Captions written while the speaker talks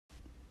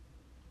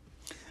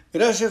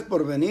Gracias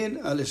por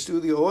venir al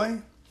estudio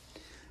hoy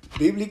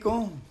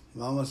bíblico.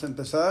 Vamos a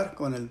empezar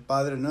con el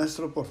Padre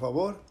Nuestro, por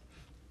favor.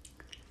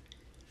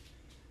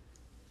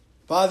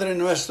 Padre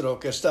nuestro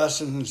que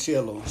estás en el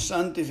cielo,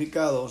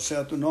 santificado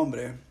sea tu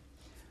nombre.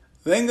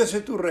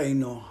 Véngase tu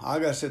reino,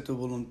 hágase tu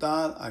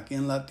voluntad aquí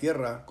en la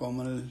tierra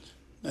como en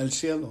el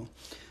cielo.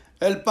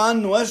 El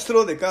pan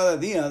nuestro de cada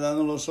día,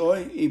 dánoslos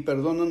hoy y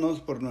perdónanos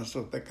por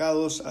nuestros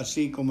pecados,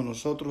 así como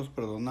nosotros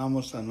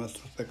perdonamos a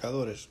nuestros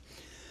pecadores.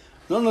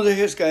 No nos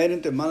dejes caer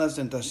entre malas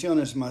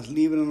tentaciones, mas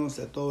líbranos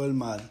de todo el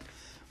mal,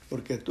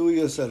 porque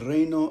tuyo es el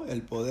reino,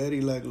 el poder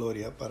y la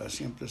gloria para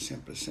siempre,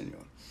 siempre,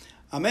 Señor.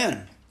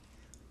 Amén.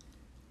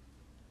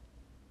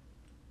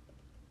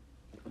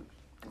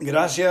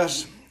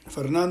 Gracias,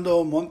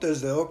 Fernando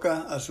Montes de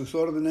Oca, a sus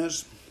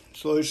órdenes.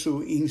 Soy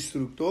su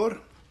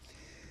instructor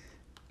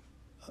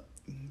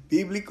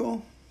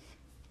bíblico.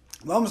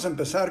 Vamos a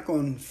empezar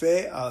con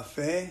Fe a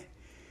Fe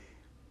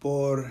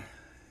por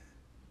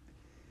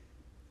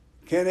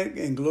Kenneth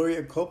y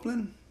Gloria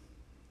Copeland,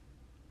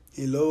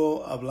 y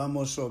luego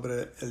hablamos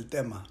sobre el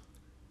tema.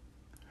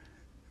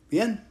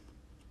 Bien,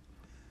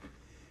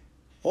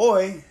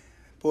 hoy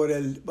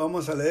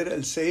vamos a leer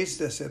el 6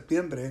 de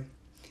septiembre.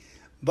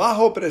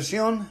 Bajo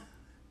presión,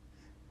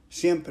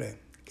 siempre.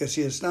 Que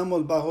si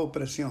estamos bajo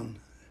presión,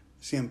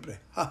 siempre.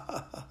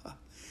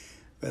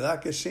 ¿Verdad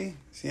que sí?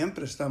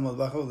 Siempre estamos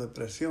bajo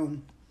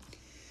presión.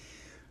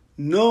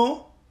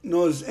 No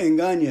nos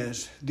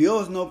engañes.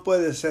 Dios no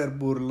puede ser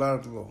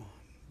burlado.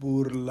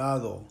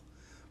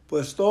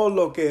 Pues todo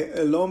lo que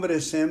el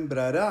hombre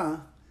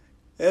sembrará,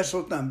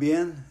 eso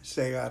también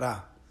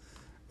segará.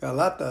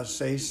 Galatas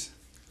 6,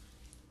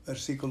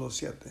 versículo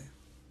 7.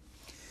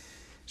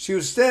 Si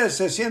usted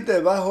se siente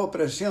bajo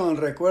presión,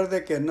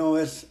 recuerde que no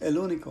es el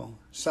único.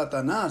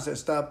 Satanás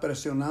está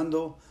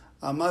presionando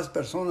a más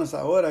personas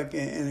ahora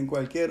que en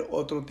cualquier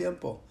otro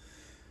tiempo.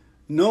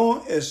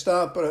 No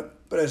está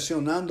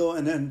presionando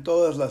en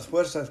todas las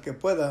fuerzas que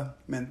pueda,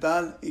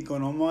 mental,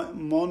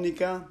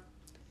 económica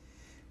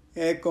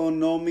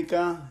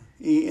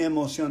y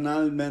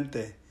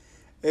emocionalmente.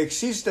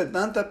 Existe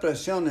tanta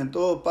presión en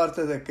todas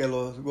partes de que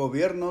los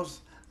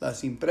gobiernos,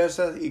 las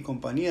empresas y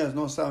compañías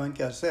no saben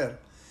qué hacer.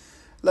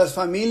 Las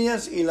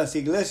familias y las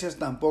iglesias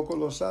tampoco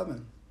lo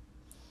saben.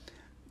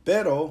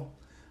 Pero,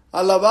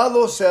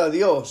 alabado sea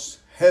Dios,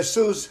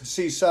 Jesús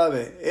sí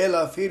sabe. Él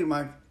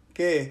afirma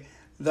que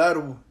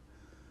dar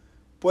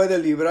puede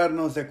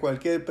librarnos de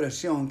cualquier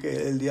presión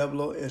que el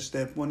diablo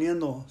esté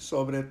poniendo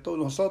sobre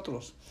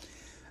nosotros.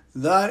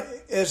 Dar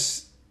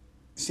es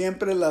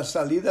siempre la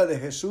salida de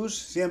Jesús.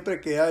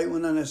 Siempre que hay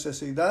una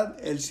necesidad,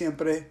 Él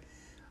siembra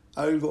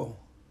algo.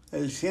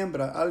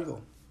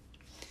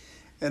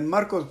 En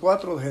Marcos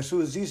 4,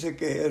 Jesús dice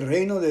que el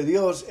reino de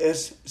Dios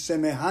es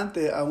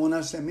semejante a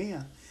una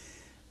semilla.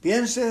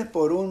 Piense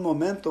por un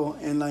momento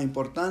en la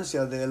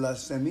importancia de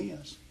las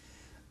semillas.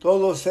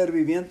 Todo ser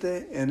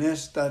viviente en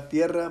esta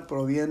tierra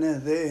proviene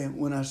de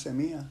una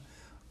semilla.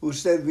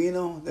 Usted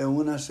vino de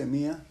una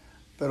semilla,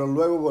 pero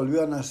luego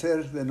volvió a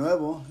nacer de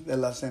nuevo de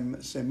la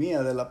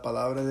semilla de la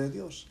palabra de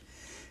Dios.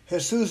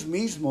 Jesús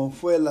mismo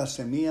fue la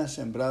semilla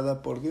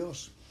sembrada por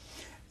Dios.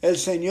 El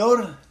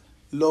Señor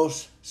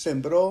los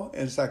sembró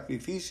en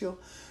sacrificio.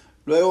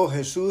 Luego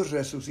Jesús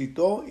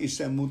resucitó y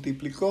se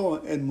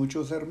multiplicó en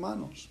muchos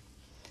hermanos.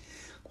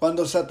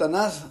 Cuando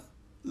Satanás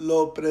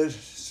lo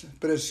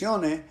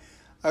presione,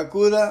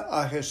 acuda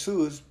a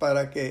Jesús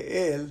para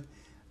que Él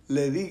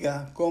le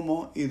diga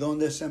cómo y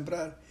dónde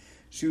sembrar.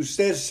 Si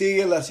usted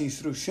sigue las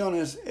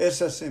instrucciones,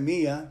 esa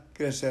semilla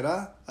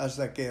crecerá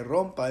hasta que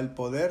rompa el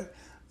poder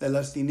de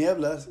las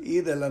tinieblas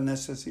y de la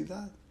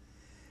necesidad,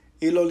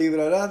 y lo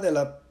librará de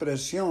la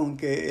presión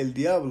que el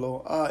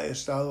diablo ha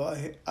estado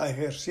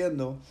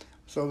ejerciendo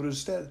sobre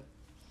usted.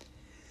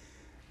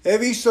 He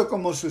visto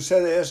cómo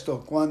sucede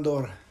esto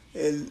cuando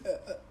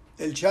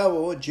el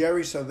chavo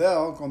Jerry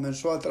Savelle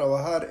comenzó a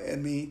trabajar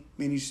en mi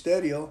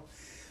ministerio.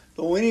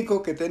 Lo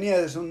único que tenía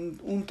es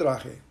un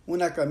traje,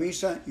 una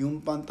camisa y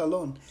un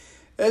pantalón.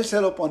 Él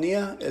se lo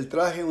ponía el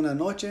traje una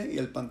noche y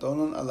el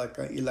pantalón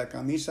y la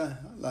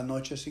camisa la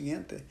noche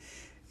siguiente.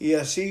 Y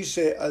así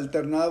se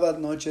alternaba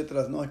noche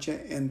tras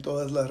noche en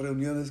todas las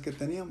reuniones que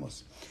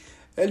teníamos.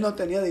 Él no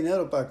tenía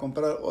dinero para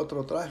comprar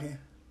otro traje.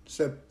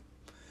 Se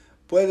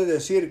puede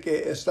decir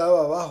que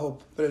estaba bajo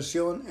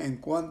presión en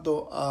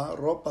cuanto a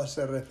ropa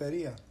se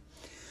refería.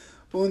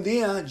 Un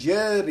día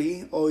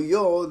Gerardo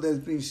oyó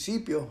del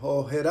principio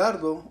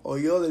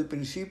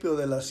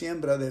de la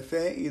siembra de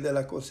fe y de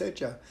la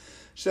cosecha.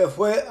 Se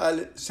fue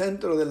al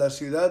centro de la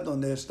ciudad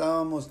donde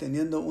estábamos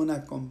teniendo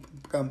una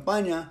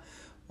campaña.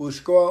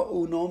 Buscó a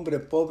un hombre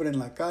pobre en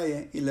la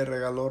calle y le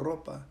regaló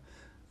ropa.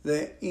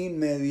 De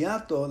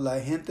inmediato la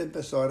gente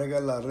empezó a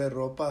regalarle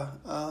ropa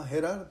a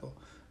Gerardo.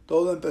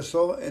 Todo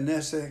empezó en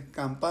esa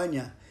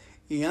campaña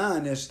y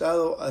han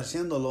estado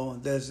haciéndolo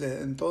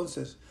desde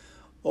entonces.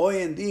 Hoy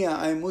en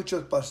día hay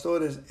muchos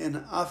pastores en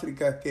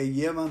África que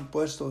llevan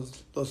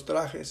puestos los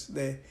trajes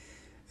de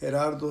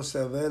Gerardo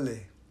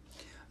Savelle,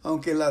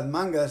 aunque las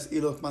mangas y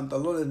los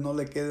pantalones no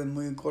le queden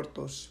muy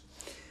cortos.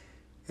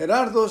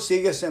 Gerardo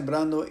sigue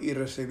sembrando y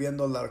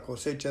recibiendo la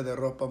cosecha de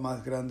ropa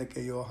más grande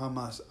que yo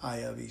jamás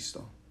haya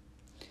visto.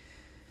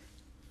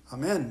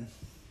 Amén.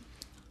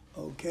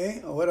 Ok,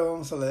 ahora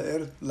vamos a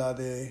leer la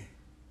de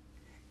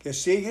que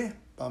sigue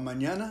para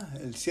mañana,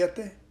 el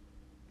 7.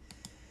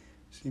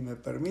 Si me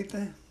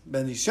permite.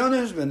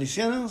 Bendiciones,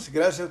 bendiciones.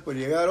 Gracias por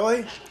llegar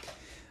hoy.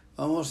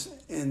 Vamos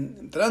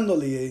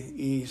entrándole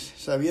y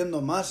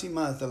sabiendo más y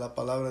más de la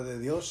palabra de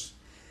Dios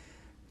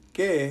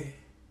que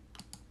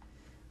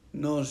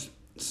nos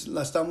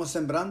la estamos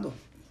sembrando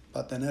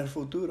para tener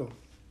futuro.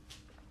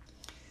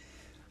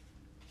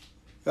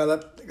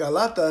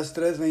 Galatas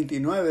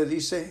 3:29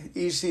 dice,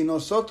 y si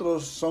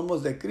nosotros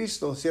somos de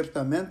Cristo,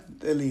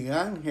 ciertamente el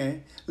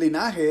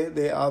linaje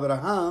de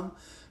Abraham,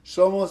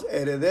 somos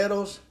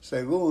herederos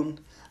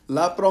según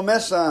la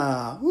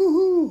promesa.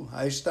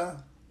 Ahí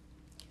está.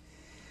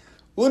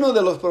 Uno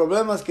de los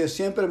problemas que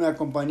siempre me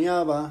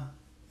acompañaba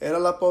era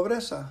la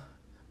pobreza.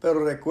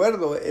 Pero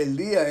recuerdo el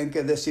día en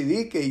que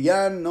decidí que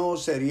ya no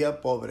sería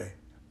pobre.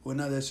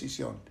 Una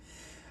decisión.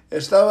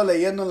 Estaba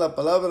leyendo la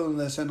palabra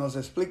donde se nos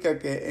explica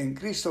que en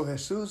Cristo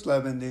Jesús la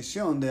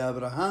bendición de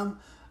Abraham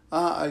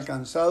ha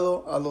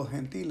alcanzado a los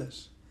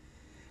gentiles.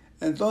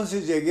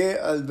 Entonces llegué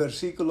al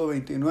versículo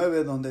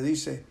 29 donde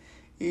dice,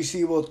 y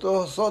si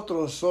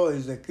vosotros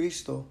sois de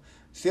Cristo,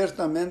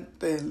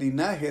 ciertamente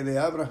linaje de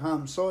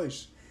Abraham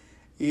sois,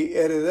 y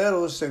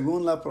herederos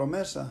según la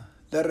promesa.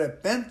 De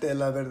repente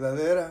la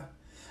verdad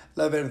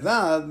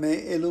me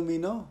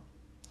iluminó.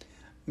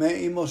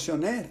 Me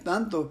emocioné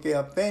tanto que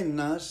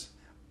apenas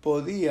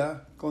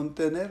podía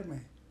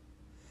contenerme.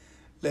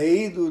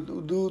 Leí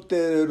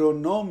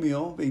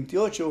Deuteronomio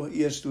 28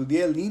 y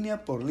estudié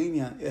línea por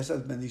línea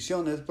esas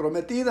bendiciones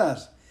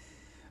prometidas.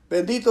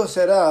 Bendito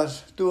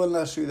serás tú en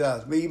la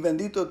ciudad, y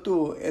bendito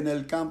tú en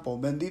el campo.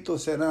 Bendito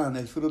serán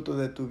el fruto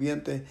de tu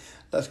vientre,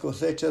 las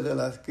cosechas de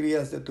las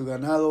crías de tu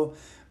ganado.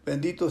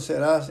 Bendito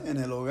serás en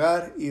el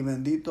hogar y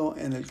bendito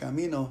en el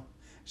camino.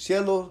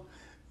 Cielo,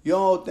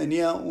 yo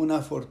tenía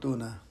una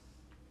fortuna.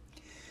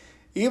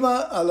 Iba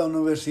a la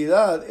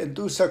universidad en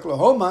Tulsa,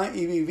 Oklahoma,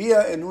 y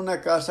vivía en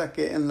una casa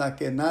en la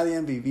que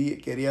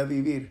nadie quería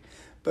vivir.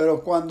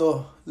 Pero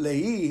cuando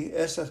leí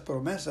esas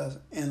promesas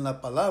en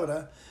la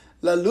palabra,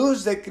 la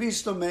luz de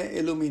Cristo me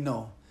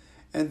iluminó.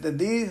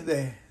 Entendí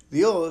de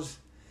Dios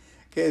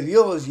que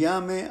Dios ya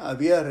me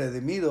había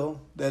redimido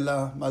de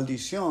la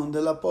maldición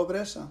de la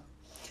pobreza.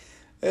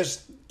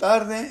 Es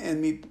tarde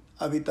en mi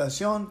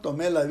habitación,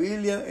 tomé la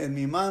Biblia en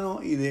mi mano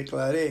y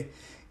declaré,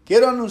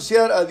 quiero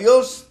anunciar a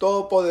Dios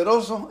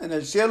Todopoderoso en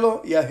el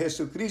cielo y a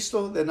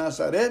Jesucristo de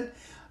Nazaret,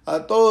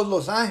 a todos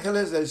los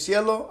ángeles del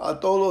cielo,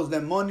 a todos los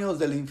demonios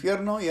del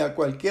infierno y a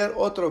cualquier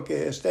otro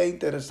que esté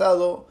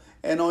interesado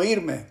en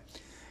oírme,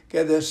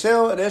 que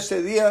deseo en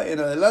este día en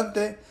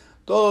adelante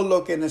todo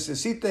lo que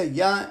necesite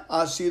ya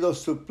ha sido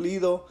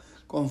suplido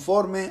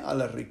conforme a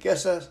las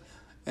riquezas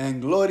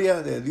en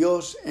gloria de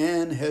Dios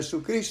en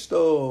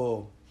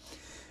Jesucristo.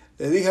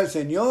 Le dije al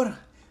Señor,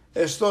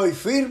 estoy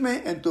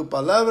firme en tu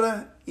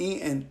palabra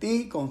y en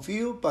ti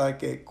confío para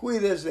que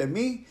cuides de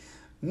mí.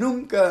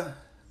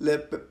 Nunca le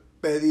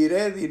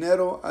pediré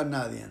dinero a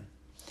nadie.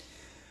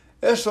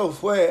 Eso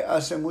fue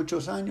hace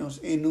muchos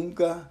años y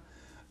nunca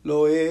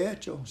lo he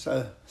hecho.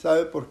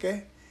 ¿Sabe por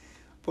qué?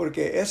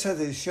 Porque esa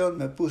decisión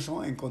me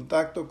puso en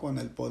contacto con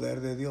el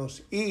poder de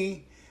Dios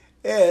y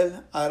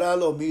Él hará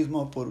lo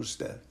mismo por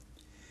usted.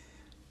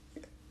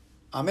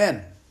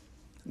 Amén.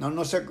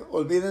 No se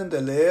olviden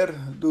de leer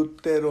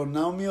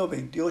Deuteronomio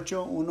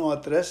 28, 1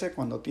 a 13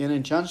 cuando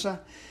tienen chance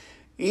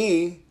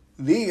y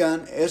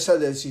digan esa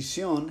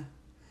decisión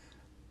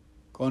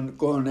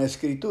con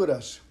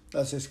escrituras.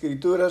 Las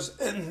escrituras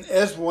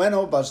es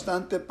bueno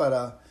bastante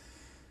para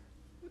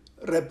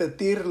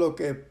repetir lo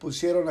que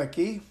pusieron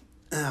aquí.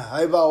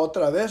 Ahí va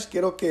otra vez.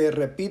 Quiero que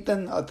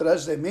repitan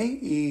atrás de mí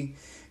y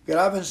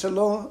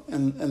grábenselo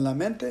en la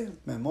mente,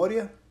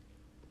 memoria.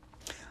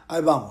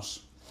 Ahí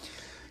vamos.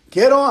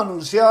 Quiero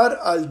anunciar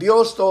al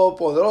Dios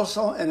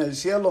Todopoderoso en el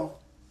cielo,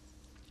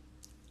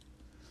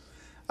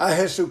 a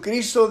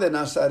Jesucristo de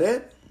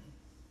Nazaret,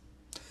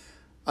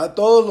 a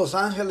todos los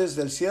ángeles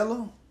del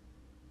cielo,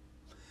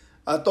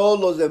 a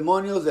todos los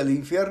demonios del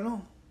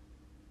infierno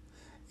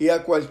y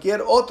a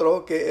cualquier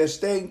otro que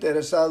esté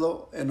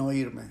interesado en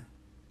oírme.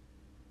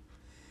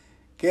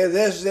 Que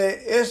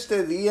desde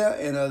este día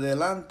en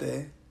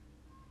adelante,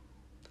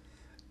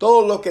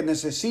 todo lo que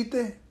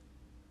necesite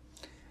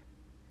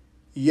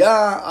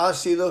ya ha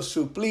sido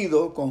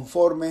suplido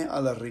conforme a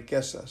las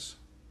riquezas.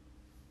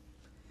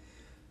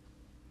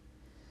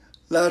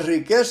 Las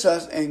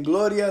riquezas en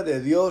gloria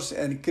de Dios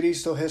en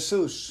Cristo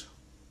Jesús.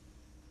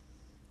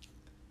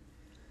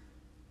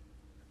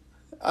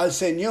 Al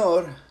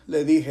Señor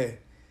le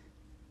dije,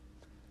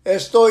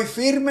 estoy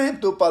firme en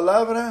tu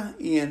palabra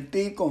y en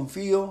ti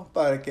confío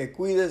para que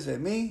cuides de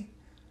mí.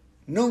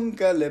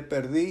 Nunca le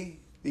pediré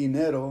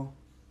dinero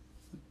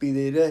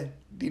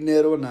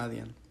a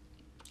nadie.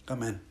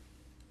 Amén.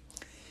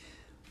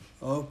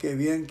 Oh, qué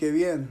bien, qué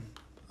bien.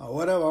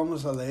 Ahora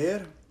vamos a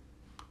leer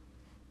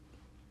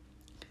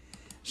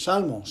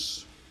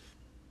Salmos.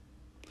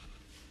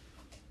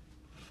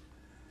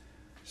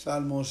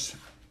 Salmos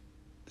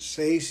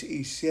 6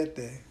 y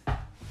 7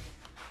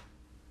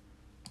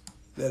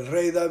 del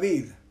rey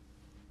David.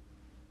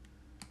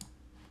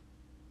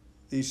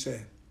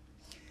 Dice: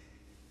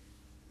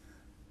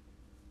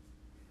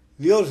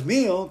 Dios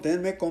mío,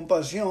 tenme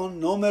compasión,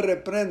 no me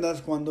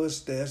reprendas cuando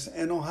estés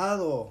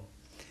enojado,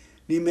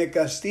 ni me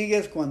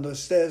castigues cuando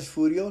estés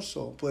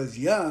furioso, pues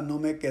ya no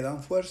me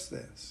quedan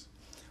fuerzas.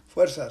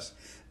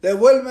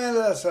 Devuélveme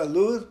la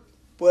salud,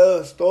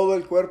 pues todo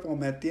el cuerpo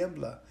me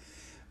tiembla.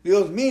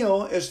 Dios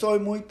mío, estoy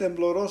muy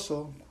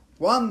tembloroso.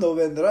 ¿Cuándo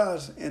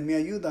vendrás en mi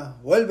ayuda?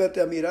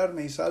 Vuélvete a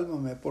mirarme y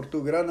sálvame. Por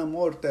tu gran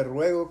amor te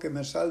ruego que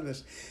me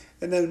salves.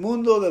 En el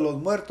mundo de los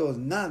muertos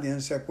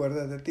nadie se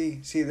acuerda de ti.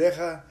 Si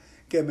deja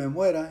que me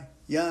muera,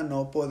 ya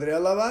no podré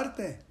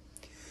alabarte.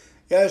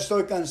 Ya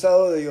estoy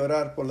cansado de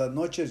llorar. Por las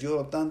noches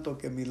lloro tanto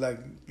que mis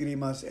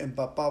lágrimas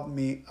empapan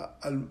mi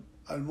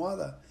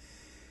almohada.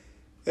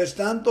 Es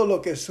tanto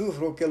lo que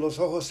sufro que los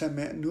ojos se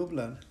me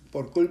nublan.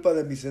 Por culpa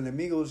de mis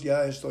enemigos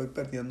ya estoy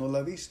perdiendo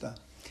la vista.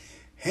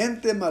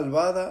 Gente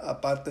malvada,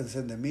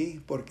 apártense de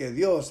mí, porque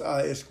Dios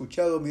ha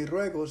escuchado mis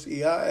ruegos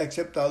y ha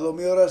aceptado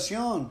mi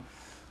oración.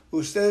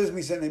 Ustedes,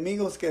 mis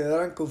enemigos,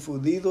 quedarán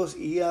confundidos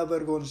y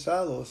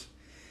avergonzados.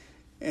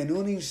 En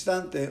un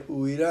instante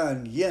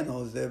huirán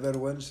llenos de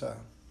vergüenza.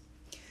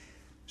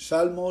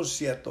 Salmo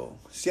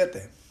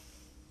 7.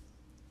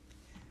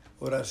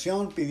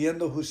 Oración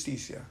pidiendo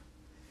justicia.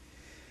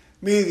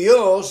 Mi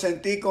Dios, en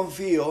ti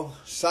confío.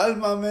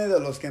 Sálvame de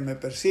los que me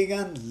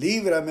persigan.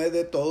 Líbrame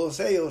de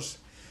todos ellos.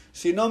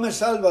 Si no me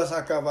salvas,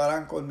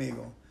 acabarán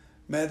conmigo.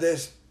 Me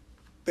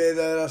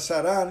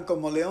despedazarán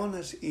como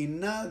leones y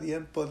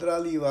nadie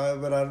podrá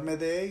librarme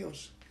de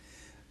ellos.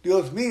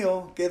 Dios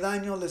mío, ¿qué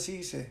daño les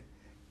hice?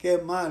 ¿Qué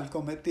mal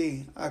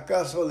cometí?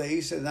 ¿Acaso le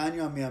hice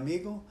daño a mi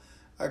amigo?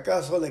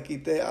 ¿Acaso le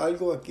quité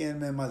algo a quien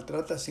me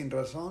maltrata sin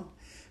razón?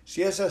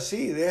 Si es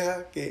así,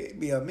 deja que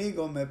mi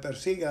amigo me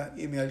persiga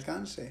y me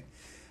alcance.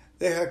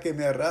 Deja que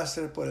me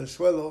arrastre por el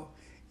suelo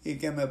y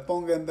que me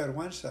ponga en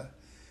vergüenza.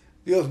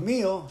 Dios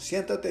mío,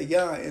 siéntate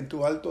ya en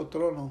tu alto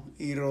trono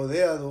y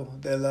rodeado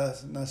de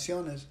las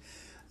naciones.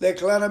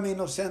 Declárame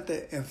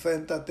inocente,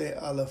 enfréntate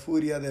a la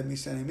furia de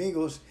mis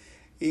enemigos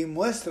y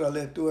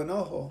muéstrale tu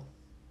enojo.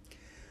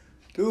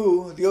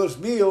 Tú, Dios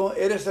mío,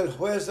 eres el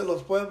juez de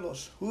los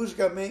pueblos.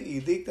 Júzgame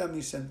y dicta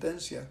mi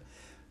sentencia.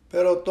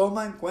 Pero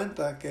toma en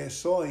cuenta que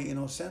soy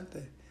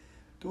inocente.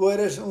 Tú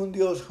eres un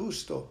Dios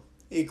justo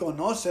y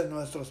conoces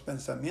nuestros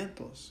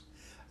pensamientos.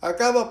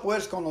 Acaba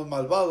pues con los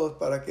malvados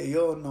para que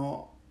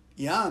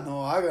ya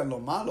no hagan lo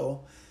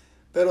malo,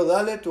 pero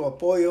dale tu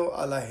apoyo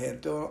a la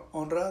gente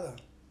honrada.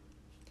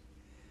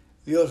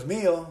 Dios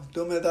mío,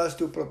 tú me das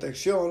tu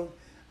protección,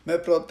 me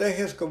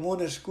proteges como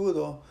un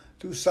escudo,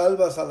 tú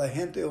salvas a la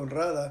gente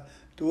honrada,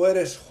 tú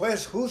eres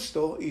juez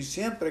justo y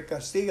siempre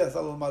castigas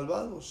a los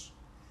malvados.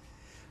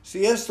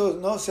 Si estos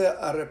no se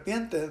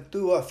arrepienten,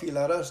 tú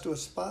afilarás tu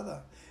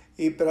espada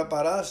y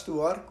prepararás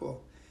tu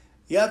arco.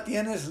 Ya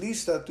tienes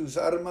listas tus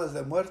armas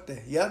de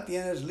muerte, ya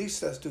tienes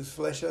listas tus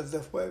flechas de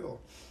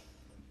fuego.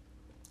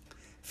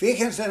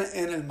 Fíjense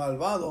en el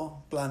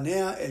malvado,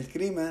 planea el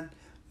crimen,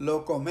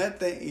 lo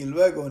comete y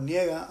luego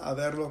niega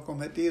haberlo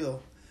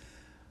cometido.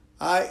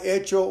 Ha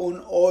hecho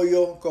un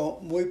hoyo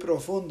muy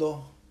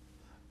profundo,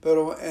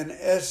 pero en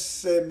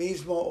ese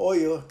mismo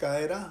hoyo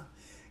caerá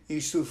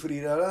y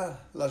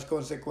sufrirá las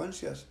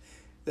consecuencias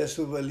de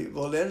su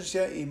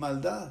violencia y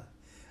maldad.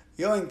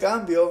 Yo, en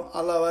cambio,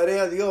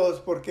 alabaré a Dios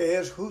porque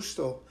es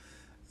justo.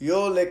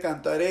 Yo le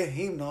cantaré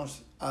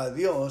himnos a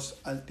Dios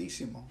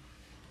Altísimo.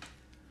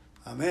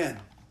 Amén.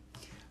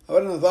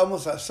 Ahora nos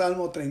vamos a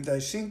Salmo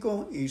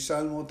 35 y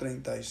Salmo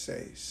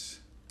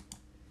 36.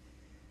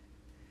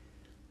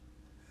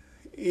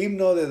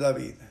 Himno de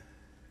David.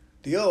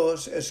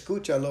 Dios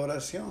escucha la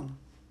oración.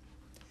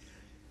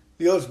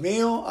 Dios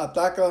mío,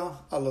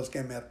 ataca a los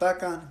que me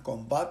atacan,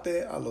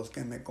 combate a los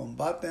que me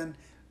combaten,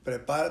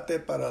 prepárate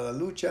para la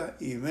lucha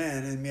y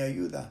ven en mi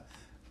ayuda.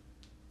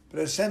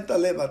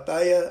 Preséntale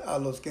batalla a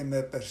los que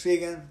me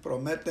persiguen,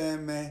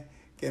 prométeme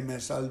que me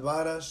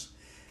salvarás.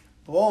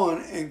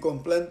 Pon en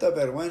completa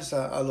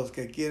vergüenza a los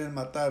que quieren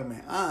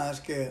matarme.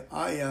 Haz que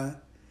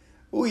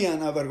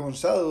huyan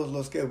avergonzados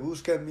los que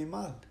buscan mi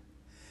mal.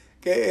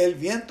 Que el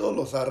viento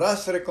los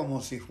arrastre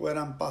como si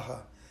fueran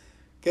paja.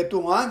 Que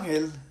tu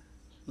ángel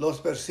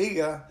los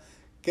persiga,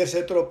 que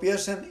se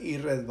tropiecen y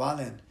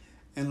resbalen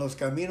en los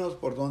caminos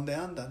por donde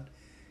andan.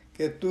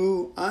 Que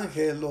tu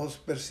ángel los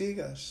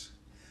persigas.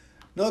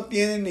 No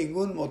tienen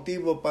ningún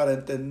motivo para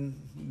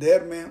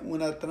entenderme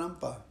una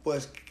trampa,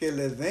 pues que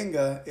les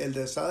venga el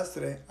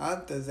desastre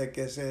antes de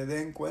que se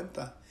den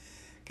cuenta,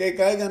 que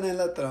caigan en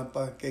la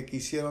trampa que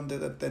quisieron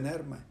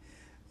detenerme.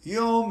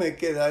 Yo me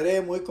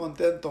quedaré muy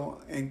contento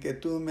en que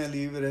tú me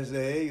libres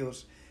de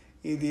ellos,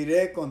 y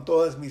diré con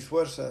todas mis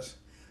fuerzas,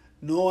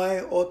 no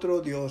hay otro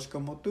Dios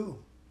como tú.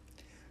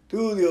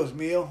 Tú, Dios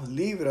mío,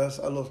 libras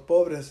a los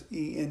pobres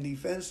y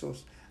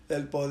indefensos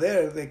del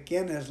poder de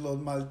quienes los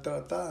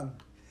maltratan.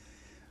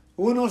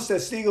 Unos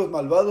testigos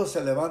malvados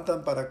se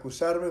levantan para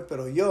acusarme,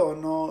 pero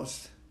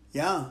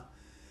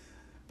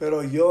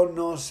pero yo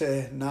no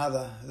sé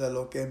nada de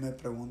lo que me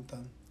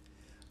preguntan.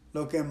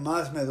 Lo que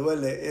más me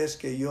duele es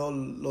que yo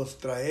los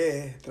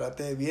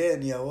traté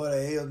bien y ahora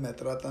ellos me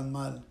tratan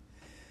mal.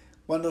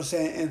 Cuando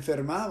se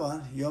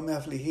enfermaban, yo me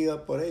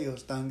afligía por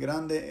ellos. Tan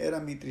grande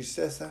era mi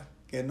tristeza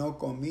que no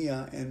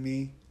comía en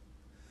mi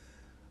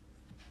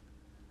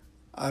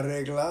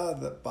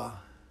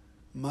arreglada.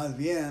 Más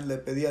bien le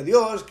pedí a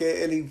Dios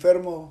que el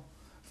enfermo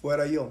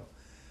fuera yo.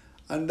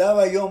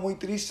 Andaba yo muy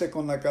triste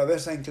con la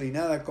cabeza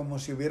inclinada como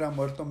si hubiera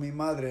muerto mi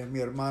madre, mi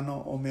hermano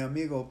o mi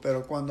amigo,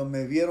 pero cuando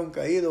me vieron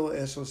caído,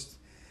 esos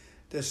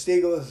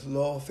testigos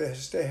lo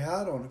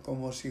festejaron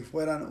como si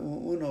fueran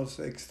unos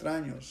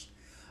extraños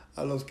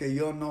a los que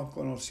yo no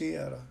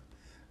conociera.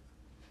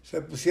 Se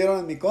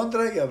pusieron en mi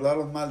contra y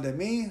hablaron mal de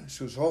mí,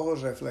 sus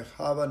ojos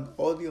reflejaban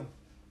odio.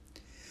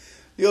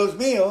 Dios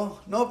mío,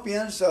 ¿no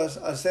piensas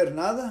hacer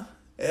nada?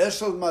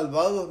 Esos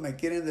malvados me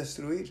quieren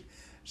destruir.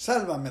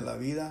 Sálvame la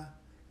vida,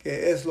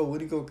 que es lo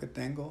único que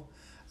tengo.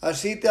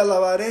 Así te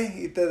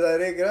alabaré y te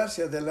daré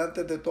gracias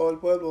delante de todo el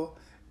pueblo,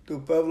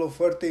 tu pueblo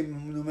fuerte y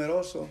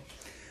numeroso.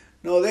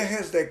 No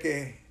dejes de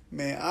que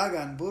me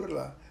hagan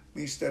burla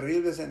mis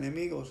terribles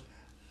enemigos.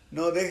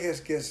 No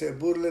dejes que se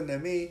burlen de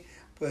mí,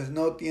 pues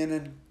no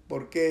tienen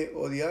por qué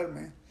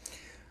odiarme.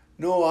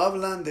 No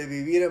hablan de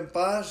vivir en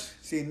paz,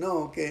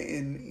 sino que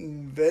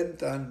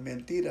inventan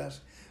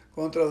mentiras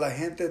contra la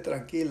gente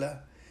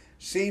tranquila.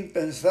 Sin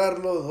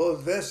pensarlo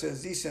dos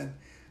veces dicen,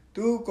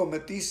 tú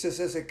cometiste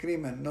ese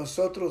crimen,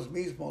 nosotros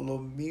mismos lo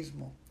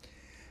mismo.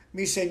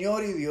 Mi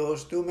Señor y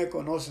Dios, tú me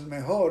conoces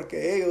mejor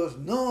que ellos,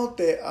 no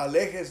te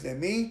alejes de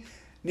mí,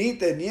 ni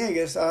te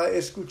niegues a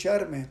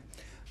escucharme.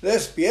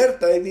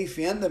 Despierta y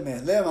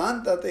defiéndeme,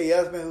 levántate y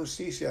hazme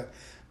justicia.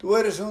 Tú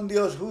eres un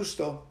Dios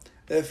justo,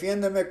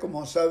 defiéndeme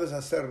como sabes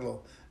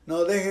hacerlo.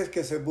 No dejes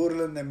que se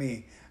burlen de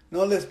mí,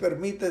 no les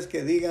permites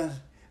que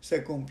digan,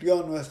 se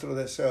cumplió nuestro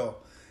deseo.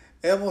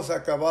 Hemos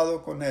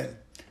acabado con él.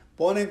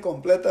 Pon en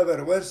completa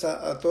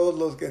vergüenza a todos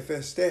los que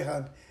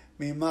festejan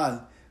mi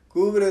mal.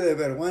 Cubre de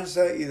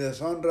vergüenza y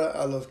deshonra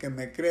a los que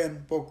me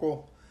creen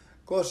poco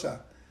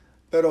cosa.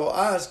 Pero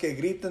haz que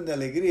griten de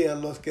alegría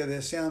los que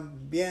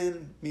desean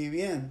bien mi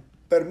bien.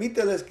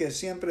 Permíteles que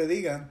siempre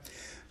digan,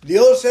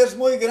 Dios es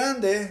muy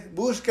grande,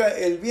 busca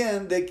el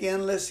bien de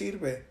quien le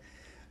sirve.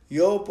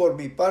 Yo por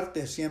mi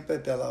parte siempre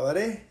te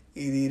alabaré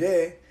y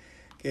diré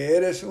que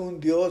eres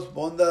un Dios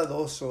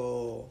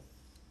bondadoso.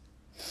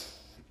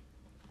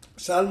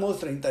 Salmos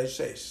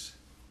 36.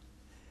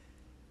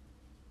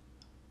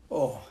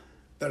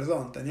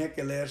 Tenía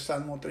que leer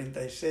Salmo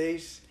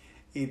 36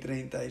 y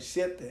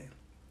 37.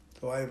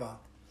 Ahí va.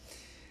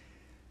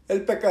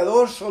 El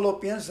pecador solo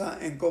piensa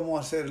en cómo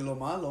hacer lo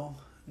malo,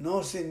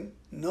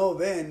 no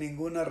ve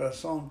ninguna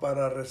razón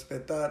para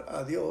respetar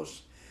a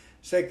Dios,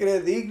 se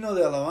cree digno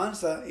de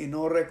alabanza y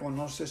no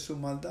reconoce su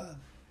maldad.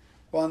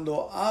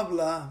 Cuando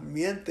habla,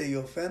 miente y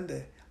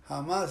ofende,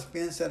 jamás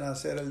piensa en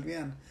hacer el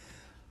bien.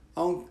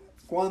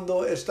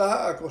 Cuando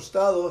está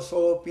acostado,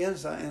 solo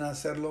piensa en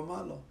hacer lo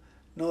malo.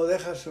 No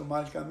deja su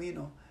mal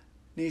camino,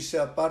 ni se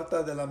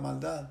aparta de la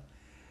maldad.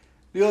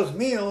 Dios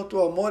mío,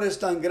 tu amor es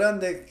tan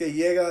grande que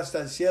llega hasta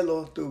el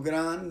cielo,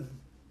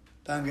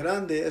 tan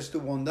grande es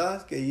tu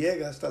bondad que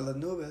llega hasta las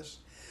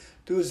nubes.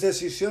 Tus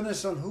decisiones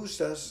son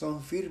justas,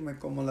 son firmes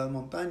como las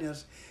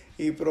montañas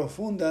y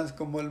profundas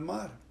como el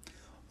mar.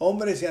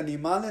 Hombres y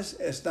animales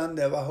están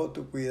debajo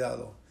tu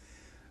cuidado.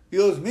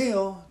 Dios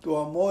mío, tu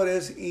amor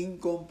es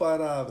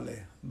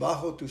incomparable.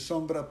 Bajo tu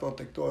sombra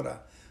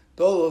protectora,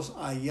 todos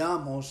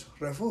hallamos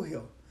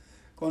refugio.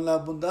 Con la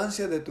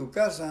abundancia de tu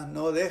casa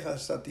no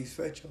dejas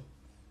satisfecho.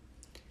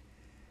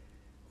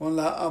 Con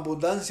la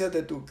abundancia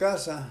de tu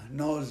casa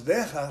nos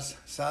dejas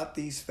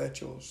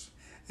satisfechos.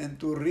 En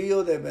tu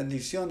río de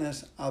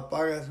bendiciones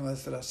apagas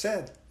nuestra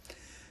sed.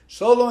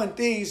 Solo en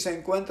ti se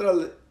encuentra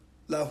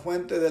la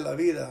fuente de la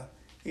vida,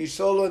 y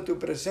solo en tu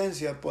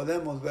presencia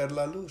podemos ver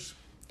la luz.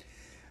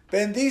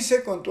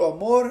 Bendice con tu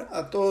amor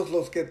a todos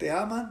los que te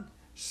aman.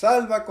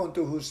 Salva con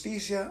tu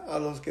justicia a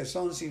los que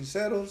son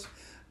sinceros.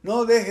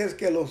 No dejes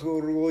que los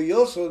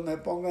orgullosos me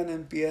pongan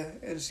en pie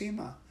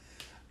encima.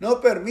 No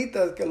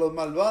permitas que los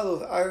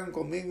malvados hagan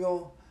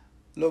conmigo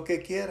lo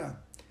que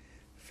quieran.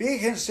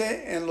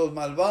 Fíjense en los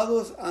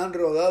malvados, han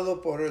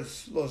rodado por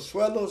los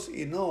suelos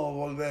y no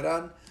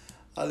volverán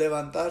a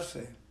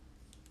levantarse.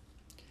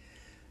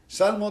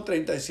 Salmo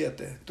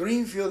 37.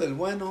 Triunfo del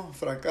bueno,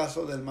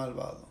 fracaso del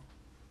malvado.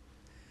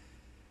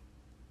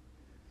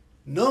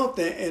 No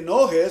te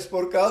enojes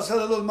por causa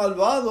de los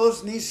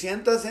malvados, ni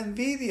sientas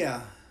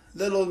envidia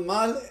de los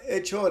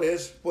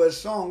malhechores, pues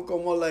son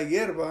como la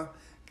hierba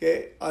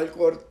que al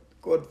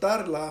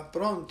cortarla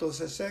pronto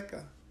se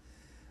seca.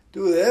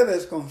 Tú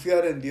debes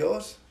confiar en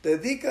Dios,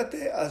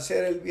 dedícate a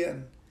hacer el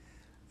bien.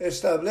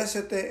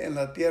 Establécete en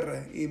la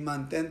tierra y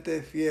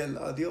mantente fiel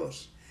a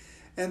Dios.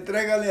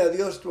 Entrégale a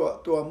Dios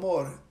tu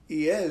amor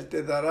y Él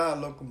te dará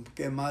lo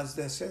que más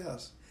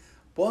deseas.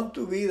 Pon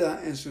tu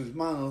vida en sus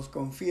manos,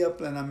 confía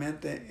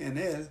plenamente en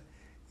Él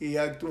y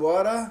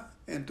actuará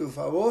en tu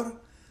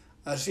favor.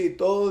 Así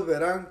todos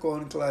verán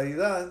con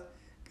claridad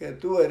que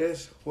tú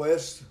eres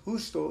juez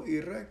justo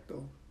y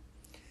recto.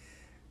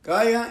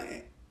 Calla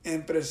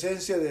en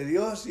presencia de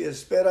Dios y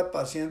espera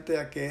paciente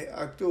a que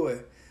actúe.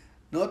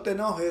 No te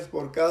enojes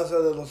por causa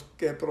de los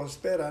que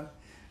prosperan,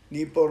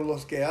 ni por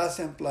los que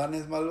hacen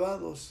planes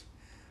malvados.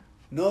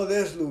 No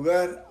des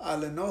lugar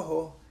al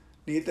enojo,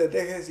 ni te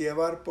dejes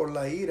llevar por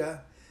la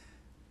ira.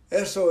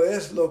 Eso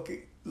es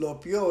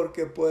lo peor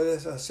que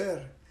puedes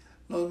hacer.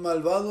 Los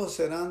malvados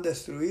serán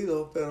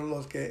destruidos, pero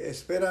los que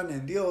esperan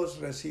en Dios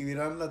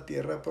recibirán la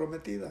tierra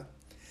prometida.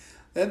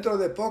 Dentro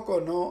de poco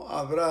no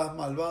habrá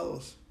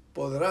malvados.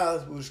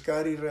 Podrás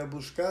buscar y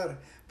rebuscar,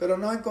 pero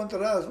no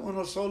encontrarás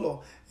uno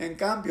solo. En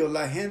cambio,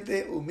 la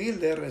gente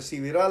humilde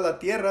recibirá la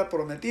tierra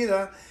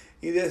prometida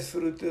y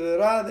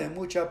disfrutará de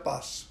mucha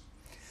paz.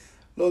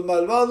 Los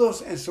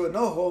malvados en su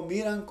enojo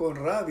miran con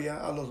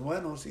rabia a los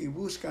buenos y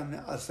buscan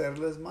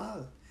hacerles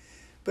mal.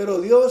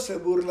 Pero Dios se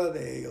burla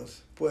de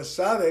ellos, pues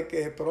sabe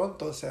que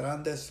pronto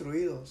serán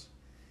destruidos.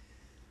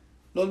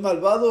 Los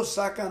malvados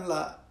sacan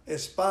la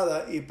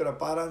espada y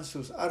preparan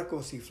sus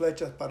arcos y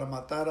flechas para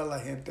matar a la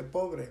gente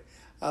pobre,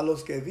 a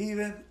los que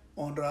viven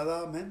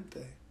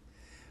honradamente.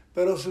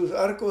 Pero sus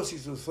arcos y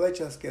sus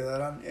flechas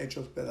quedarán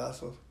hechos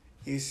pedazos,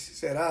 y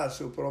será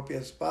su propia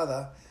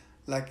espada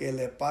la que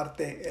le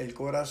parte el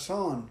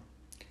corazón.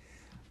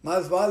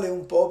 Más vale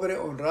un pobre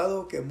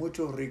honrado que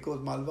muchos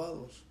ricos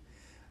malvados.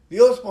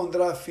 Dios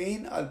pondrá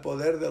fin al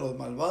poder de los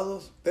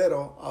malvados,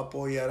 pero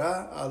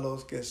apoyará a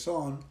los que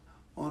son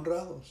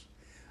honrados.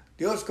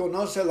 Dios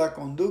conoce la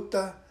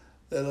conducta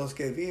de los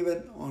que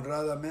viven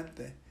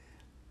honradamente.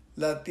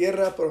 La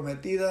tierra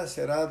prometida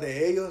será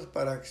de ellos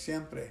para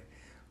siempre.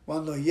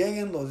 Cuando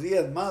lleguen los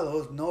días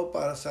malos, no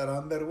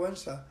pasarán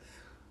vergüenza.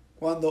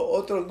 Cuando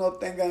otros no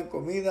tengan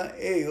comida,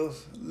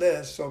 ellos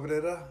les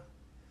sobrará.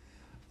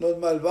 Los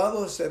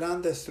malvados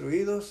serán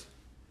destruidos,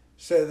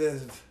 se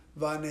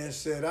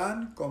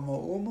desvanecerán como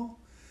humo.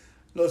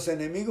 Los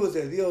enemigos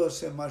de Dios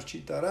se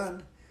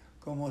marchitarán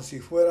como si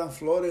fueran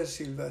flores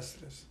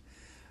silvestres.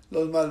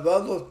 Los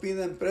malvados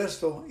piden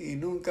presto y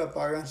nunca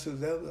pagan sus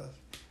deudas,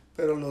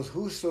 pero los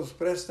justos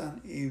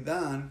prestan y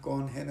dan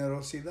con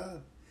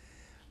generosidad.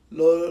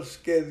 Los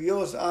que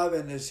Dios ha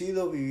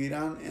bendecido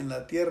vivirán en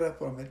la tierra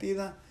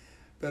prometida,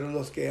 pero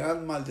los que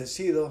han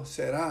maldecido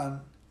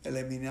serán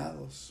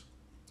eliminados.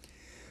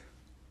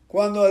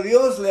 Cuando a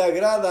Dios le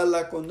agrada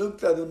la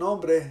conducta de un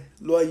hombre,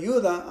 lo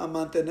ayuda a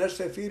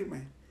mantenerse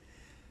firme.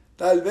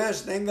 Tal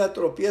vez tenga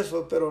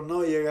tropiezos, pero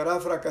no llegará a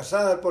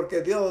fracasar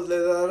porque Dios le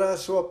dará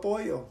su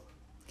apoyo.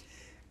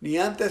 Ni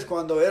antes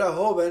cuando era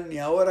joven, ni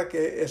ahora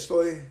que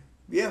estoy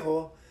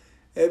viejo,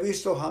 he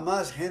visto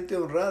jamás gente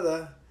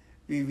honrada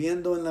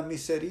viviendo en la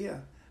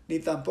miseria, ni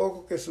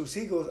tampoco que sus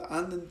hijos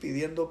anden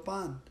pidiendo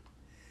pan.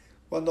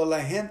 Cuando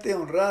la gente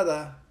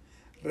honrada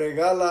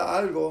regala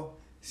algo,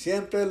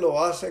 siempre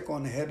lo hace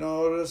con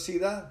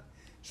generosidad.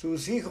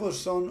 Sus hijos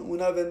son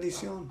una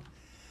bendición.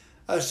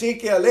 Así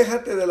que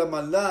aléjate de la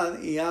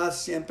maldad y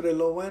haz siempre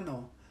lo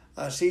bueno.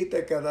 Así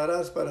te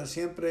quedarás para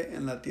siempre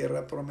en la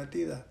tierra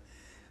prometida.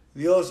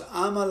 Dios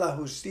ama la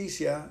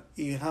justicia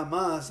y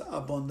jamás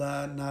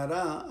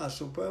abandonará a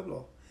su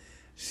pueblo.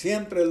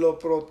 Siempre lo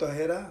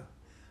protegerá.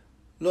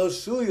 Los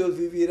suyos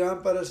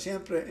vivirán para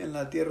siempre en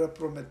la tierra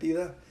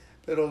prometida,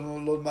 pero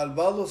los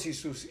malvados y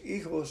sus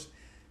hijos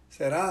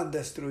serán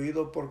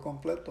destruidos por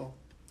completo.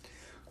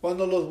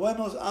 Cuando los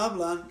buenos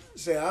hablan,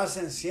 se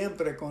hacen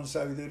siempre con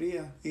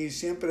sabiduría y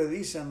siempre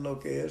dicen lo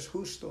que es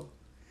justo.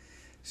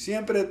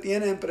 Siempre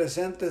tienen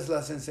presentes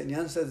las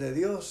enseñanzas de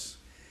Dios.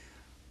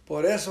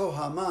 Por eso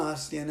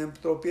jamás tienen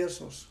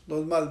tropiezos.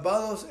 Los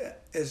malvados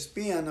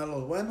espían a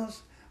los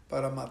buenos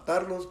para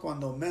matarlos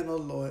cuando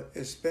menos lo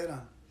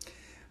esperan.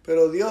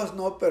 Pero Dios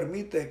no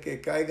permite que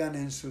caigan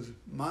en sus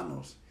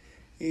manos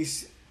y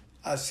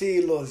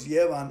así los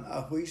llevan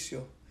a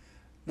juicio.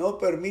 No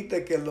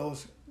permite que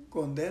los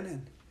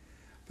condenen.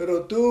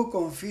 Pero tú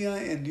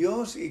confía en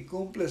Dios y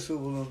cumple su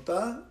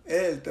voluntad.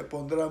 Él te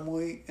pondrá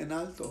muy en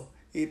alto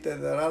y te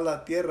dará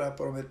la tierra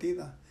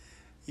prometida.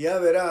 Ya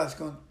verás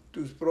con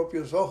tus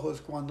propios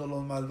ojos cuando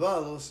los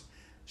malvados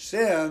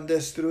sean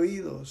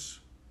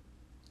destruidos.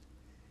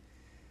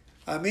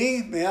 A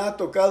mí me ha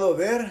tocado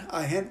ver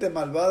a gente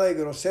malvada y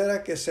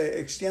grosera que se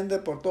extiende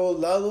por todos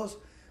lados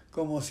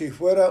como si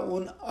fuera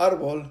un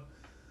árbol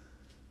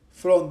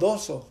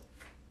frondoso.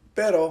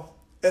 Pero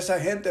esa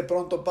gente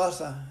pronto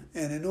pasa,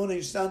 en un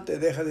instante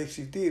deja de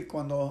existir.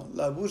 Cuando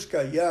la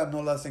busca ya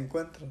no las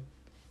encuentra.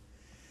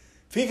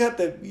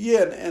 Fíjate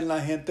bien en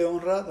la gente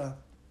honrada.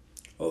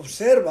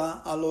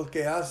 Observa a los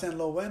que hacen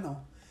lo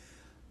bueno.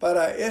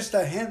 Para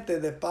esta gente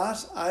de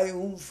paz hay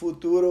un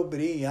futuro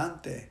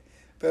brillante,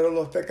 pero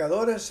los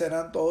pecadores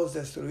serán todos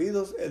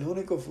destruidos. El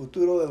único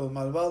futuro de los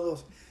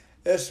malvados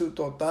es su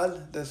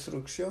total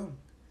destrucción.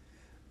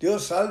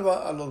 Dios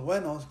salva a los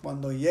buenos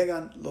cuando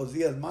llegan los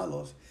días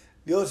malos.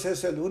 Dios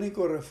es el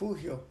único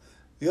refugio.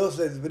 Dios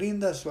les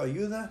brinda su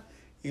ayuda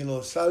y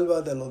los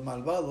salva de los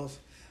malvados.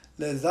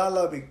 Les da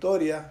la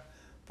victoria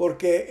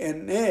porque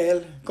en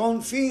Él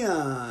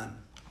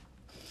confían.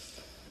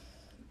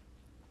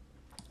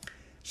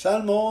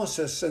 Salmo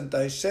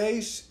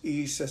 66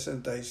 y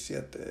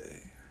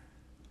 67.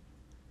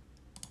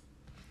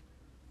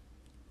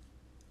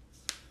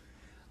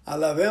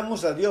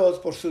 Alabemos a Dios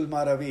por sus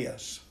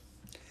maravillas.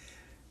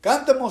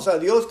 Cantemos a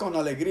Dios con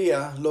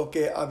alegría los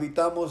que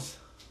habitamos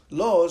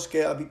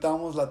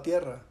la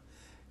tierra.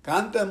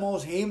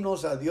 Cantemos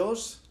himnos a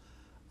Dios,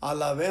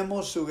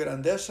 alabemos su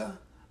grandeza,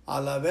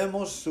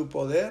 alabemos su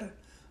poder.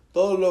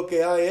 Todo lo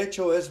que ha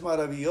hecho es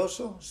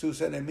maravilloso,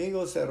 sus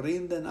enemigos se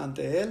rinden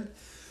ante él.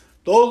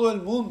 Todo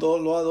el mundo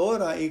lo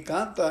adora y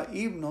canta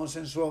himnos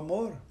en su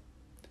amor.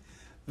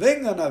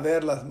 Vengan a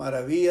ver las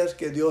maravillas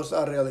que Dios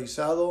ha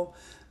realizado.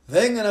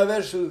 Vengan a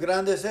ver sus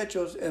grandes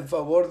hechos en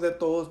favor de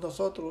todos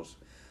nosotros.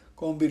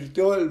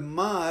 Convirtió el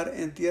mar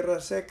en tierra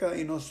seca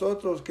y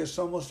nosotros que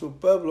somos su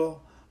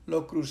pueblo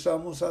lo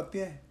cruzamos a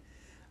pie.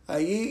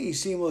 Allí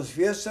hicimos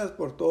fiestas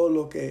por todo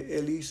lo que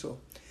Él hizo.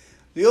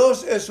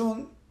 Dios es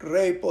un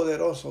Rey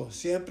poderoso.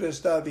 Siempre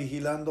está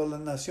vigilando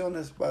las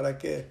naciones para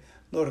que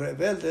los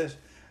rebeldes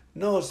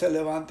no se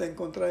levanten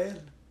contra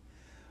Él.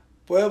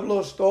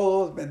 Pueblos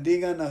todos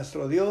bendigan a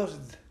nuestro Dios.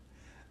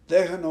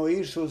 Dejen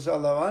oír sus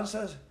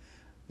alabanzas.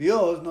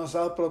 Dios nos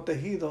ha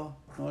protegido,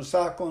 nos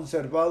ha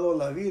conservado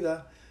la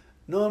vida,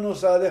 no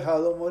nos ha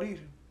dejado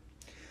morir.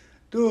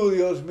 Tú,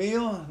 Dios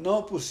mío,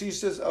 no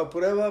pusiste a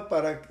prueba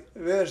para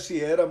ver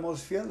si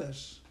éramos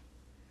fieles.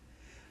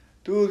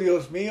 Tú,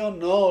 Dios mío,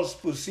 nos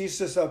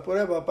pusiste a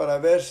prueba para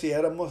ver si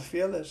éramos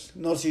fieles.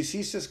 Nos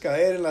hiciste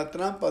caer en la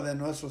trampa de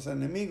nuestros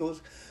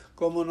enemigos,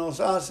 como nos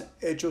has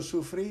hecho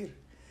sufrir.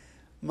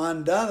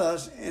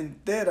 Mandadas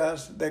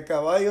enteras de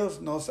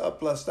caballos nos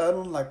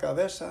aplastaron la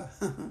cabeza.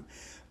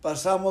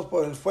 Pasamos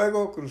por el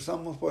fuego,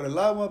 cruzamos por el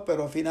agua,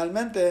 pero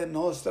finalmente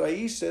nos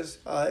traíste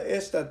a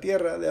esta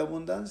tierra de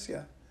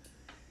abundancia.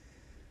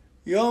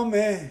 Yo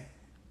me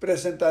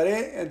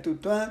presentaré en tu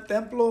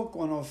templo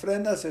con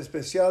ofrendas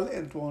especial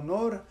en tu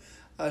honor,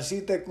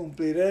 así te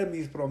cumpliré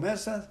mis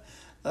promesas,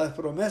 las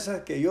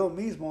promesas que yo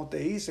mismo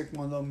te hice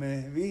cuando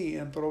me vi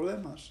en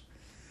problemas.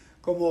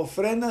 Como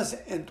ofrendas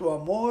en tu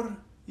amor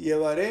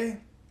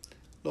llevaré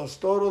los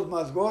toros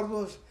más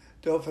gordos,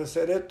 te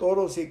ofreceré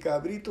toros y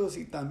cabritos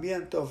y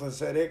también te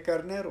ofreceré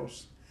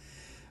carneros.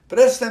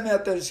 Préstenme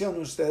atención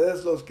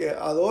ustedes los que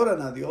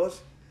adoran a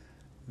Dios.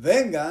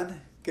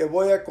 Vengan que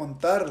voy a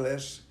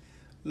contarles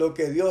lo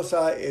que Dios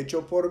ha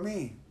hecho por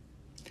mí.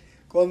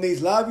 Con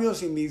mis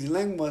labios y mis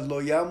lenguas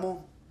lo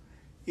llamo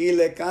y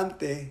le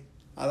cante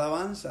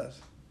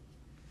alabanzas.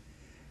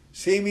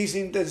 Si mis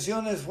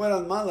intenciones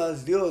fueran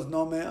malas, Dios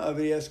no me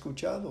habría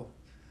escuchado.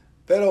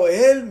 Pero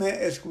Él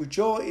me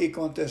escuchó y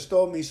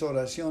contestó mis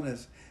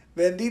oraciones.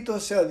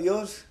 Bendito sea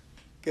Dios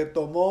que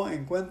tomó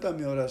en cuenta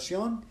mi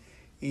oración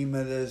y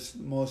me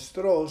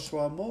demostró su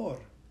amor.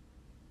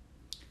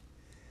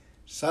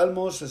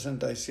 Salmo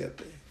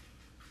 67.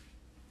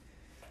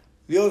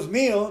 Dios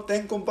mío,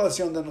 ten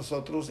compasión de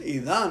nosotros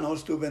y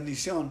danos tu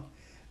bendición.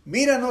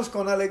 Míranos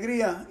con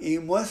alegría y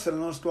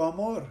muéstranos tu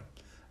amor.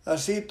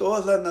 Así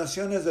todas las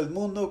naciones del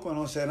mundo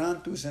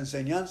conocerán tus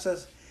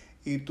enseñanzas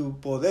y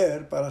tu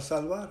poder para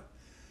salvar.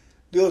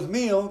 Dios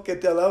mío, que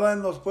te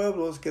alaben los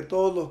pueblos, que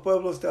todos los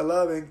pueblos te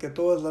alaben, que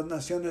todas las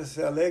naciones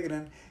se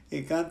alegren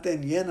y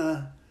canten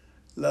llena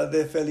la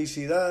de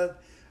felicidad.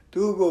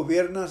 Tú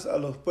gobiernas a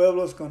los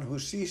pueblos con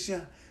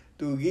justicia,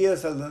 tú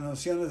guías a las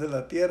naciones de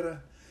la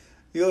tierra.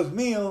 Dios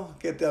mío,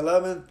 que te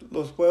alaben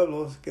los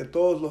pueblos, que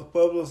todos los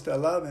pueblos te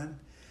alaben.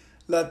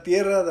 La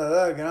tierra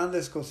dará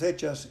grandes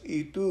cosechas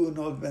y tú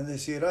nos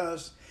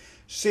bendecirás.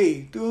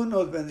 Sí, tú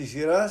nos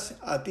bendecirás,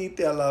 a ti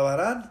te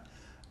alabarán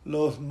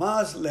los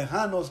más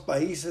lejanos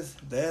países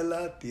de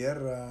la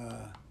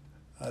tierra.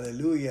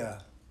 Aleluya.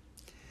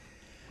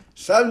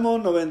 Salmo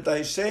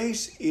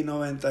 96 y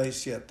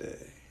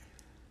 97.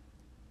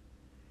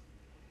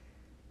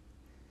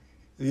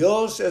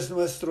 Dios es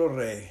nuestro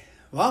Rey.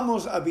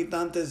 Vamos,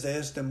 habitantes de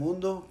este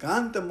mundo,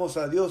 cantemos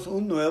a Dios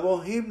un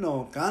nuevo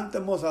himno,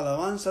 cantemos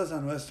alabanzas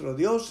a nuestro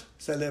Dios,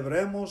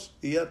 celebremos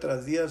día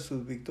tras día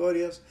sus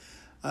victorias,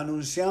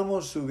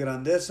 anunciamos su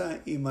grandeza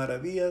y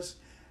maravillas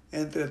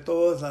entre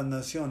todas las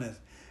naciones.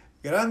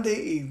 Grande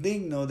y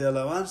digno de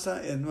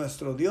alabanza es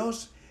nuestro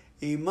Dios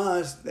y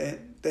más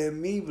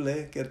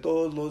temible que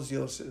todos los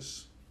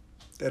dioses.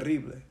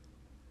 Terrible.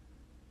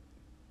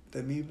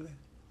 Temible.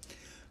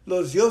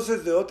 Los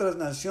dioses de otras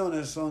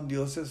naciones son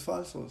dioses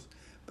falsos,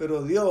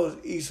 pero Dios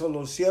hizo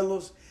los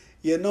cielos,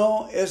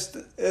 llenó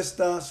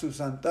su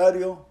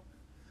santuario,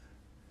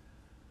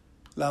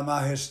 la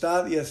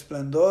majestad y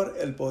esplendor,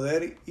 el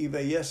poder y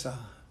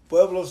belleza.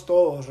 Pueblos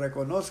todos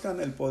reconozcan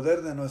el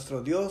poder de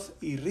nuestro Dios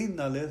y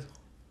ríndales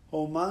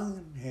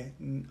homenaje.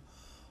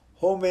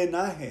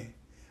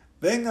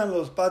 Vengan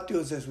los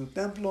patios de su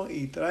templo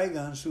y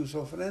traigan sus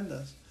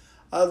ofrendas.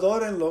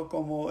 Adórenlo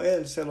como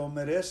Él se lo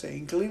merece.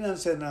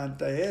 Inclínense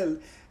ante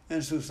Él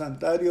en su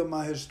santuario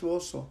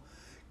majestuoso.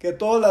 Que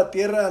toda la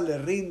tierra le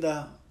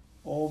rinda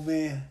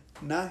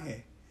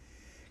homenaje.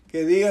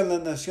 Que digan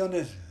las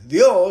naciones,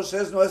 Dios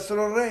es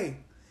nuestro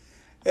Rey.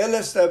 Él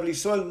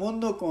estableció el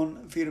mundo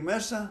con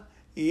firmeza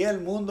y el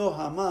mundo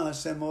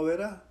jamás se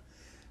moverá.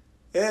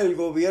 Él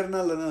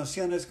gobierna las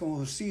naciones con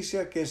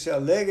justicia, que se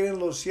alegren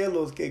los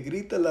cielos, que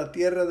grite la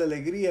tierra de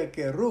alegría,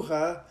 que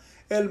ruja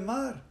el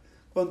mar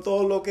con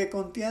todo lo que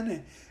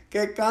contiene,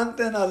 que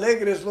canten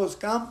alegres los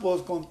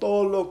campos con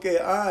todo lo que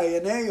hay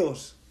en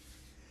ellos.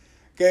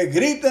 Que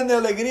griten de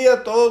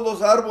alegría todos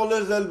los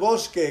árboles del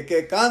bosque,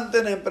 que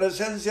canten en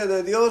presencia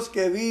de Dios,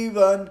 que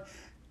vivan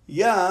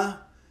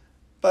ya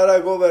para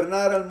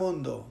gobernar el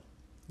mundo.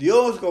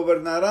 Dios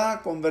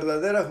gobernará con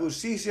verdadera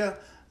justicia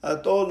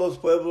a todos los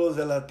pueblos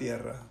de la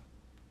tierra.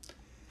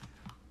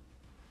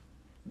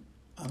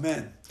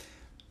 Amén.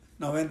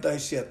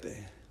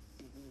 97.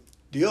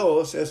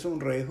 Dios es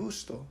un rey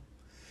justo.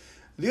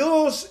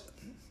 Dios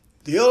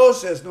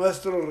es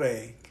nuestro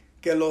rey,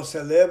 que lo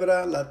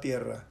celebra la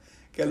tierra,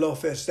 que lo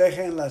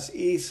festeja en las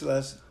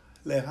islas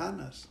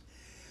lejanas.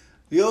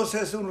 Dios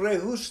es un rey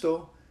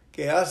justo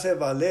que hace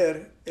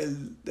valer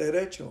el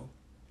derecho.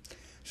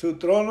 Su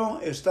trono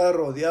está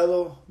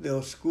rodeado de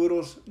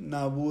oscuros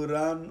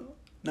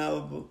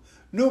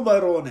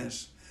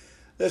nubarrones.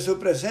 De su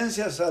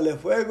presencia sale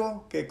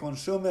fuego que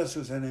consume a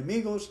sus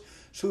enemigos.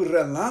 Sus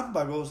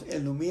relámpagos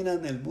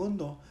iluminan el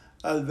mundo.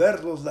 Al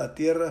verlos la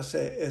tierra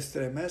se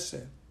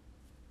estremece.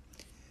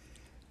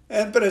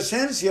 En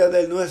presencia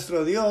de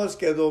nuestro Dios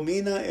que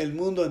domina el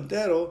mundo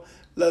entero,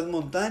 las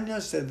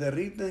montañas se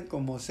derriten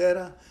como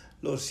cera,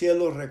 los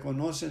cielos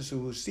reconocen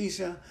su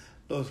justicia,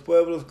 los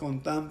pueblos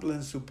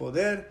contemplan su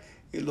poder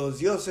y los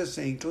dioses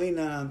se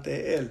inclinan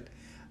ante él.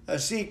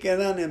 Así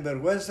quedan en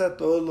vergüenza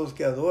todos los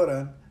que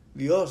adoran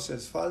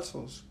dioses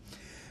falsos.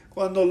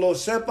 Cuando lo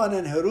sepan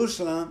en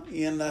Jerusalén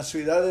y en las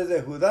ciudades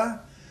de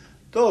Judá,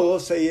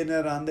 todos se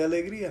llenarán de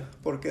alegría,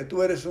 porque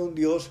tú eres un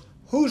Dios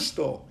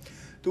justo.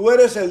 Tú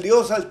eres el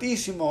Dios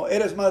altísimo,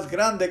 eres más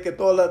grande que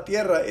toda la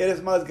tierra,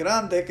 eres más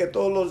grande que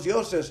todos los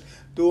dioses.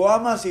 Tú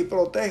amas y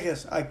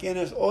proteges a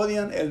quienes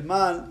odian el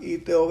mal y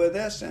te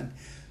obedecen.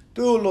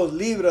 Tú los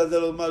libras de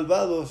los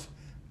malvados.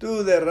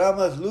 Tú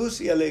derramas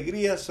luz y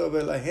alegría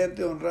sobre la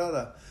gente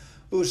honrada.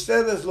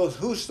 Ustedes los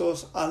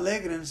justos,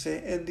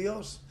 alégrense en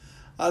Dios.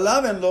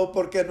 Alábenlo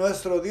porque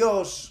nuestro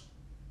Dios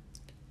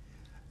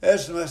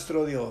es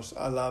nuestro Dios.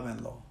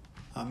 Alábenlo.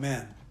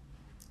 Amén.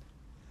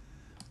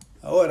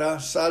 Ahora,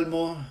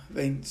 Salmo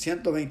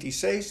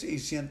 126 y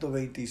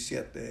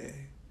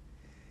 127.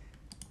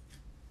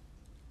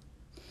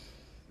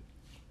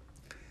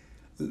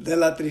 De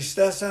la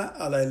tristeza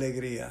a la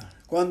alegría.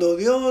 Cuando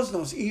Dios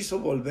nos hizo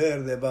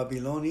volver de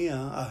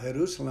Babilonia a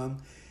Jerusalén,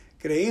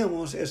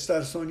 creíamos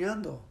estar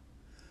soñando.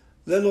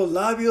 De los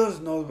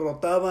labios nos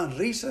brotaban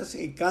risas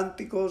y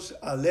cánticos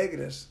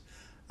alegres.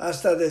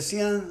 Hasta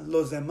decían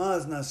los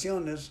demás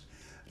naciones,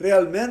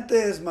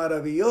 realmente es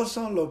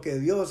maravilloso lo que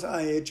Dios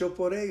ha hecho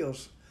por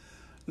ellos.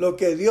 Lo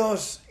que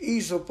Dios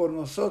hizo por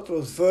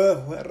nosotros fue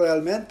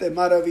realmente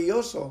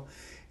maravilloso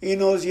y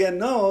nos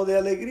llenó de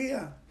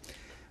alegría.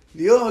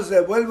 Dios,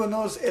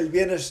 devuélvenos el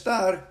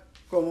bienestar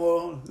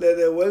como le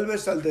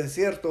devuelves al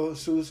desierto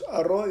sus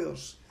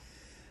arroyos.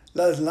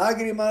 Las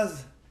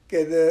lágrimas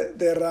que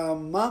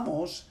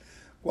derramamos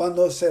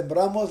cuando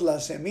sembramos la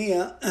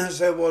semilla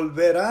se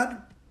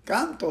volverán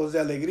cantos de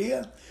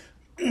alegría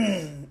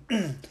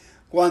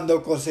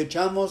cuando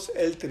cosechamos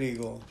el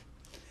trigo.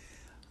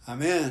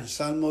 Amén.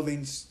 Salmo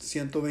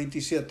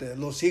 127.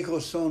 Los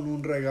hijos son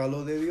un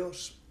regalo de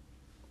Dios.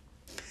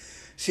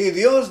 Si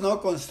Dios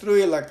no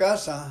construye la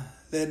casa,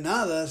 de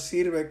nada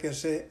sirve que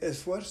se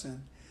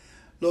esfuercen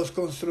los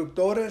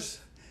constructores.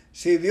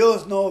 Si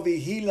Dios no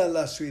vigila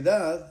la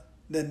ciudad,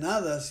 de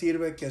nada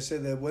sirve que se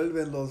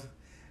devuelven los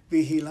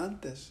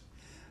vigilantes.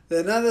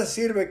 De nada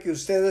sirve que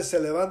ustedes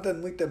se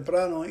levanten muy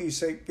temprano y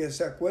que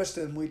se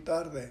acuesten muy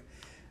tarde,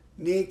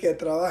 ni que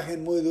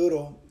trabajen muy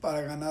duro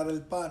para ganar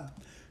el pan.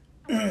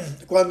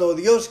 Cuando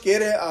Dios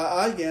quiere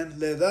a alguien,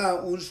 le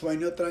da un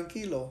sueño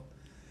tranquilo.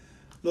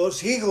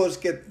 Los hijos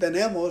que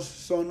tenemos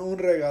son un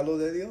regalo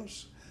de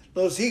Dios.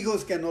 Los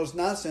hijos que nos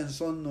nacen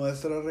son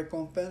nuestra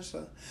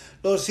recompensa.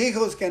 Los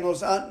hijos que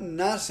nos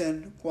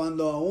nacen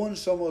cuando aún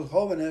somos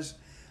jóvenes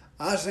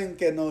hacen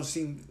que nos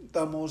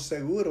sintamos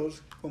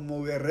seguros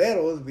como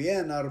guerreros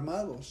bien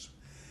armados.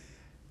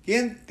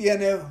 Quien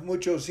tiene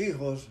muchos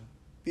hijos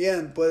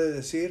bien puede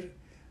decir,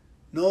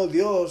 no,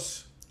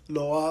 Dios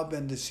lo ha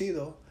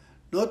bendecido.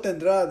 No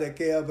tendrá de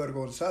qué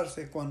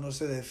avergonzarse cuando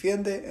se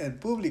defiende en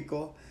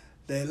público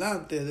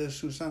delante de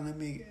sus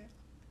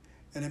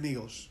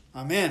enemigos.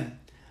 Amén.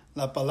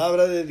 La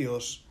palabra de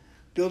Dios.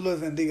 Dios los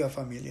bendiga,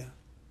 familia.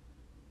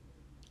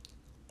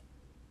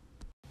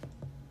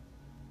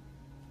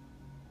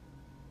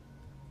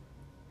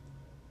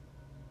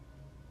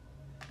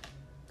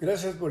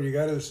 Gracias por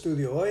llegar al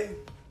estudio hoy.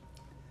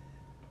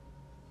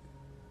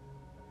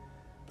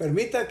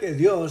 Permita que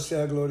Dios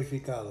sea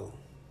glorificado.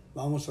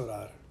 Vamos a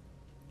orar.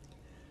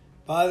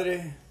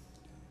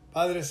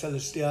 Padre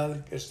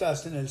celestial que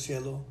estás en el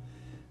cielo,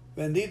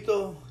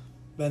 bendito,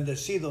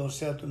 bendecido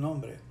sea tu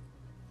nombre.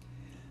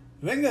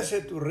 Véngase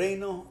tu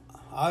reino,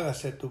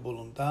 hágase tu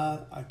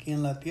voluntad aquí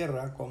en la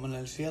tierra como en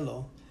el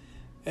cielo.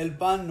 El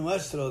pan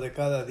nuestro de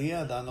cada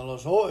día,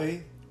 dánoslo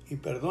hoy y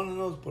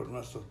perdónanos por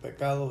nuestros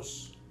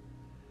pecados.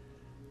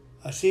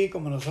 así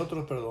como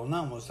nosotros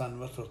perdonamos a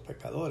nuestros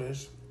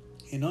pecadores,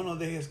 y no nos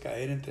dejes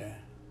caer entre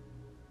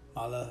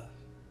malas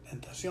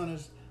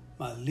tentaciones,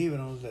 mas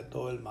líbranos de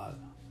todo el mal.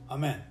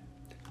 Amén.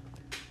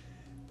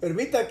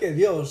 Permita que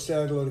Dios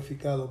sea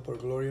glorificado por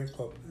Gloria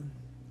Copeland.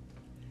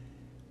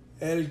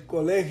 El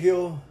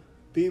Colegio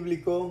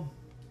Bíblico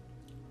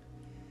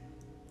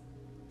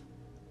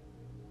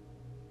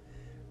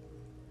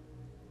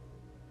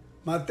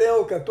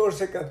Mateo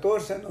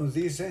 14:14 nos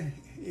dice,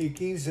 y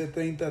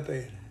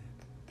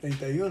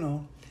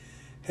 15:31,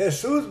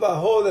 Jesús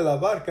bajó de la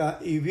barca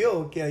y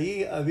vio que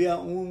allí había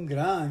una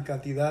gran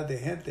cantidad de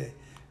gente.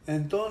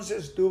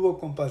 Entonces tuvo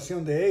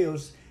compasión de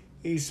ellos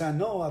y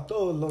sanó a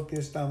todos los que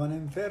estaban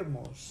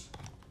enfermos.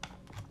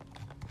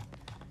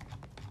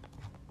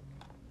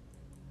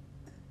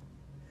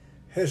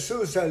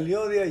 Jesús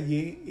salió de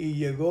allí y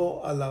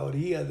llegó a la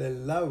orilla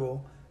del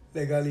lago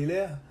de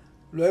Galilea.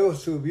 Luego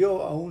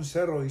subió a un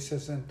cerro y se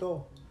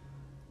sentó.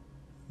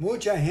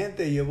 Mucha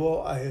gente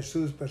llevó a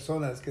Jesús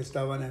personas que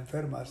estaban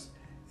enfermas.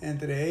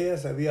 Entre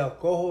ellas había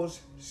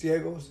cojos,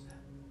 ciegos,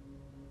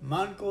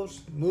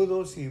 mancos,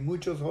 mudos y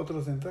muchos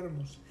otros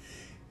enfermos.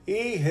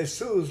 Y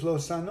Jesús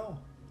los sanó.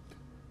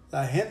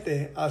 La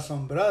gente,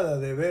 asombrada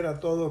de ver a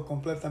todos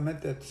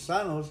completamente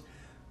sanos,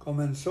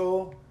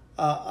 comenzó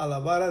a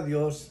alabar a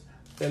Dios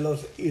de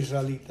los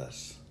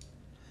israelitas.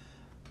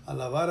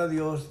 Alabar a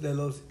Dios de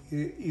los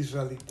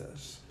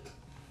israelitas.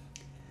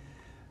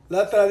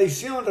 La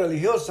tradición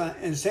religiosa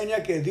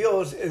enseña que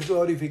Dios es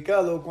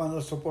glorificado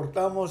cuando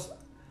soportamos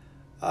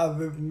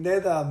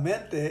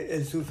abnegamente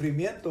el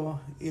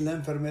sufrimiento y la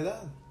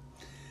enfermedad.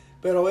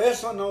 Pero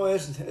eso no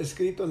es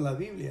escrito en la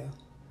Biblia,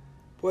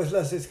 pues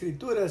las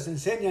Escrituras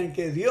enseñan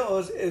que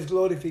Dios es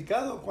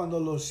glorificado cuando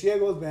los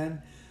ciegos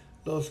ven,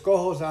 los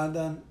cojos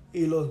andan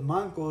y los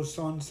mancos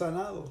son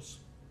sanados.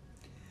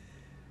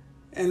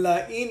 En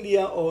la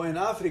India o en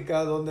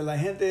África, donde la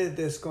gente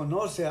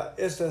desconoce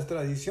estas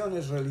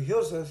tradiciones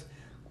religiosas,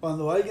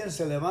 cuando alguien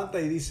se levanta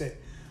y dice,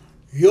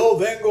 yo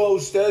vengo a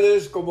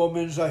ustedes como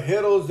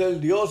mensajeros del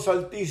Dios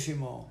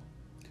Altísimo,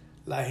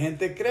 la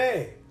gente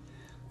cree.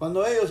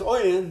 Cuando ellos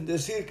oyen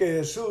decir que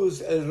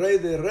Jesús, el Rey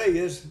de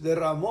Reyes,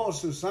 derramó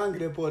su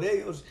sangre por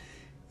ellos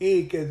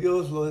y que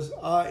Dios les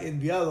ha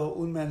enviado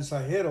un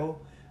mensajero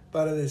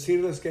para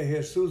decirles que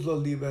Jesús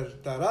los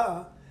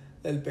libertará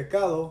del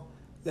pecado,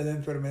 de la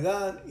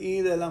enfermedad y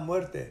de la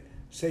muerte,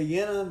 se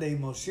llenan de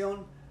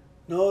emoción,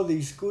 no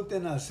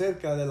discuten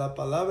acerca de la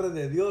palabra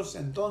de Dios.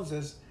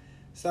 Entonces,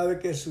 ¿sabe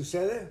qué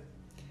sucede?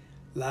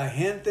 La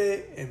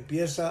gente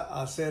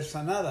empieza a ser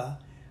sanada,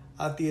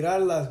 a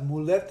tirar las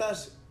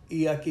muletas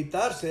y a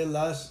quitarse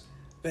las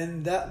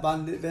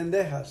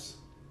bandejas.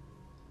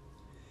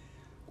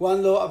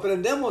 Cuando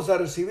aprendemos a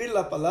recibir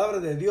la palabra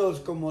de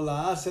Dios como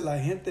la hace la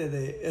gente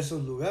de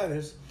esos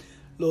lugares,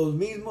 lo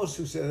mismo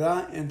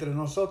sucederá entre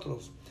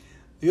nosotros.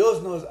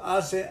 Dios nos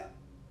hace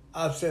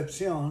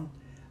acepción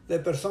de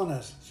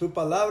personas. Su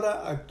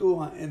palabra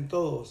actúa en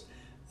todos.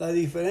 La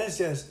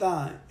diferencia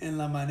está en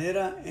la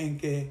manera en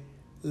que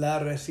la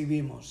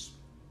recibimos.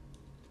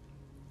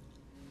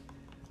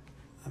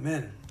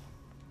 Amén.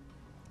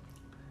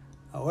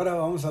 Ahora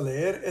vamos a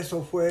leer.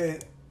 Eso fue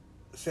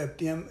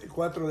el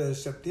 4 de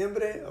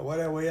septiembre.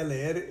 Ahora voy a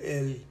leer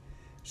el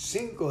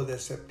 5 de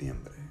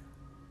septiembre.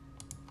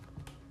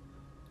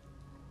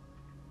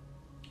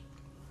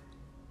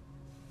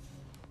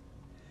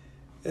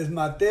 Es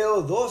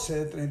Mateo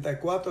 12,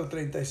 34,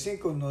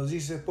 35 nos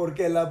dice,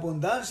 porque la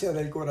abundancia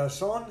del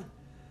corazón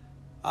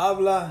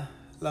habla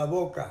la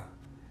boca.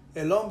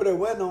 El hombre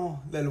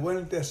bueno del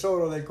buen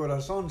tesoro del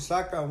corazón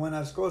saca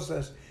buenas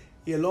cosas,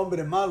 y el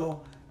hombre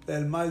malo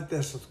del mal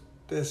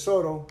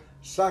tesoro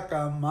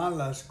saca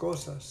malas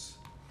cosas.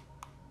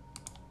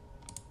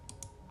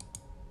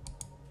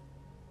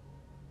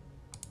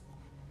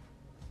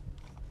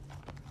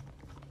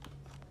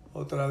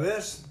 Otra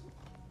vez,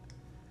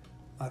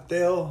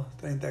 Mateo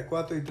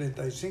 34 y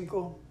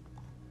 35.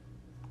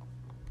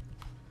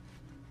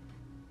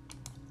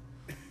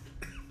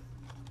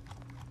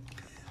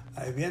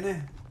 Ahí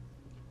viene.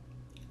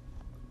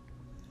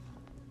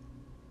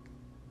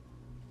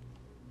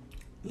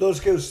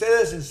 Los que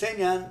ustedes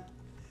enseñan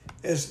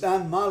es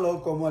tan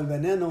malo como el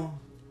veneno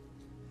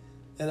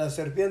de la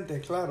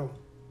serpiente, claro.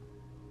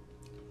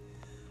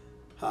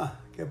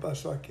 ¿Qué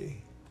pasó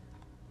aquí?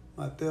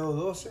 Mateo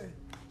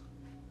 12.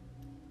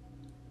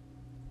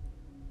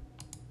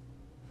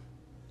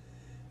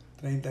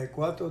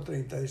 34,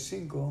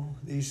 35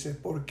 dice,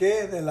 ¿por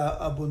qué de la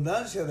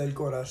abundancia del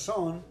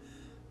corazón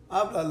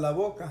habla la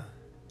boca?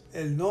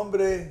 El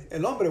hombre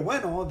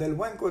bueno del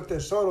buen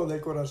tesoro del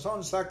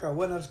corazón saca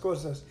buenas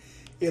cosas,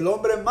 y el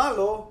hombre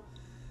malo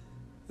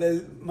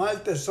del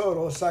mal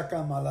tesoro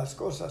saca malas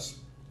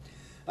cosas.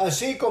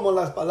 Así como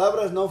las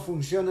palabras no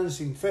funcionan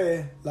sin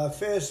fe, la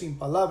fe sin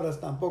palabras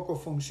tampoco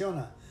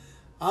funciona.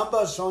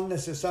 Ambas son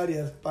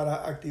necesarias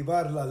para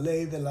activar la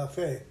ley de la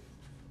fe.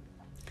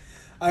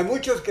 Hay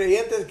muchos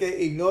creyentes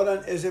que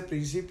ignoran ese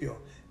principio.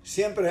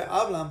 Siempre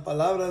hablan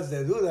palabras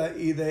de duda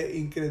y de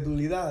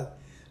incredulidad.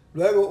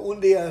 Luego un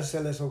día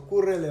se les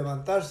ocurre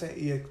levantarse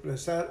y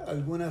expresar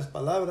algunas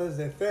palabras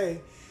de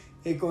fe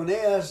y con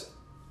ellas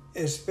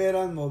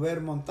esperan mover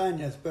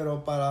montañas,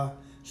 pero para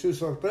su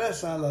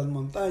sorpresa las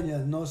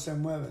montañas no se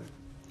mueven.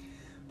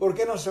 ¿Por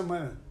qué no se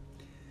mueven?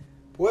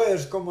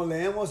 Pues como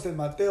leemos en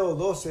Mateo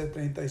 12,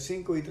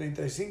 35 y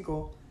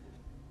 35,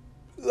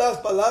 las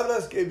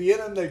palabras que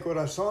vienen del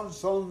corazón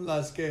son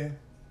las que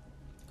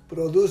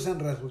producen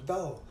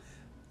resultado.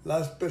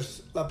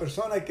 La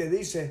persona que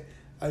dice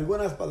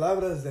algunas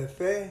palabras de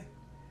fe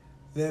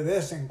de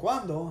vez en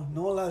cuando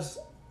no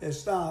las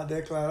está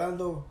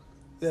declarando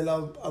de la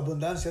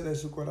abundancia de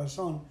su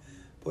corazón.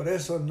 Por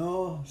eso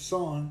no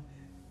son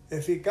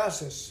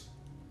eficaces.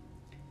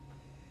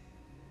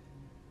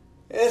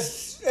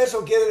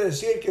 Eso quiere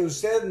decir que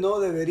usted no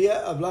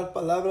debería hablar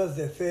palabras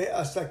de fe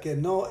hasta que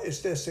no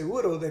esté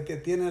seguro de que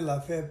tiene la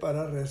fe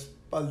para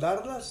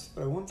respaldarlas.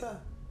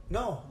 ¿Pregunta?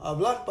 No,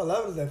 hablar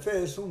palabras de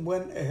fe es un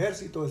buen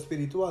ejército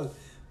espiritual.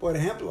 Por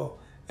ejemplo,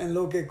 en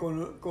lo que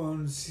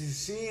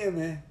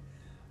concierne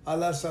a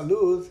la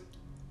salud,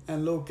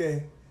 en lo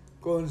que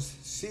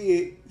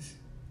concierne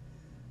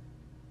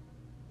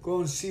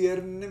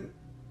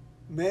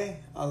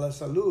a la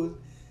salud,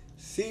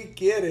 si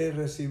quiere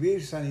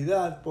recibir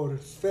sanidad por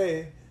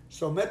fe,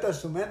 someta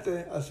su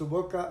mente a su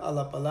boca a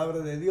la palabra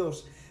de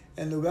Dios.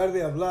 En lugar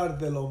de hablar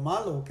de lo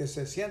malo que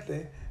se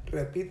siente,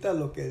 repita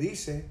lo que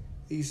dice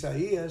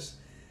Isaías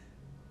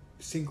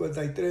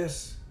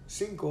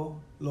 53:5,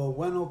 lo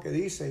bueno que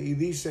dice, y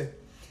dice: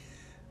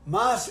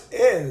 mas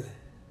él,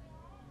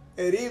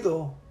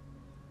 herido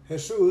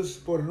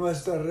Jesús por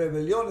nuestras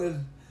rebeliones,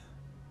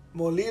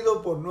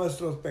 molido por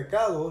nuestros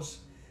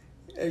pecados,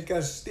 el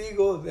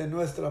castigo de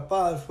nuestra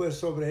paz fue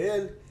sobre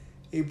él,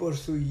 y por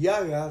sus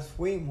llagas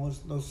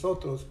fuimos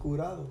nosotros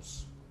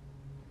curados.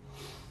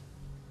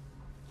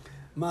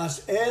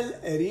 Mas él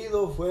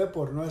herido fue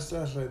por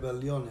nuestras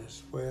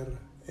rebeliones, fue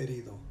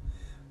herido,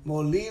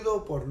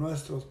 molido por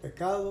nuestros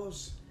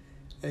pecados,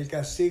 el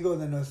castigo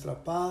de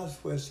nuestra paz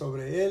fue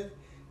sobre él,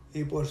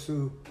 y por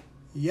su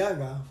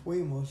llaga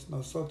fuimos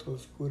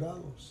nosotros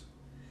curados.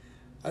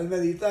 Al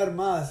meditar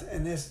más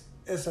en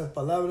esas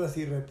palabras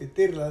y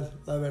repetirlas,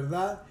 la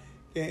verdad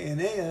que en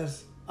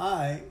ellas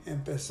hay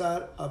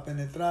empezar a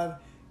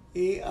penetrar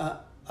y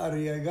a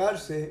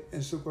arraigarse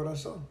en su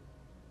corazón.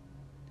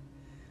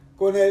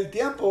 Con el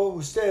tiempo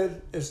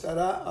usted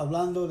estará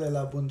hablando de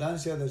la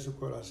abundancia de su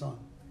corazón.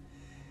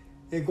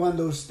 Y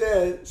cuando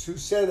usted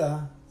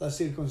suceda, las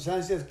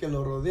circunstancias que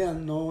lo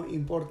rodean no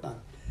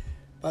importan,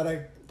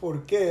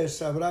 porque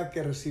sabrá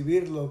que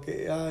recibir lo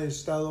que ha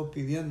estado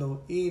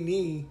pidiendo, y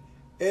ni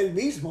el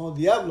mismo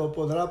diablo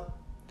podrá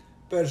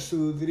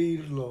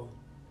persuadirlo.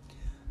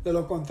 De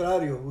lo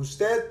contrario,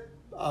 usted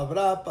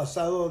habrá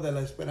pasado de la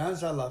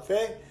esperanza a la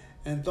fe,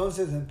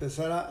 entonces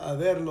empezará a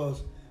ver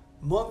los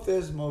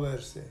montes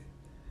moverse.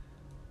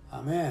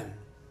 Amén.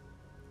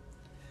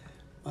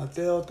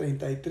 Mateo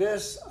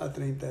 33 a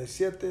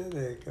 37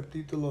 del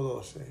capítulo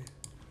 12.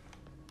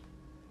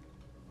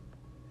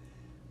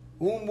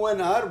 Un buen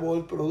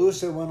árbol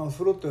produce buenos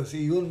frutos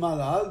y un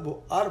mal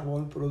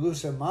árbol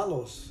produce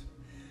malos.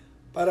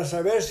 Para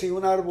saber si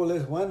un árbol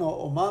es bueno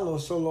o malo,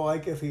 solo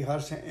hay que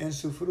fijarse en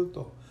su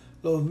fruto.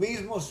 Lo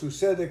mismo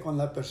sucede con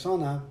la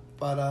persona.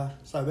 Para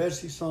saber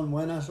si son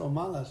buenas o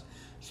malas,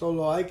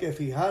 solo hay que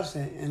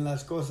fijarse en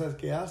las cosas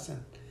que hacen.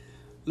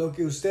 Lo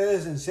que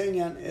ustedes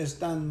enseñan es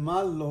tan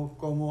malo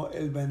como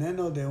el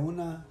veneno de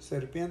una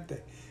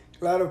serpiente.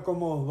 Claro,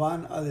 ¿cómo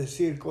van a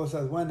decir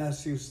cosas buenas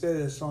si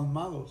ustedes son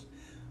malos?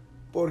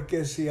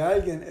 Porque si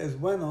alguien es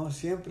bueno,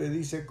 siempre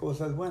dice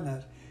cosas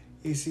buenas,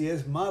 y si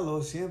es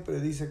malo, siempre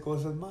dice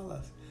cosas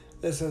malas.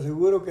 Les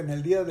aseguro que en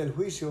el día del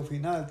juicio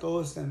final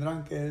todos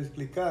tendrán que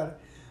explicar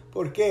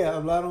por qué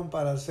hablaron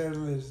para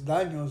hacerles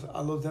daños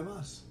a los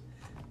demás.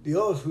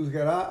 Dios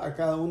juzgará a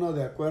cada uno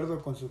de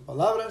acuerdo con sus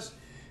palabras.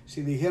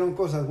 Si dijeron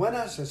cosas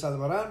buenas, se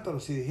salvarán, pero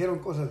si dijeron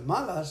cosas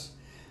malas,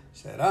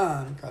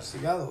 serán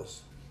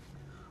castigados.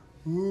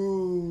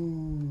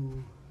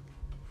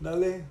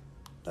 Dale,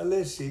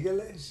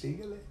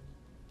 síguele.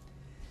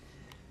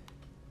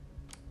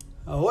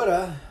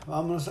 Ahora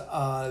vamos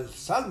al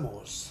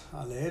Salmos,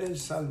 a leer el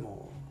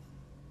Salmo.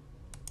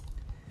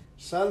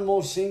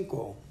 Salmo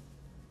 5.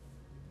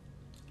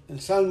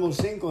 El Salmo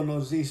 5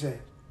 nos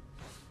dice,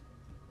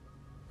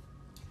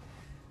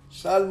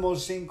 Salmo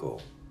 5.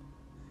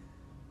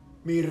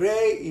 Mi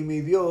Rey y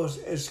mi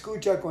Dios,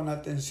 escucha con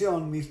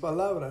atención mis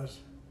palabras,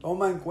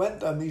 toma en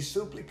cuenta mis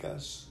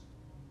súplicas.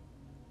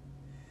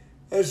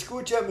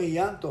 Escucha mi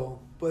llanto,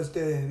 pues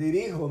te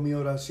dirijo mi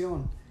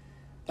oración.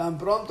 Tan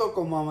pronto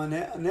como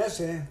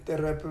amanece, te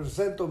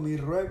represento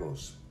mis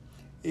ruegos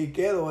y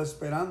quedo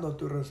esperando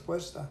tu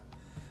respuesta.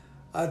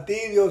 A ti,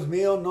 Dios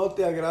mío, no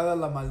te agrada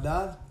la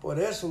maldad, por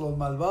eso los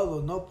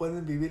malvados no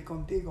pueden vivir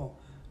contigo.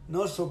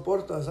 No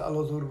soportas a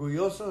los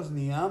orgullosos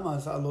ni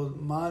amas a los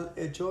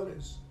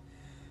malhechores.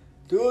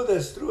 Tú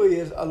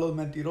destruyes a los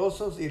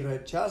mentirosos y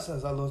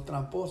rechazas a los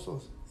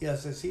tramposos y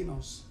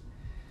asesinos.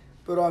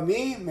 Pero a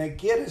mí me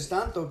quieres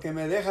tanto que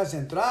me dejas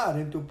entrar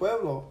en tu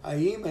pueblo.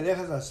 Ahí me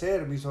dejas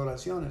hacer mis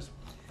oraciones.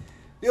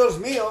 Dios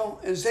mío,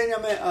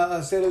 enséñame a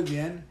hacer el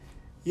bien,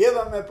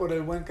 llévame por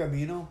el buen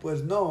camino,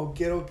 pues no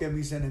quiero que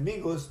mis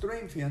enemigos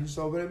triunfen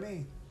sobre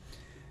mí.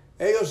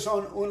 Ellos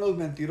son unos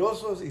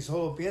mentirosos y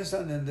solo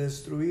piensan en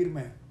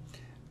destruirme.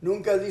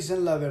 Nunca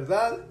dicen la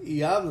verdad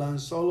y hablan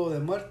solo de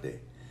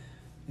muerte.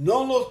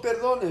 No los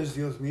perdones,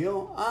 Dios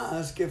mío,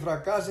 haz que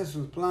fracasen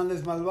sus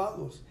planes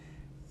malvados.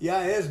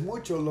 Ya es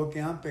mucho lo que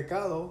han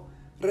pecado,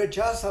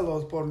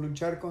 recházalos por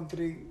luchar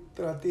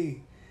contra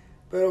ti.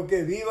 Pero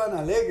que vivan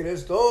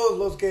alegres todos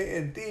los que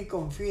en ti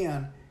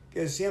confían,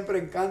 que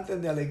siempre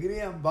canten de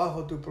alegría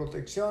bajo tu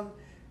protección,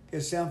 que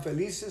sean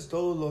felices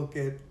todos los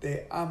que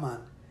te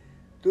aman.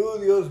 Tú,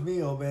 Dios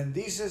mío,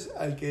 bendices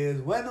al que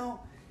es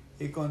bueno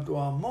y con tu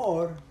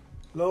amor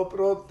lo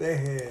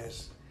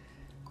proteges.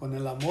 Con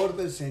el amor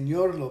del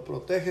Señor lo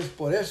proteges.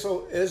 Por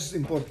eso es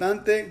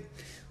importante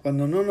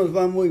cuando no nos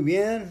va muy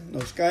bien,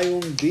 nos cae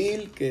un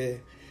bill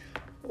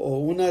o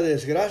una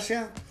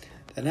desgracia.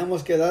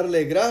 Tenemos que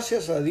darle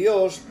gracias a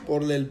Dios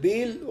por el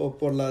bill o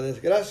por la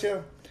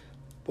desgracia,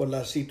 por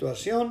la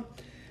situación,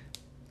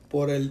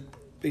 por el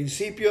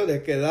principio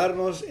de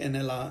quedarnos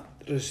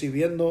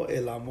recibiendo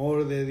el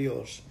amor de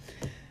Dios.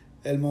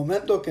 El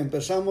momento que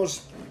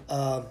empezamos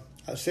a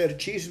hacer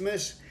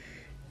chismes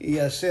y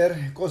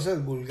hacer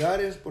cosas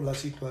vulgares por la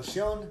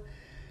situación,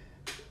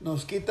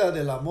 nos quita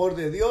del amor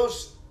de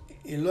Dios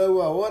y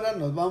luego ahora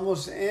nos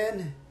vamos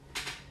en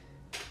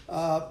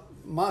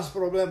más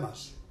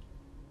problemas.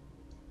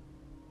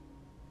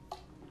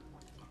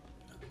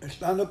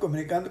 Estando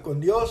comunicando con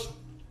Dios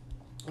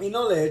y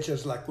no le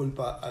eches la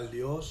culpa al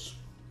Dios.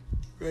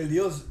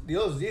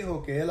 Dios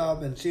dijo que Él ha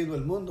vencido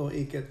el mundo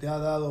y que te ha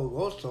dado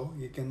gozo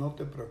y que no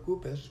te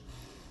preocupes.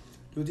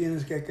 Tú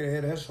tienes que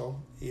creer eso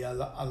y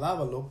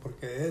alábalo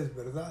porque es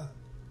verdad.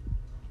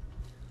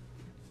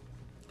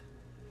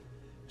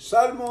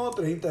 Salmo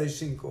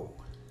 35.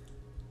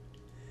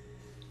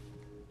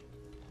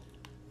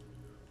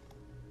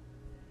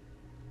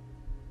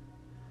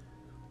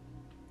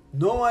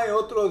 No hay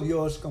otro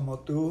Dios como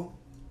tú.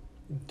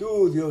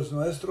 Tú, Dios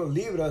nuestro,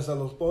 libras a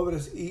los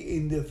pobres y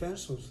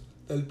indefensos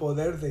del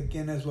poder de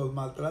quienes los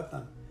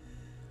maltratan.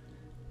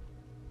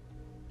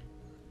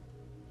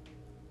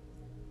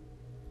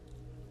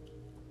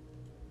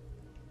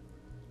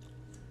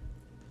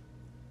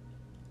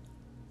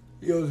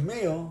 Dios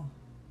mío,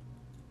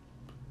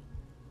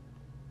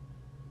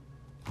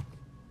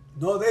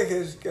 no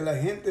dejes que la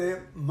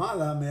gente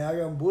mala me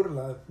hagan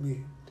burla,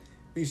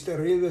 mis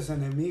terribles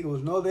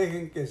enemigos. No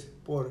dejen que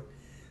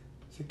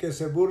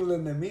se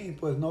burlen de mí,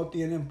 pues no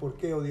tienen por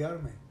qué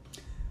odiarme.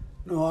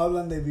 No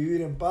hablan de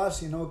vivir en paz,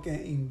 sino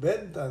que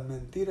inventan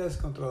mentiras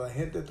contra la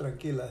gente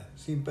tranquila.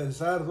 Sin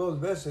pensar dos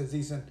veces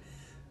dicen,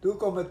 tú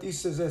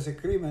cometiste ese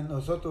crimen,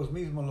 nosotros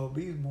mismos lo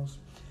vimos.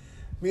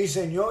 Mi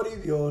Señor y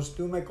Dios,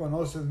 tú me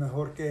conoces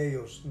mejor que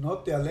ellos. No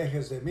te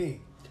alejes de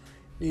mí,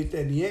 ni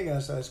te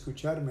niegas a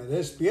escucharme.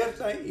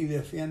 Despierta y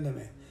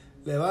defiéndeme.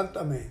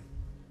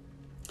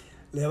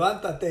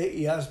 Levántate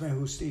y hazme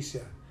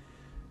justicia.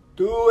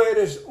 Tú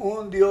eres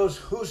un Dios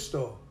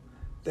justo.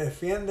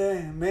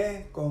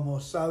 Defiéndeme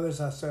como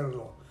sabes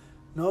hacerlo.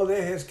 No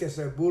dejes que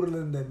se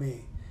burlen de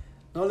mí.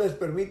 No les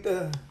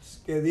permitas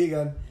que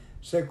digan,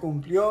 se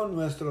cumplió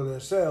nuestro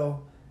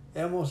deseo,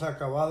 hemos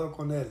acabado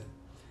con él.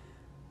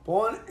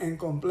 Pon en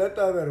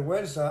completa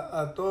vergüenza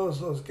a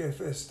todos los que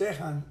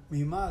festejan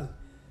mi mal.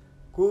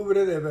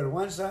 Cubre de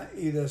vergüenza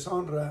y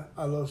deshonra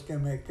a los que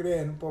me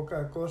creen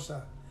poca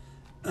cosa.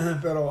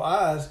 Pero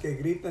haz que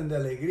griten de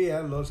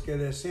alegría los que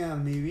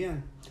desean mi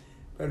bien.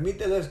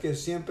 Permíteles que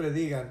siempre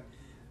digan,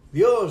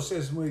 Dios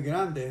es muy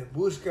grande,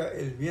 busca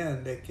el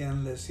bien de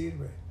quien le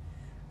sirve.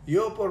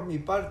 Yo por mi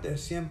parte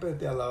siempre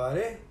te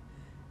alabaré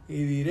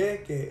y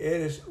diré que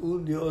eres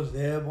un Dios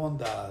de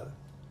bondad.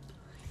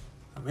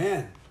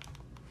 Amén.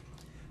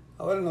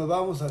 Ahora nos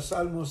vamos a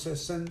Salmo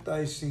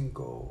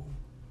 65.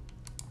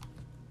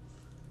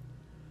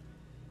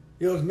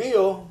 Dios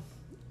mío,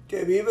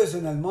 que vives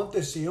en el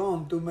monte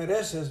Sión, tú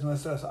mereces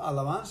nuestras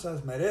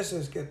alabanzas,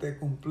 mereces que te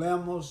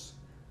cumplamos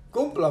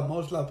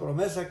la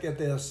promesa que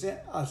te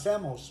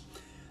hacemos.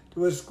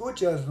 Tú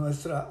escuchas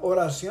nuestra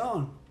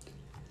oración.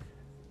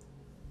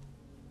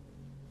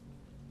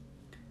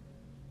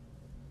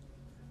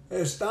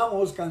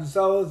 Estamos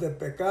cansados de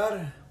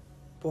pecar,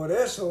 por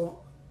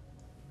eso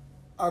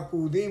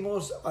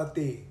acudimos a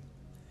ti.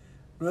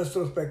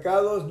 Nuestros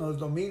pecados nos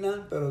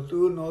dominan, pero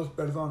tú nos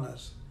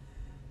perdonas.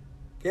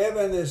 Qué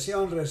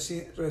bendición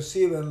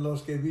reciben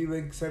los que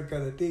viven cerca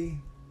de ti,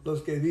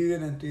 los que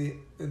viven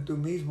en tu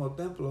mismo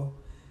templo.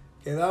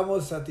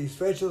 Quedamos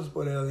satisfechos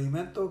por el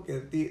alimento que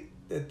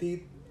de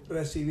ti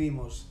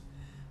recibimos,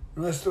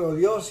 nuestro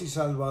Dios y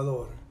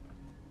Salvador.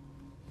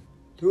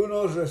 Tú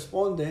nos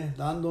respondes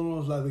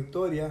dándonos la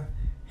victoria.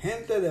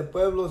 Gente de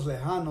pueblos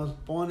lejanos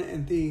pone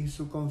en ti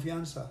su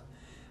confianza.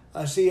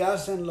 Así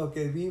hacen los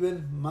que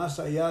viven más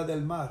allá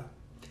del mar.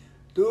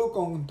 Tú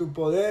con tu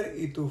poder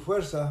y tu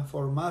fuerza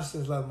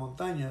formaste las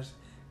montañas,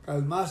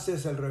 calmaste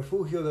el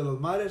refugio de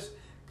los mares,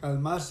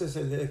 calmaste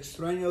el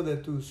estruendo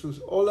de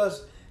sus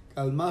olas,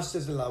 calmaste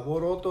el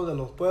alboroto de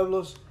los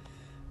pueblos.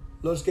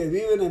 Los que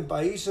viven en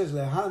países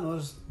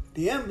lejanos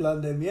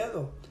tiemblan de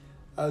miedo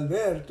al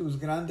ver tus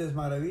grandes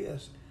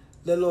maravillas.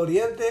 Del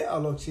oriente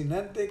al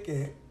occidente,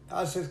 que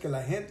haces que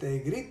la gente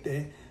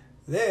grite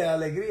de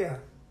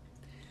alegría.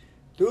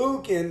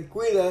 Tú, quien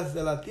cuidas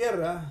de la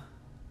tierra,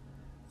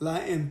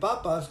 la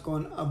empapas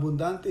con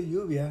abundante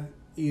lluvia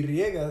y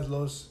riegas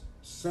los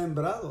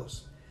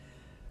sembrados.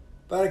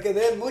 Para que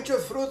den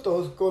muchos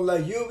frutos, con la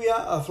lluvia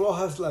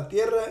aflojas la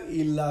tierra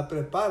y la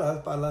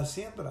preparas para la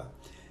siembra.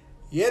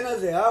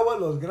 Llenas de agua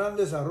los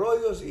grandes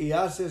arroyos y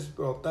haces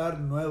brotar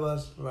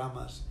nuevas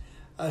ramas.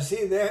 Así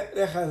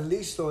dejas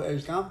listo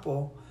el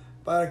campo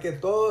para que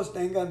todos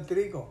tengan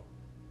trigo.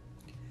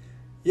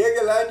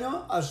 Llega el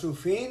año a su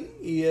fin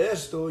y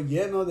esto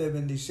lleno de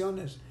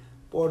bendiciones.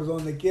 Por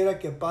donde quiera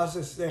que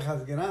pases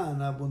dejas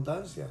gran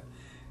abundancia.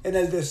 En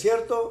el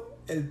desierto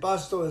el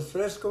pasto es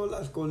fresco,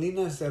 las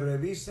colinas se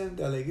revisten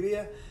de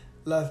alegría,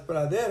 las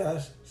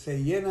praderas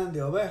se llenan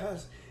de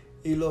ovejas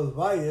y los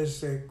valles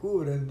se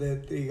cubren de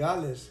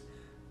trigales.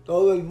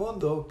 Todo el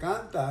mundo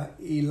canta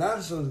y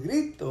lanza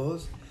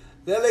gritos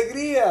de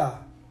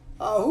alegría.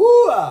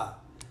 ¡Ahúa!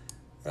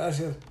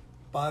 Gracias,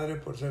 Padre,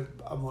 por ser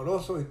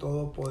amoroso y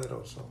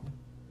todopoderoso.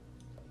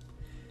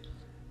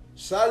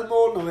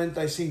 Salmo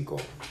 95.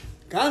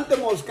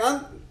 Cantemos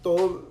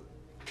canto,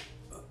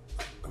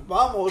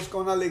 vamos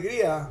con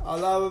alegría,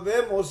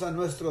 alabemos a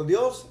nuestro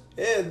Dios,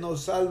 Él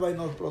nos salva y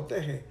nos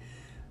protege.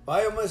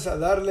 Vayamos a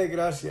darle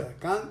gracias,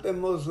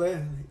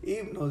 cantémosle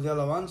himnos de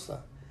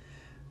alabanza.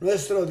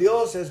 Nuestro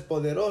Dios es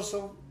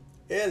poderoso,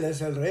 Él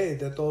es el Rey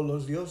de todos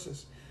los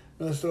dioses.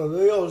 Nuestro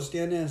Dios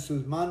tiene en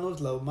sus manos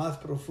lo más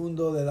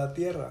profundo de la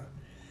tierra.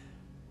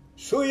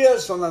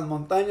 Suyas son las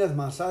montañas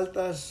más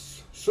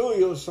altas,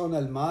 suyos son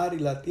el mar y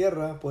la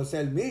tierra, pues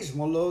Él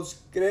mismo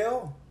los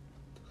creó.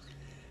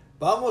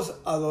 Vamos,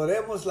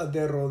 adorémosla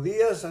de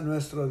rodillas a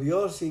nuestro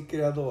Dios y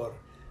Creador.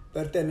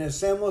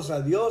 Pertenecemos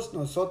a Dios,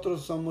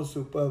 nosotros somos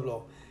su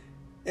pueblo.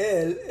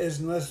 Él es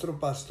nuestro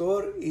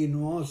pastor y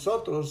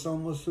nosotros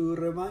somos su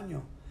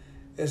rebaño.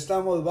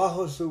 Estamos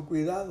bajo su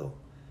cuidado.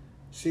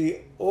 Si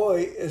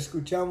hoy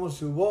escuchamos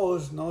su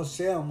voz, no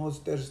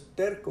seamos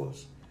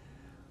tercos,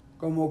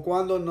 como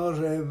cuando nos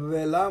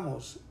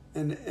rebelamos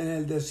en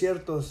el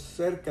desierto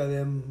cerca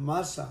de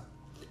Masa.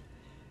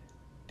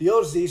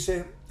 Dios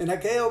dice, en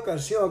aquella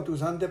ocasión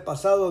tus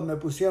antepasados me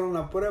pusieron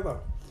a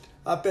prueba.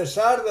 A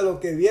pesar de lo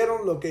que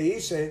vieron lo que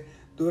hice,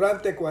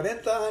 durante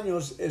 40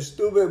 años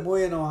estuve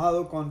muy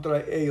enojado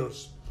contra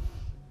ellos.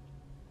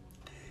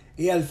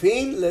 Y al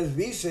fin les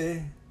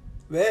hice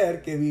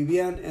ver que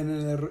vivían en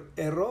el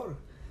error,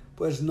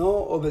 pues no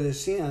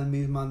obedecían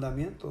mis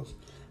mandamientos.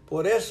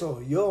 Por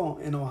eso yo,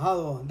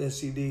 enojado,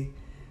 decidí,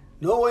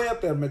 no voy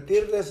a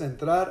permitirles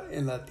entrar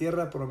en la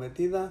tierra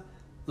prometida,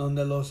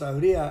 donde los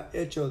habría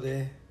hecho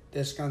de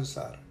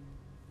descansar.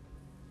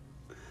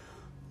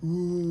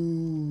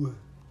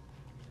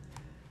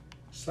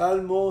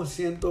 Salmo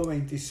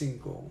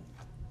 125.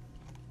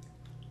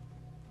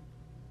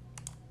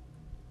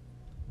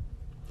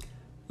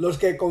 Los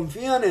que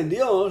confían en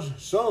Dios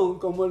son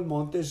como el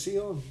monte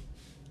Sión.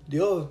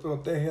 Dios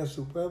protege a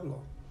su pueblo.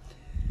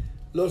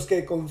 Los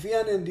que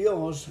confían en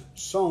Dios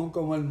son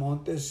como el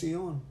monte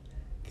Sión,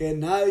 que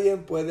nadie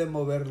puede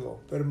moverlo,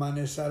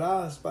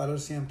 permanecerás para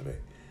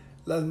siempre.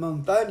 Las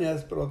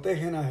montañas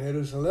protegen a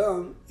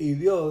Jerusalén y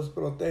Dios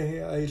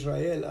protege a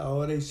Israel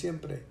ahora y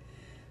siempre.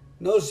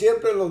 No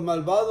siempre los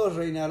malvados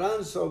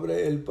reinarán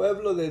sobre el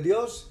pueblo de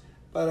Dios,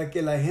 para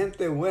que la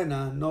gente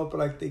buena no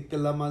practique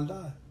la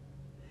maldad.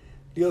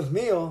 Dios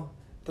mío,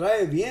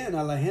 trae bien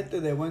a la gente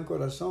de buen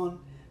corazón,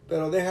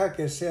 pero deja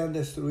que sean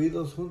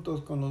destruidos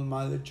juntos con los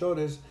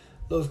malhechores,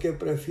 los que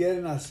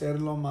prefieren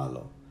hacer lo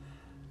malo.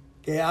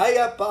 Que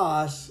haya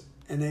paz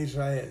en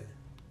Israel.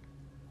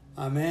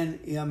 Amén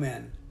y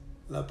amén.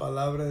 La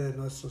palabra de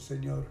nuestro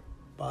Señor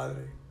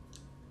Padre.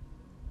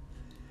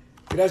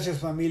 Gracias,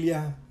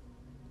 familia.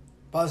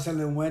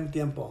 Pásenle un buen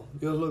tiempo.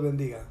 Dios los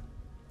bendiga.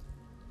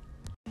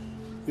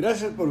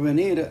 Gracias por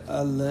venir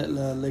a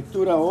la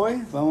lectura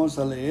hoy. Vamos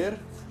a leer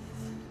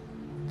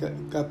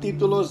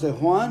capítulos de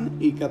Juan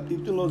y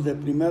capítulos de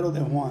Primero de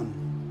Juan.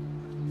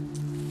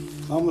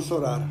 Vamos a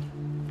orar.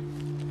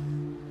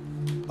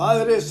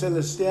 Padre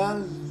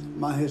Celestial,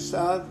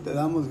 Majestad, te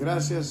damos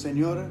gracias,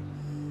 Señor.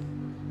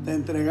 Te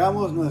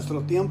entregamos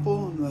nuestro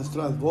tiempo,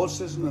 nuestras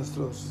voces,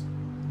 nuestros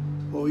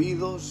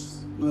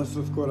oídos,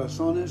 nuestros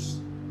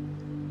corazones.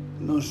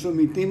 Nos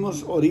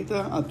sometimos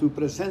ahorita a tu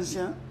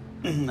presencia,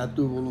 a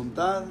tu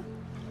voluntad,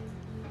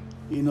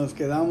 y nos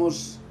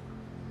quedamos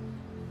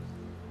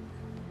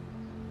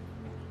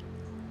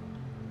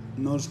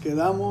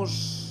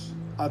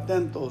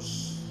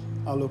atentos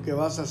a lo que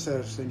vas a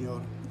hacer,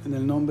 Señor, en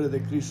el nombre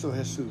de Cristo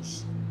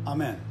Jesús.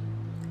 Amén.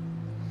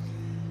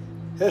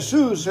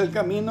 Jesús, el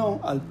camino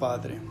al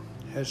Padre.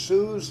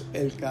 Jesús,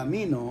 el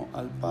camino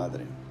al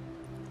Padre.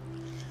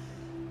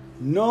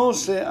 No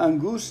se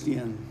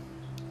angustien.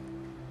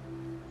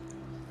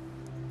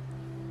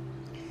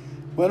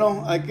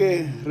 Bueno, hay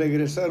que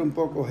regresar un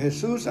poco.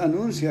 Jesús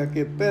anuncia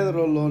que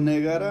Pedro lo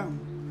negará.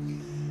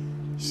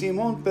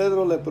 Simón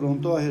Pedro le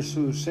preguntó a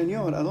Jesús: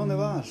 Señor, ¿a dónde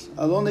vas?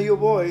 ¿A dónde yo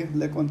voy?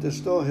 Le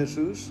contestó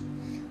Jesús: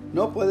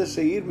 no puedes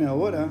seguirme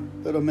ahora,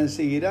 pero me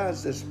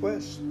seguirás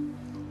después.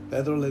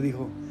 Pedro le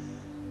dijo: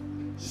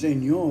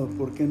 Señor,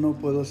 ¿por qué no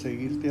puedo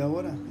seguirte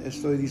ahora?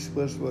 Estoy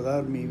dispuesto a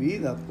dar mi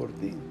vida por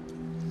ti.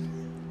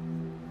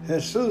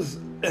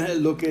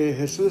 Lo que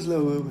Jesús le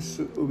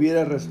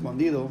hubiera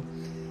respondido: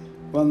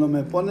 cuando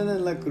me ponen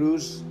en la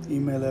cruz y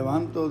me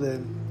levanto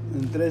en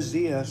 3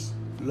 días,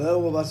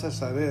 luego vas a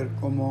saber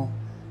cómo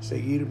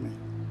seguirme.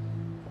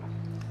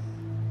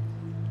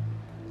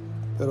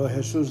 Pero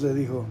Jesús le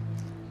dijo: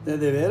 ¿de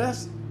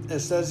veras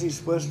estás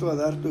dispuesto a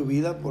dar tu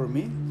vida por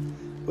mí?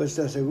 Pues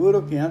te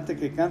aseguro que antes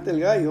que cante el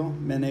gallo,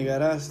 me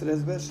negarás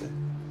 3 veces.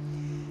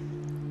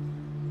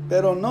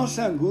 Pero no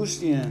se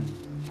angustien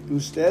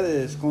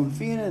ustedes,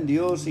 confíen en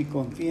Dios y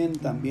confíen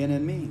también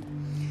en mí.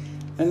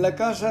 En la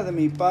casa de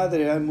mi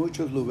Padre hay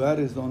muchos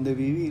lugares donde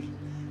vivir.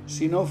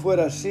 Si no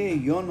fuera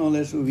así, yo no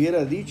les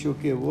hubiera dicho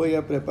que voy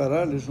a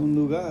prepararles un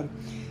lugar.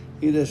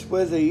 Y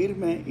después de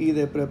irme y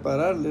de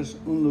prepararles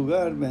un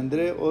lugar,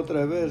 vendré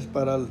otra vez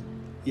para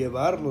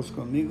llevarlos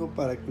conmigo,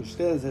 para que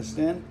ustedes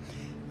estén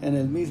en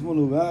el mismo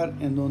lugar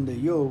en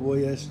donde yo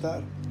voy a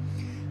estar.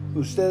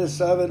 Ustedes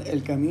saben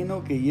el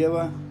camino que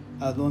lleva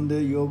a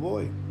donde yo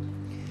voy.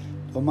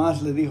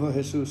 Tomás le dijo a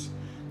Jesús: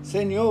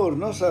 Señor,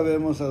 no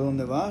sabemos a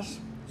dónde vas.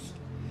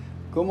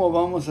 ¿Cómo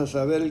vamos a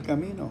saber el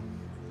camino?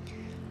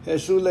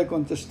 Jesús le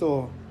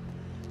contestó: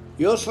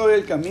 yo soy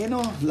el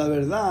camino, la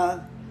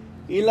verdad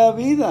y la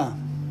vida.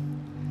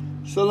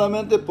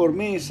 Solamente por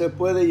mí se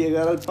puede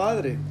llegar al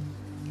Padre.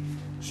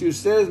 Si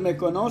ustedes me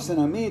conocen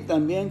a mí,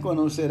 también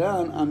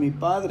conocerán a mi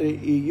Padre,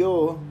 y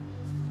yo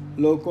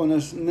lo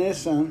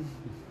conocen,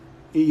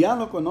 y ya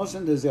lo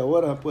conocen desde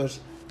ahora, pues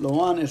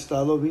lo han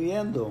estado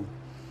viendo.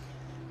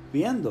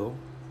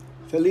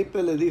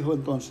 Felipe le dijo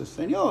entonces: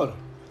 Señor,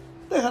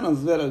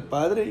 déjanos ver al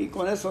Padre y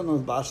con eso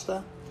nos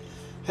basta.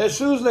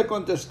 Jesús le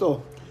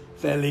contestó: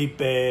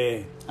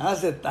 Felipe,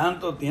 hace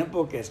tanto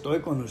tiempo que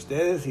estoy con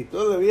ustedes y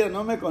todavía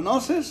no me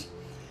conoces.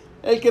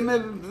 El que me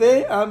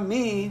ve a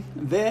mí,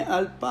 ve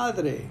al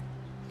Padre.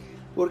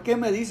 ¿Por qué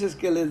me dices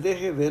que les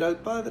deje ver al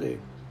Padre?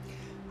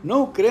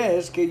 ¿No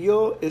crees que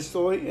yo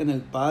estoy en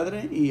el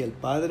Padre y el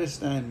Padre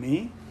está en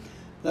mí?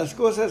 Las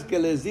cosas que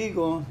les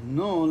digo,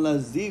 no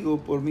las digo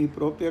por mi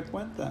propia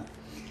cuenta.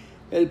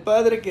 El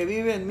Padre que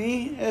vive en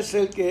mí es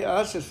el que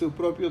hace su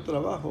propio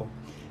trabajo.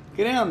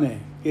 Créanme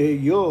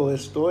que yo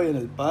estoy en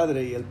el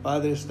Padre y el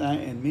Padre está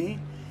en mí.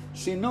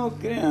 Si no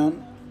crean,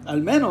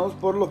 al menos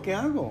por lo que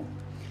hago.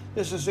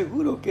 Les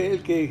aseguro que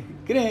el que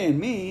cree en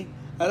mí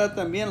hará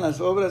también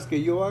las obras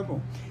que yo hago,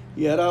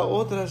 y hará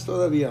otras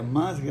todavía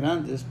más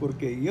grandes,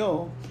 porque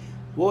yo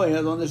voy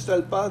a donde está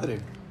el Padre.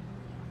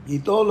 Y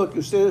todo lo que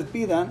ustedes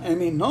pidan en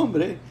mi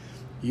nombre,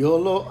 yo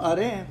lo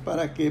haré,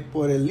 para que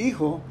por el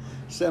Hijo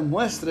se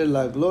muestre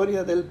la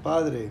gloria del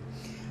Padre.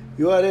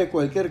 Yo haré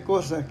cualquier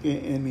cosa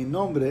que en mi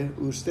nombre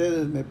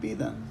ustedes me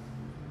pidan.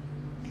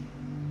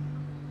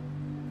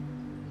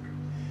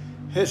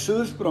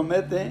 Jesús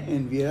promete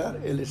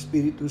enviar el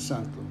Espíritu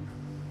Santo.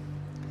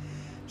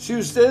 Si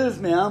ustedes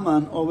me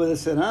aman,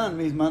 obedecerán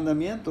mis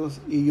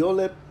mandamientos, y yo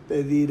le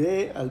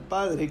pediré al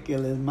Padre que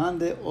les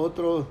mande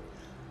otro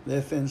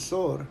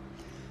defensor,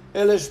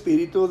 el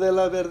Espíritu de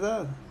la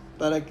verdad,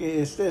 para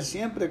que esté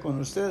siempre con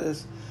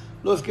ustedes.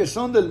 Los que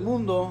son del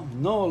mundo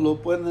no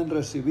lo pueden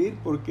recibir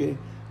porque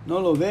no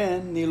lo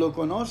ven ni lo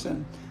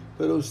conocen,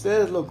 pero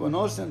ustedes lo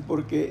conocen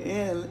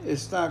porque Él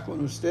está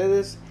con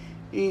ustedes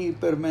y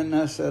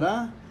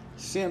permanecerá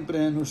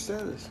siempre en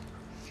ustedes.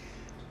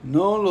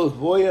 No los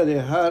voy a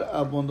dejar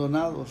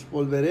abandonados,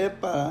 volveré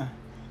para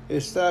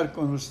estar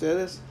con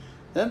ustedes.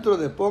 Dentro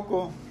de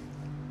poco,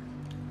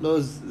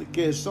 los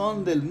que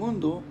son del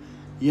mundo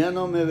ya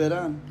no me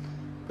verán,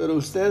 pero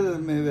ustedes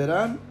me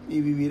verán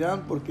y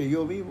vivirán porque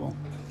yo vivo.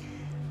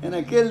 En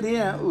aquel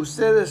día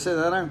ustedes se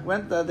darán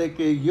cuenta de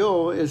que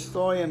yo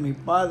estoy en mi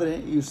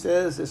Padre y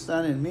ustedes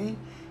están en mí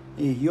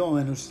y yo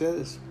en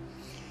ustedes.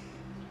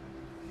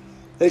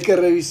 El que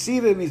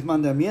recibe mis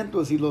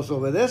mandamientos y los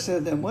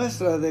obedece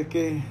demuestra de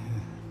que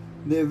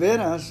de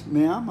veras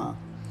me ama.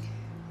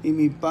 Y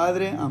mi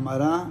Padre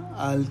amará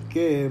al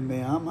que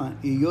me ama,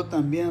 y yo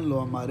también lo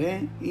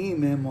amaré y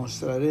me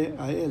mostraré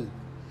a él.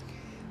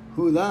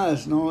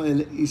 Judas,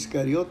 el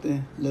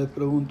Iscariote, le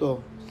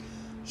preguntó: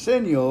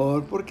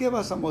 Señor, ¿por qué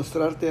vas a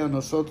mostrarte a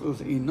nosotros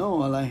y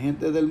no a la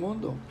gente del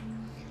mundo?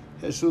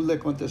 Jesús le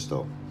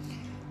contestó: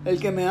 el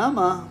que me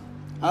ama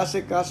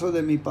hace caso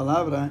de mi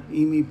palabra,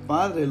 y mi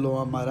Padre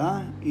lo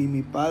amará, y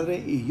mi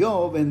Padre y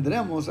yo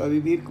vendremos a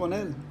vivir con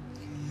él.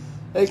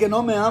 El que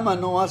no me ama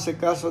no hace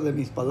caso de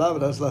mis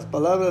palabras. Las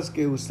palabras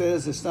que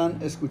ustedes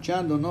están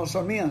escuchando no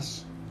son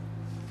mías,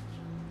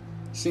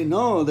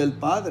 sino del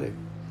Padre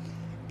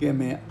que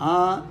me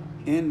ha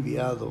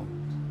enviado.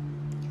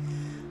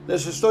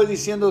 Les estoy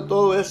diciendo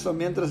todo esto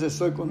mientras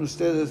estoy con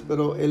ustedes,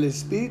 pero el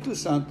Espíritu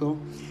Santo,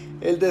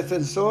 el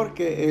defensor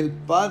que el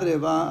Padre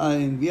va a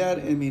enviar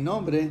en mi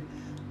nombre,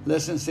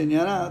 les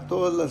enseñará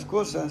todas las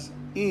cosas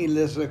y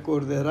les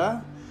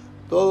recordará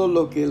todo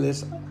lo que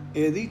les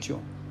he dicho.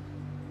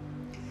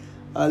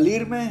 Al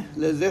irme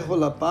les dejo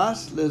la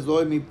paz, les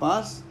doy mi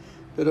paz,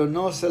 pero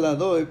no se la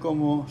doy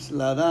como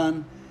la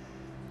dan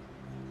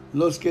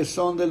los que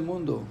son del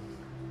mundo.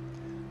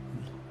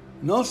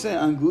 No se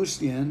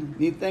angustien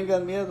ni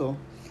tengan miedo.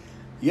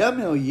 Ya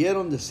me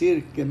oyeron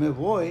decir que me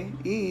voy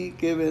y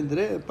que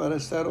vendré para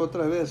estar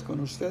otra vez con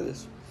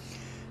ustedes.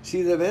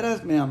 Si de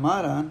veras me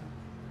amarán,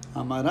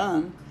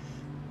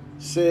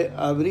 se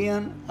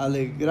habrían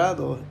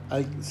alegrado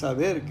al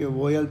saber que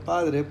voy al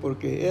Padre,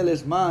 porque Él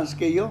es más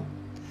que yo.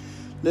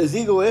 Les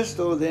digo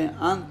esto de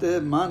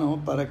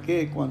antemano para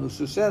que cuando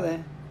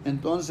sucede,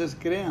 entonces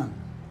crean.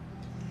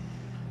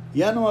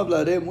 Ya no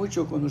hablaré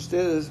mucho con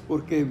ustedes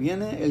porque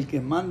viene el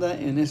que manda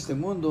en este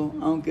mundo,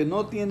 aunque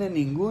no tiene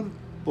ningún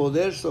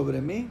poder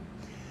sobre mí.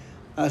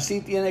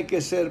 Así tiene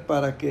que ser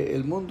para que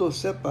el mundo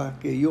sepa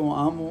que yo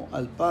amo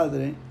al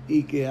Padre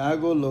y que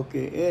hago lo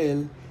que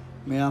Él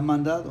me ha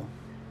mandado.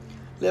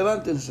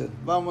 Levántense,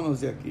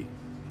 vámonos de aquí.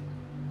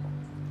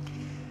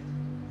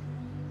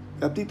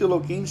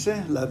 Capítulo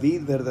 15, la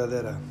vid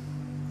verdadera.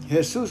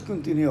 Jesús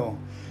continuó: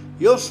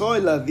 Yo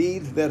soy la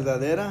vid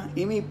verdadera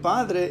y mi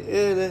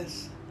Padre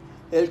es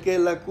el que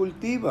la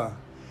cultiva.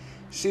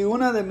 Si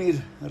una de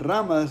mis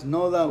ramas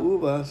no da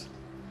uvas,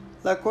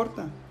 la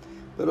corta,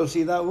 pero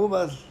si da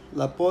uvas,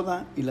 la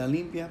poda y la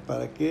limpia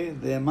para que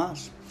dé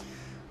más.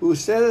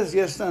 Ustedes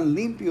ya están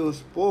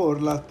limpios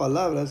por las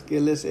palabras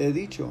que les he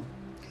dicho.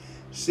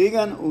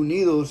 Sigan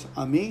unidos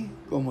a mí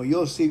como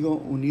yo sigo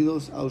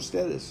unidos a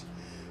ustedes.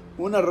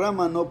 Una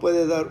rama no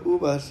puede dar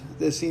uvas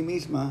de sí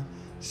misma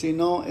si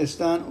no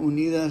están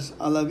unidas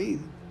a la vid.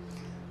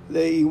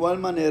 De igual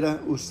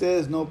manera,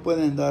 ustedes no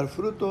pueden dar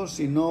fruto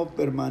si no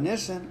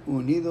permanecen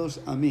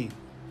unidos a mí.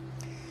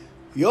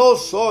 Yo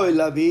soy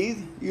la vid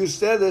y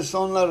ustedes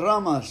son las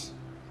ramas.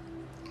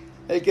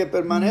 El que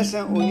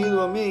permanece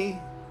unido a mí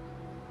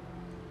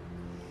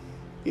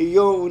y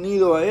yo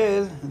unido a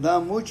él, da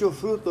mucho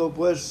fruto,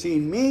 pues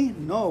sin mí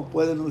no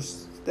pueden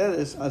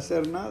ustedes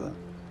hacer nada.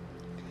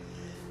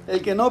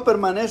 El que no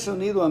permanece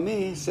unido a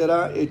mí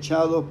será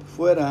echado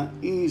fuera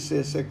y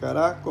se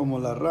secará como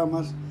las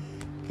ramas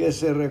que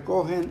se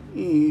recogen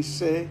y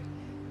se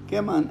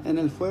queman en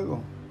el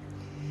fuego.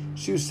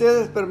 Si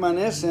ustedes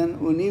permanecen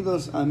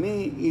unidos a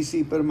mí y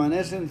si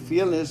permanecen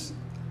fieles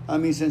a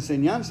mis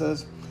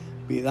enseñanzas,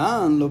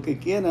 pidan lo que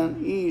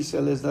quieran y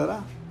se les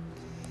dará.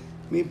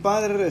 Mi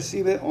Padre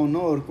recibe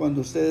honor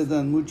cuando ustedes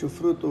dan mucho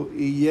fruto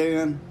y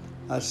llegan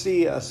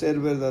así a ser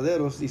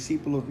verdaderos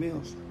discípulos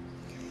míos.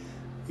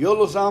 Yo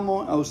los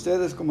amo a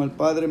ustedes como el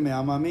Padre me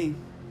ama a mí.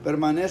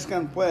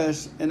 Permanezcan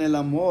pues en el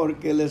amor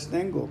que les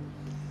tengo.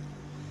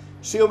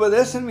 Si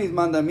obedecen mis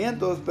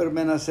mandamientos,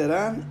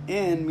 permanecerán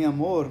en mi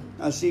amor,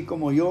 así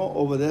como yo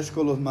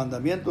obedezco los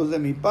mandamientos de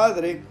mi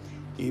Padre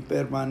y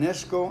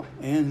permanezco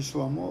en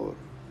su amor.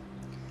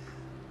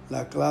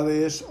 La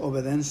clave es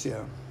obediencia.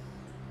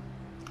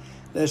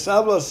 Les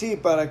hablo así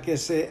para que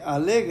se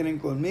alegren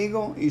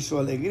conmigo y su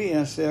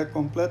alegría sea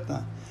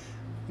completa.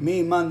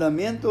 Mi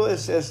mandamiento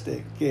es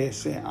este, que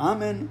se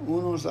amen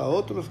unos a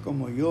otros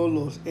como yo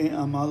los he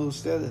amado a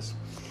ustedes.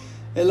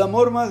 El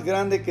amor más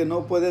grande que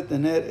no puede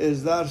tener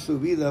es dar su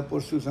vida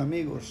por sus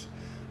amigos.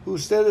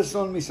 Ustedes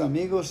son mis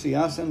amigos si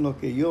hacen lo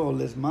que yo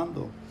les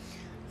mando.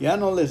 Ya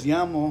no les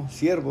llamo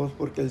siervos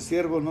porque el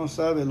siervo no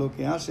sabe lo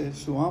que hace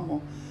su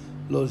amo.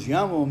 Los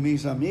llamo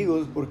mis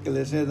amigos porque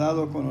les he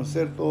dado a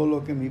conocer todo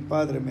lo que mi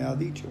Padre me ha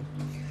dicho.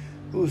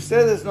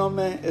 Ustedes no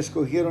me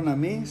escogieron a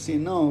mí,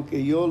 sino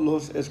que yo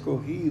los he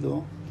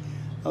escogido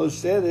a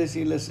ustedes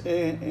y les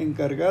he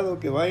encargado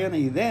que vayan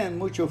y den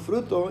mucho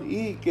fruto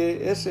y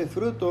que ese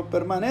fruto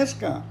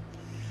permanezca.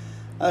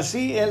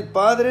 Así el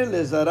Padre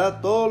les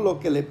dará todo lo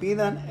que le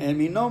pidan en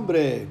mi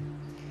nombre.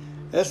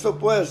 Esto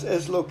pues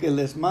es lo que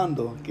les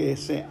mando, que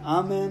se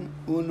amen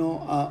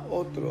uno a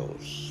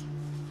otros.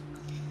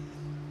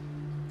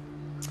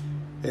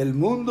 El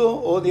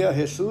mundo odia a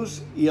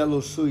Jesús y a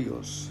los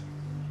suyos.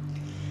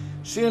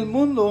 Si el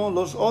mundo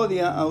los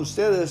odia a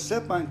ustedes,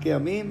 sepan que a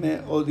mí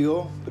me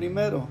odió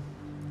primero.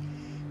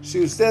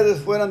 Si ustedes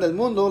fueran del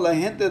mundo, la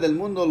gente del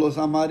mundo los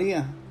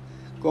amaría,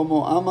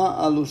 como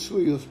ama a los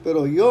suyos.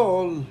 Pero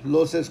yo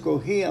los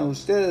escogí a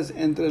ustedes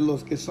entre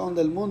los que son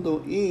del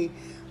mundo, y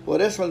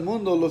por eso el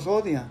mundo los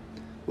odia,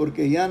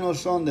 porque ya no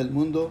son del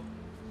mundo.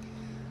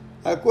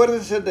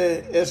 Acuérdense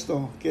de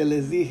esto que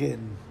les dije: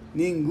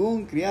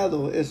 ningún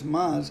criado es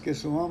más que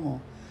su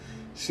amo.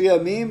 Si a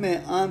mí me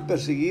han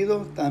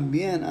perseguido,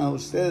 también a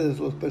ustedes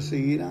los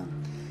perseguirán.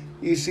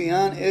 Y si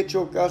han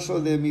hecho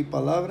caso de mi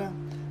palabra,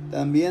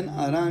 también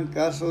harán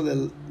caso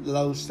de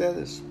la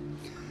ustedes.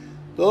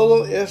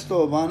 Todo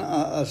esto van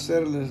a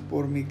hacerles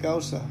por mi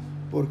causa,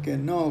 porque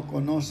no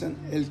conocen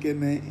el que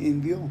me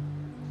envió.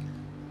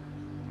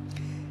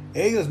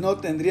 Ellos no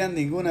tendrían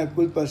ninguna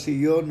culpa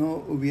si yo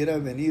no hubiera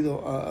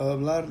venido a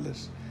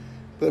hablarles,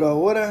 pero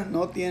ahora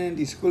no tienen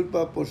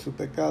disculpa por su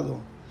pecado.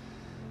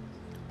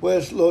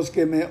 Pues los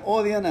que me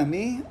odian a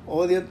mí,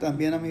 odian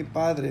también a mi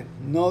Padre.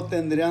 No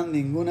tendrán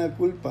ninguna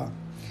culpa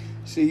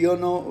si yo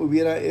no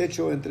hubiera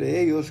hecho entre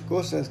ellos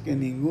cosas que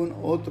ningún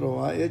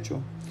otro ha hecho.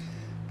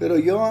 Pero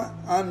yo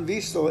han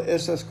visto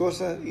esas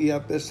cosas y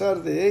a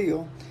pesar de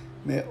ello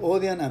me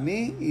odian a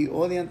mí y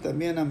odian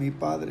también a mi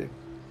Padre.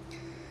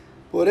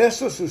 Por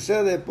eso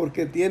sucede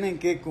porque tienen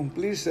que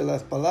cumplirse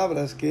las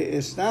palabras que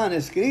están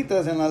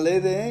escritas en la ley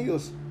de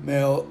ellos.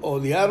 Me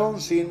odiaron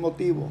sin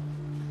motivo.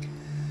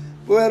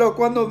 Pero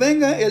cuando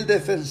venga el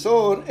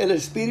defensor, el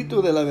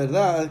Espíritu de la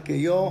verdad, que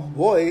yo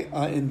voy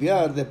a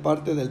enviar de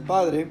parte del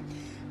Padre,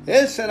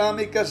 Él será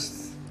mi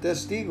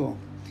testigo.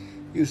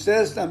 Y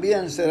ustedes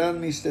también serán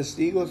mis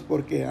testigos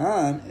porque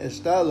han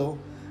estado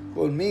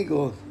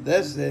conmigo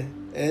desde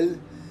el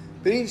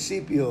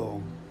principio.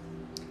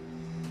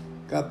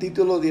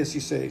 Capítulo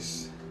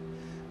 16.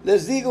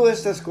 Les digo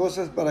estas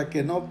cosas para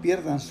que no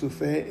pierdan su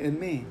fe en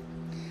mí.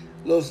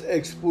 Los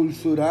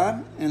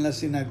expulsarán en las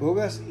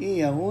sinagogas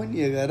y aún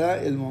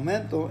llegará el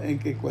momento en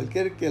que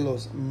cualquier que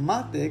los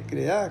mate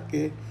crea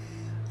que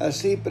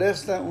así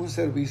presta un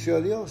servicio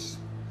a Dios.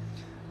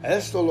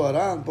 Esto lo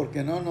harán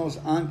porque no nos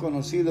han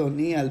conocido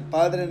ni al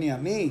Padre ni a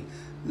mí.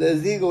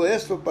 Les digo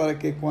esto para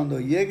que cuando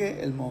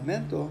llegue el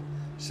momento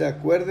se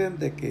acuerden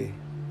de que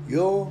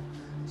yo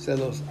se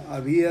los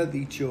había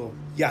dicho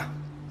ya.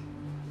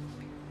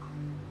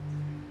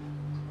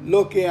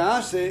 Lo que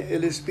hace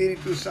el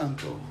Espíritu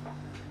Santo.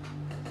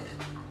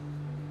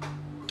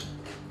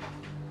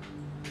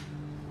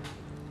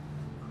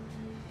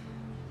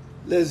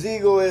 Les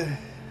digo,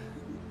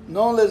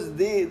 no les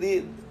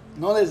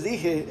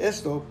dije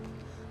esto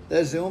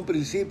desde un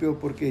principio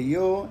porque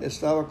yo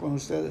estaba con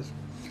ustedes.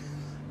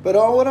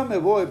 Pero ahora me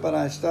voy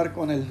para estar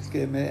con el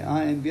que me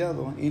ha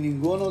enviado y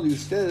ninguno de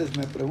ustedes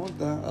me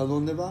pregunta ¿a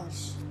dónde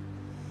vas?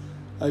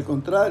 Al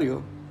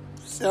contrario,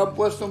 se han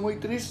puesto muy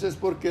tristes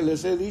porque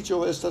les he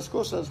dicho estas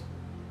cosas.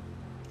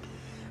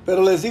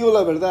 Pero les digo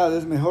la verdad,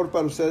 es mejor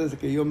para ustedes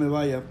que yo me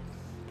vaya,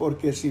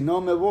 porque si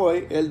no me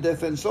voy, el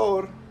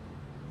defensor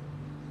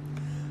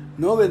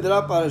no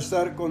vendrá para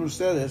estar con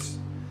ustedes.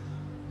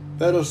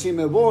 Pero si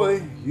me voy,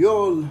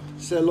 yo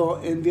se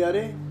lo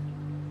enviaré.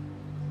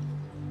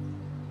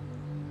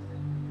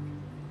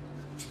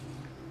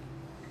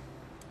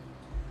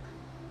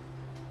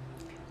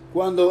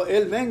 Cuando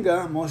Él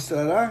venga,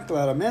 mostrará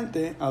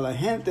claramente a la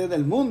gente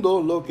del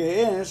mundo lo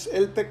que es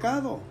el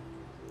pecado,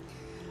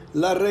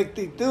 la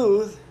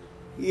rectitud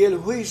y el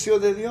juicio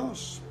de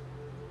Dios.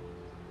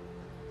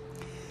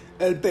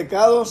 El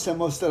pecado se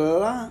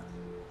mostrará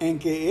en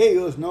que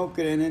ellos no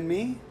creen en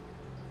mí,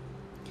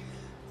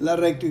 la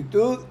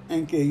rectitud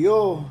en que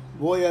yo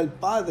voy al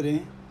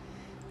Padre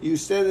y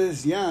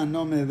ustedes ya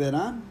no me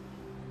verán,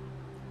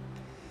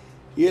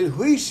 y el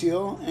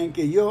juicio en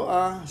que yo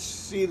ha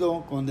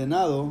sido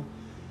condenado,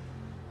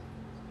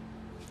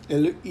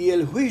 y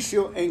el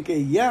juicio en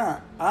que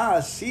ya ha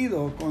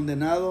sido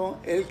condenado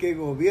el que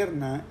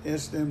gobierna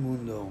este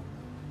mundo.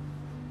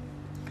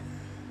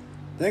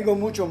 Tengo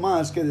mucho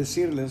más que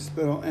decirles,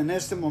 pero en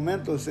este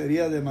momento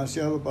sería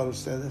demasiado para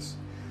ustedes.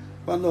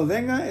 Cuando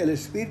venga el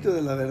Espíritu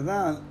de la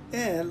verdad,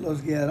 Él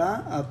los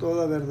guiará a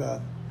toda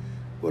verdad,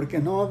 porque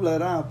no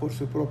hablará por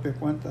su propia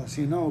cuenta,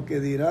 sino que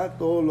dirá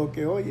todo lo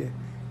que oye,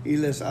 y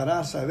les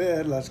hará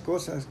saber las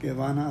cosas que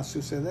van a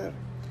suceder.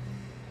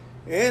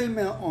 Él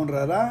me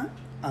honrará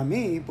a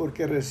mí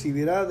porque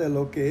recibirá de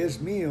lo que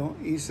es mío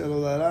y se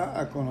lo dará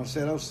a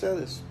conocer a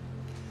ustedes.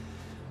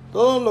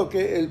 Todo lo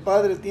que el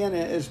Padre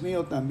tiene es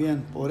mío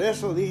también. Por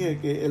eso dije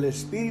que el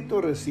Espíritu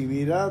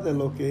recibirá de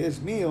lo que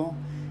es mío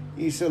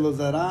y se los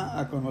dará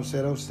a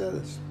conocer a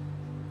ustedes.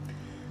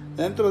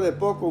 Dentro de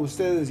poco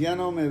ustedes ya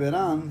no me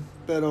verán,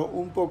 pero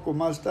un poco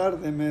más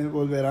tarde me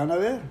volverán a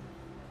ver.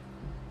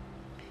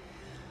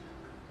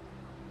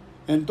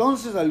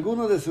 Entonces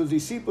algunos de sus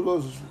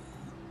discípulos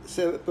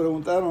se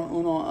preguntaron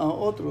uno a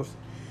otros,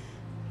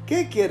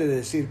 ¿qué quiere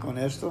decir con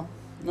esto?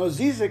 Nos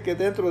dice que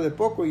dentro de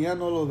poco ya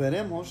no lo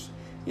veremos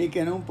y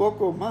que en un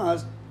poco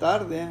más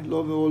tarde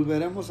lo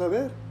volveremos a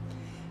ver.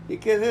 ¿Y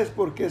qué es?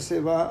 ¿Por qué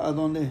se va a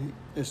donde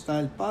está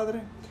el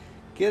Padre?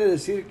 Quiere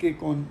decir que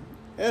con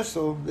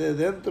eso de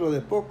dentro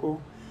de poco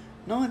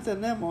no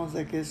entendemos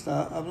de qué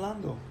está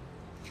hablando.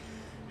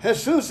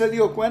 Jesús se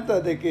dio cuenta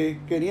de que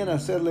querían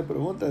hacerle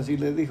preguntas y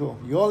le dijo,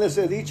 yo les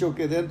he dicho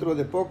que dentro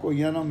de poco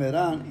ya no me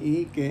verán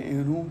y que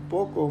en un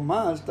poco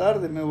más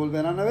tarde me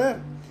volverán a ver.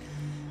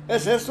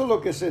 ¿Es esto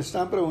lo que se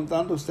están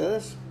preguntando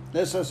ustedes?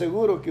 Les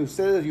aseguro que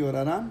ustedes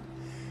llorarán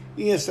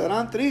y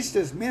estarán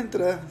tristes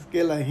mientras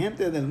que la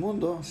gente del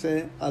mundo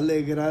se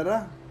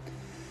alegrará.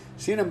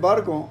 Sin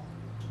embargo,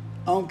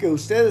 aunque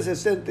ustedes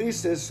estén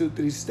tristes, su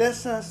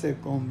tristeza se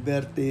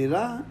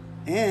convertirá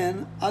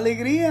en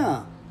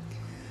alegría.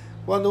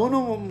 Cuando una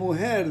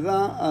mujer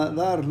da a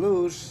dar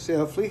luz, se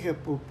aflige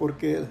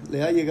porque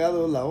le ha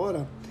llegado la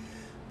hora.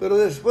 Pero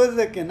después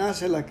de que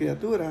nace la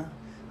criatura,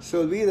 se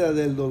olvida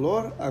del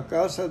dolor a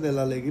causa de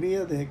la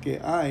alegría de que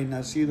hay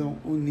nacido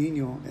un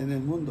niño en el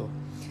mundo.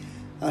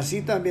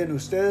 Así también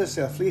ustedes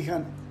se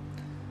aflijan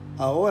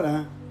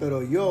ahora,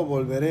 pero yo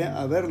volveré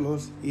a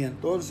verlos y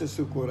entonces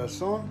su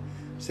corazón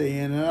se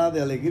llenará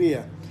de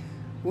alegría,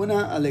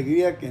 una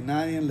alegría que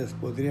nadie les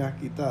podría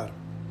quitar.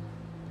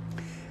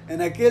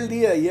 En aquel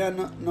día ya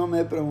no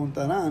me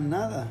preguntarán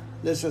nada.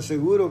 Les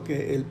aseguro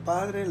que el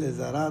Padre les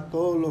dará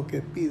todo lo que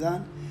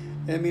pidan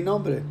en mi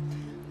nombre.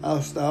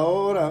 Hasta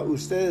ahora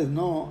ustedes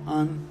no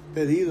han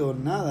pedido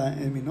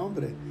nada en mi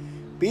nombre.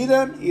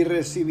 Pidan y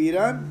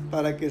recibirán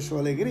para que su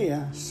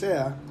alegría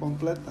sea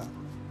completa.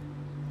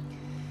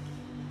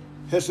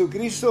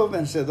 Jesucristo,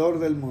 vencedor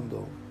del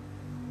mundo.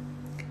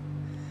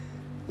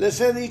 Les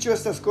he dicho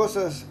estas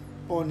cosas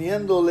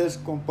poniéndoles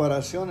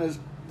comparaciones,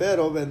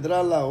 pero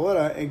vendrá la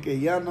hora en que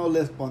ya no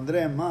les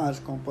pondré más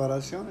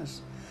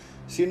comparaciones,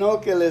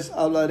 sino que les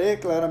hablaré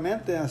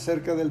claramente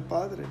acerca del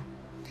Padre.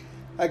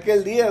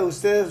 Aquel día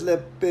ustedes le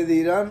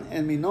pedirán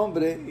en mi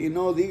nombre, y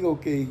no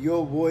digo que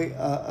yo voy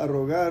a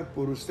rogar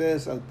por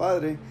ustedes al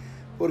Padre,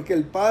 porque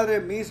el Padre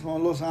mismo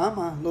los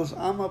ama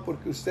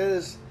porque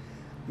ustedes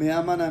me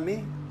aman a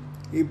mí,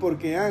 y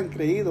porque han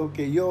creído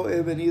que yo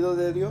he venido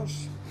de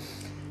Dios.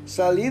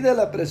 Salí de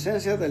la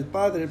presencia del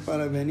Padre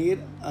para venir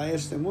a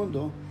este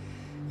mundo,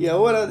 y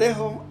ahora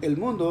dejo el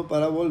mundo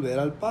para volver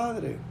al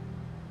Padre.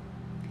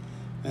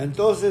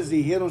 Entonces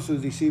dijeron sus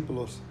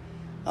discípulos: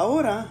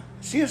 ahora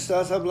sí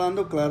estás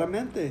hablando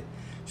claramente,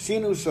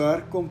 sin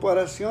usar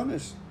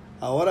comparaciones.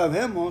 Ahora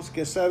vemos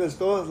que sabes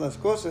todas las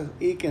cosas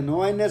y que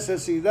no hay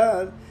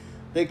necesidad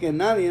de que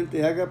nadie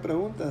te haga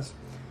preguntas.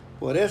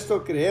 Por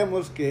esto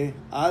creemos que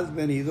has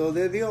venido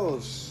de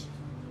Dios.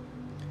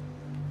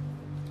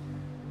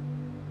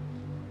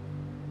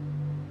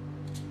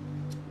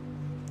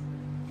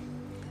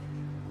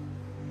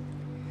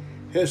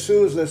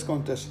 Jesús les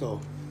contestó: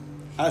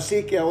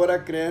 así que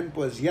ahora creen,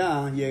 pues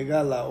ya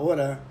llega la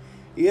hora,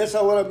 y es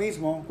ahora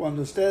mismo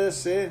cuando ustedes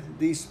se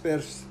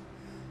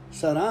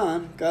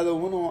dispersarán, cada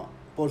uno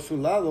por su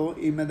lado,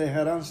 y me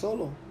dejarán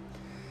solo.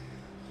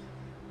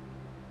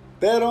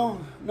 Pero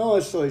no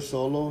estoy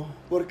solo,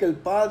 porque el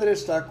Padre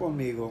está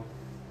conmigo.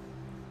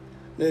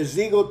 Les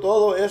digo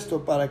todo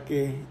esto para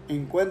que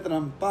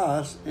encuentren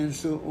paz en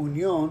su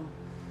unión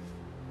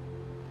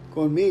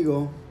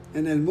conmigo.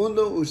 En el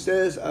mundo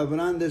ustedes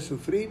habrán de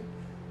sufrir,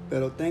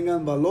 pero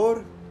tengan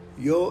valor,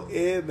 yo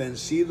he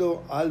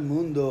vencido al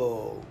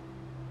mundo.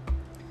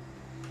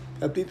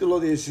 Capítulo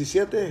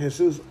 17.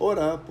 Jesús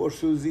ora por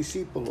sus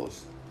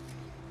discípulos.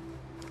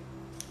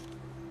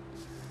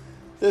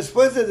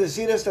 Después de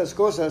decir estas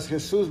cosas,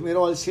 Jesús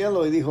miró al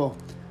cielo y dijo: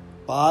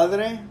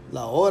 Padre,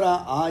 la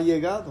hora ha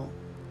llegado.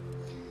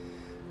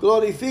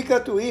 Glorifica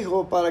a tu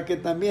Hijo para que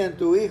también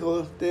tu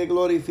Hijo te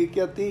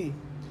glorifique a ti.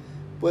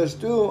 Pues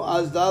tú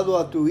has dado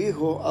a tu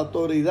Hijo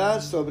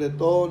autoridad sobre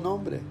todo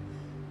nombre,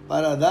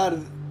 para dar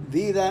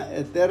vida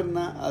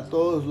eterna a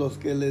todos los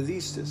que le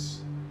diste.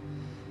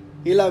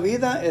 Y la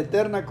vida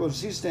eterna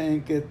consiste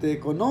en que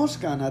te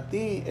conozcan a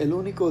ti, el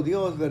único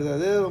Dios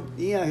verdadero,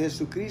 y a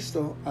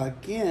Jesucristo, a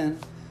quien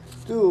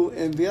tú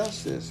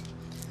enviaste.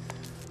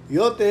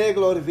 Yo te he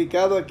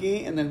glorificado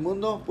aquí en el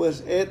mundo,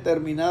 pues he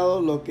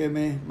terminado lo que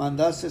me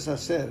mandaste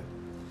hacer.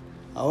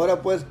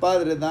 Ahora pues,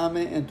 Padre,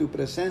 dame en tu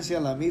presencia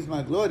la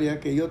misma gloria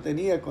que yo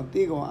tenía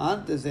contigo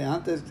antes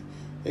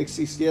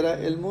existiera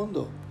el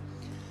mundo.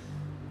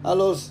 A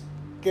los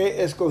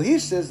que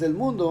escogiste del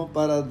mundo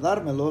para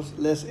dármelos,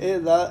 les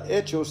he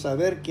hecho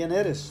saber quién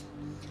eres.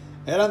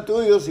 Eran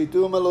tuyos y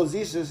tú me los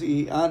dices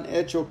y han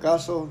hecho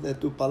caso de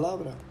tu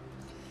palabra.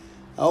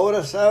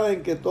 Ahora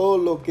saben que todo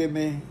lo que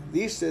me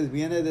dices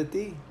viene de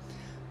ti,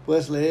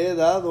 pues le he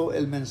dado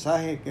el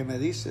mensaje que me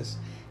dices,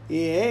 y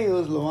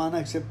ellos lo han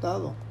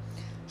aceptado.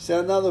 Se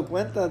han dado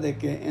cuenta de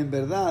que en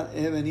verdad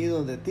he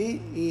venido de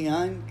ti y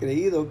han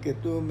creído que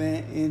tú me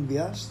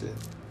enviaste.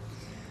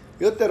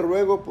 Yo te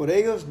ruego por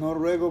ellos, no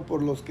ruego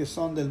por los que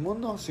son del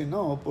mundo,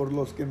 sino por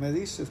los que me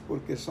dices,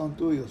 porque son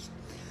tuyos.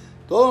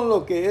 Todo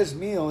lo que es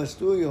mío es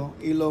tuyo,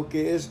 y lo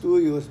que es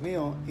tuyo es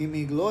mío, y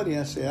mi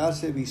gloria se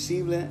hace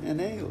visible en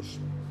ellos.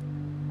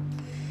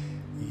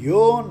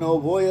 Yo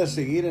no voy a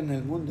seguir en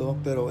el mundo,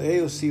 pero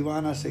ellos sí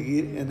van a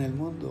seguir en el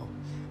mundo,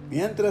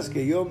 mientras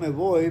que yo me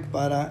voy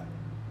para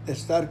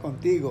estar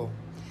contigo.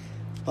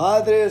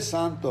 Padre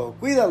Santo,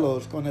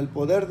 cuídalos con el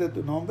poder de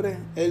tu nombre,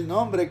 el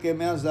nombre que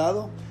me has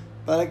dado,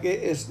 para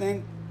que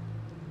estén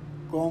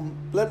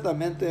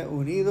completamente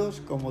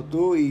unidos como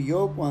tú y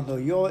yo cuando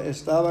yo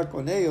estaba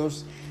con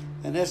ellos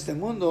en este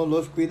mundo.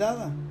 Los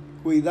cuidaba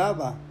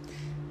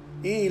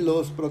y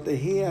los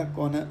protegía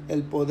con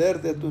el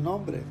poder de tu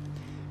nombre,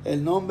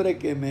 el nombre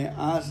que me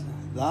has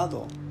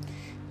dado,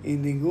 y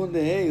ninguno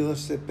de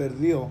ellos se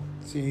perdió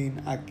sin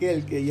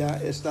aquel que ya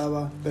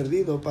estaba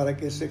perdido, para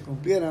que se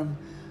cumplieran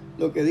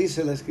lo que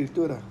dice la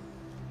Escritura.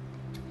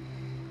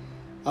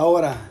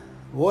 Ahora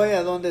voy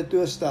a donde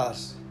tú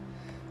estás,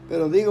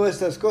 pero digo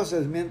estas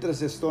cosas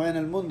mientras estoy en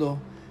el mundo,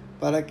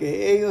 para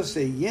que ellos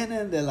se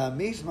llenen de la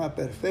misma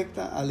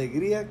perfecta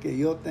alegría que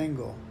yo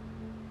tengo.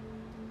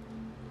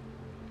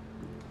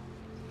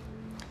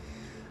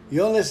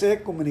 Yo les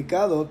he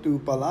comunicado tu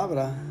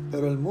palabra,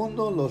 pero el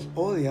mundo los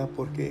odia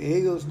porque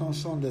ellos no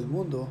son del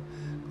mundo,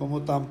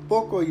 como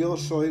tampoco yo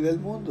soy del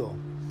mundo.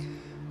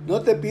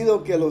 No te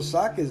pido que los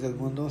saques del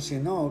mundo,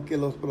 sino que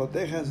los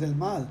protejas del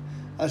mal.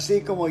 Así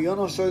como yo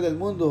no soy del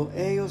mundo,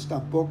 ellos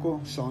tampoco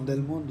son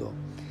del mundo.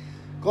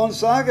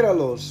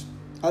 Conságralos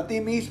a ti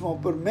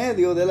mismo por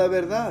medio de la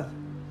verdad.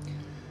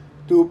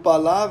 Tu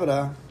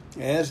palabra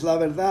es la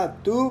verdad.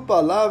 Tu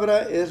palabra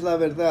es la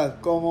verdad.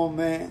 Como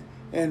me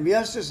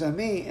enviaste a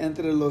mí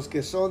entre los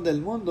que son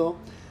del mundo,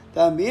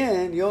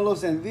 también yo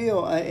los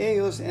envío a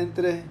ellos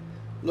entre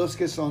los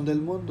que son del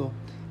mundo.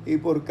 Y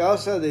por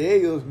causa de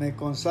ellos me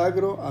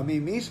consagro a mí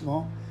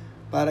mismo,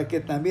 para que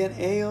también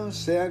ellos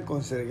sean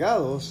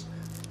consagrados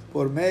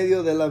por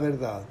medio de la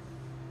verdad.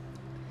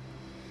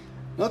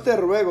 No te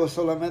ruego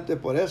solamente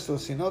por eso,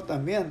 sino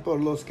también por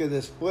los que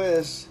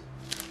después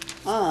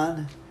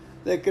han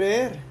de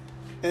creer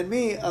en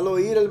mí al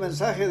oír el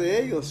mensaje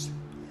de ellos.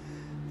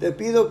 Te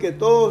pido que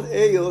todos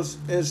ellos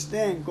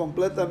estén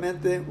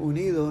completamente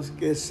unidos,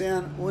 que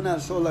sean una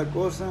sola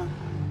cosa,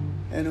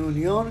 en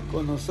unión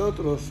con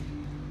nosotros,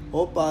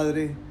 oh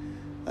Padre,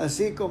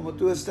 así como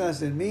tú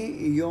estás en mí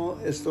y yo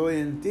estoy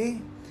en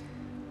ti,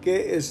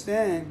 que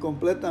estén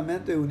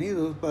completamente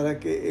unidos para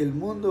que el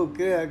mundo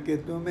crea que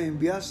tú me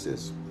enviaste.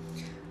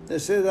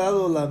 Les he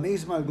dado la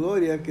misma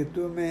gloria que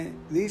tú me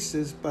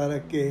dices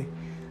para que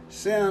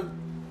sean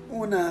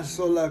una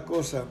sola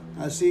cosa,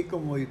 así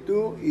como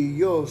tú y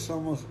yo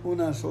somos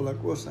una sola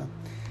cosa.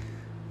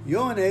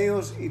 Yo en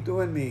ellos y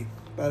tú en mí,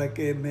 para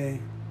que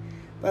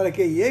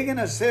lleguen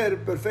a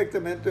ser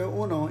perfectamente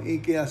uno y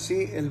que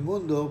así el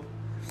mundo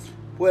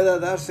pueda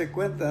darse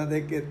cuenta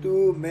de que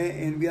tú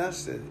me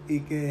enviaste y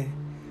que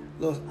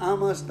los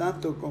amas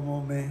tanto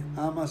como me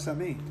amas a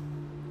mí.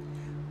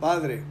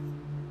 Padre,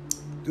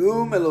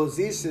 tú me los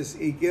dices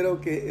y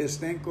quiero que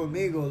estén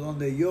conmigo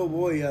donde yo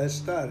voy a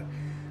estar,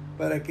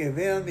 para que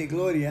vean mi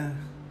gloria,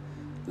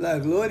 la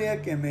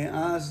gloria que me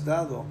has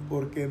dado,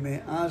 porque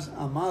me has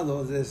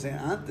amado desde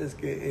antes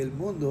que el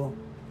mundo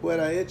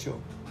fuera hecho.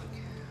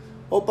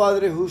 Oh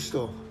Padre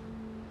justo,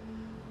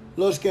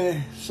 los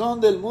que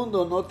son del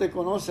mundo no te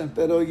conocen,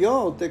 pero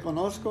yo te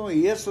conozco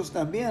y esos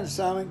también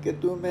saben que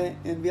tú me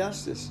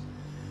enviaste.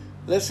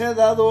 Les he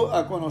dado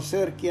a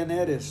conocer quién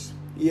eres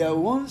y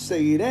aún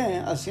seguiré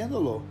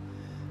haciéndolo,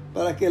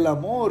 para que el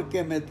amor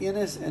que me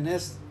tienes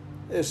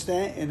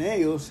esté en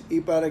ellos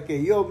y para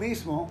que yo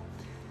mismo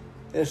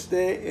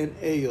esté en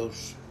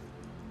ellos.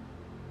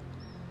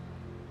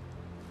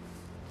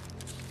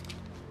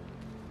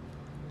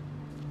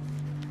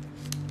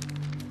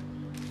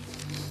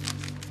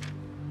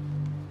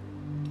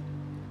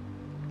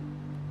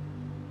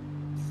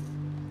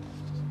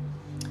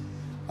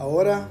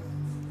 Ahora,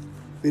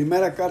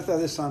 primera carta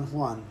de San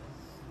Juan.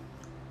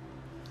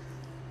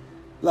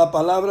 La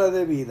palabra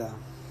de vida.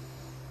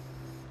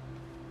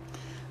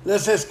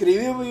 Les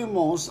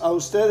escribimos a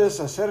ustedes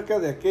acerca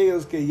de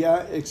aquellos que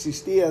ya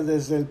existían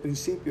desde el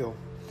principio,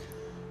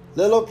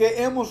 de lo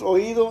que hemos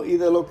oído y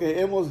de lo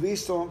que hemos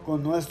visto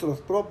con nuestros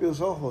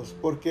propios ojos,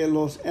 porque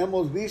los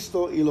hemos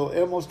visto y lo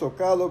hemos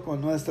tocado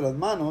con nuestras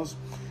manos.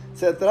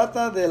 Se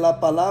trata de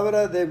la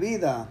palabra de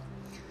vida.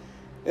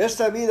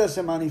 Esta vida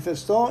se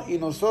manifestó y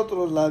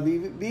nosotros la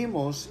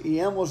vimos y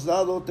hemos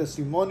dado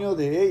testimonio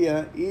de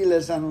ella y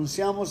les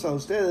anunciamos a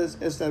ustedes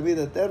esta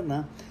vida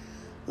eterna,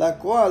 la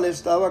cual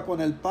estaba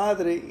con el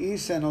Padre y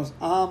se nos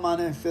ha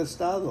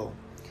manifestado.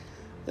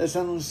 Les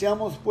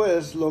anunciamos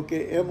pues lo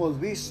que hemos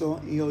visto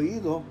y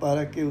oído,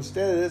 para que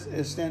ustedes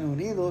estén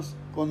unidos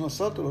con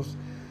nosotros,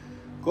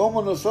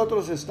 como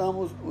nosotros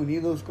estamos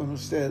unidos con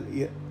usted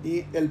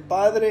y el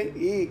Padre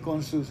y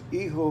con su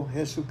Hijo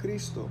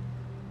Jesucristo.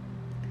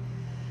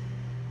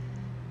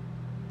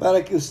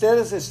 Para que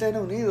ustedes estén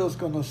unidos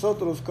con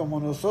nosotros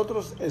como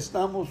nosotros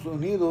estamos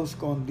unidos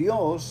con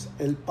Dios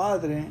el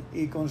Padre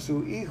y con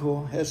su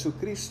Hijo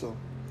Jesucristo.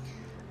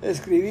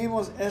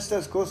 Escribimos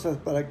estas cosas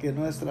para que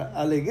nuestra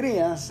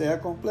alegría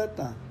sea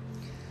completa.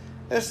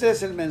 Este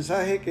es el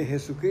mensaje que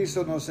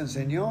Jesucristo nos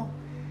enseñó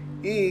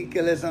y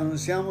que les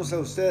anunciamos a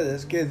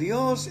ustedes, que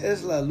Dios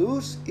es la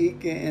luz y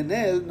que en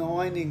Él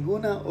no hay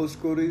ninguna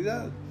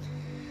oscuridad.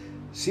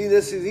 Si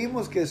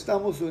decidimos que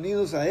estamos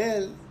unidos a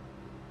Él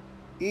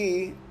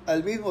y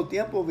al mismo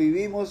tiempo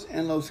vivimos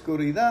en la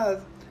oscuridad,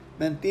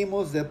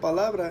 mentimos de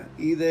palabra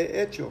y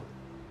de hecho.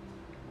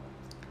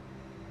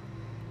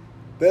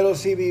 Pero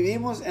si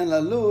vivimos en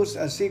la luz,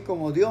 así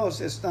como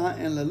Dios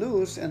está en la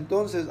luz,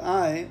 entonces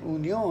hay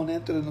unión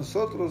entre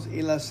nosotros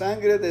y la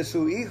sangre de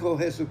su Hijo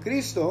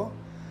Jesucristo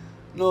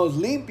nos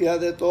limpia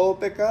de todo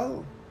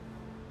pecado.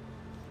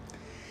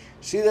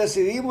 Si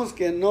decidimos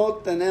que no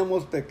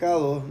tenemos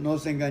pecado,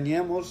 nos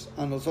engañamos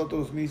a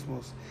nosotros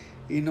mismos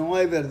y no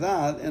hay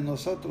verdad en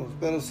nosotros.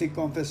 Pero si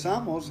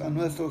confesamos a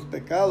nuestros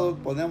pecados,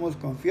 podemos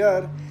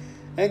confiar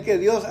en que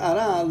Dios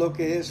hará lo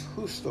que es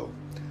justo.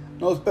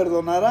 Nos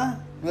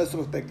perdonará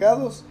nuestros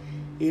pecados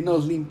y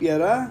nos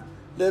limpiará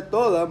de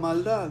toda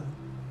maldad.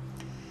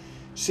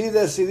 Si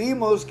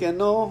decidimos que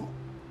no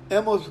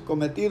hemos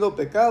cometido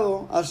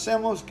pecado,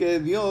 hacemos que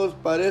Dios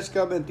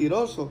parezca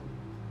mentiroso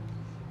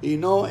y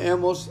no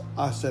hemos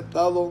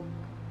aceptado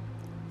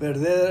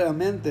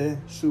verdaderamente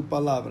su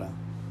palabra.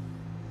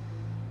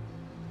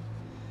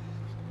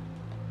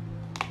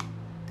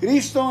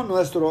 Cristo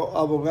nuestro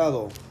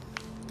abogado.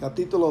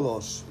 Capítulo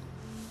 2.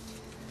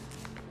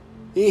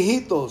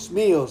 Hijitos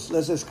míos,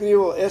 les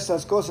escribo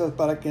estas cosas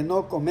para que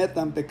no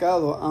cometan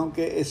pecado,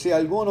 aunque si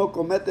alguno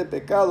comete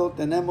pecado,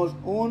 tenemos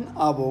un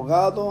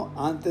abogado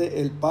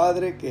ante el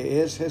Padre,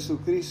 que es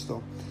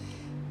Jesucristo.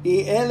 Y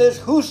Él es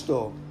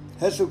justo.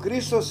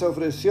 Jesucristo se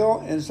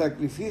ofreció en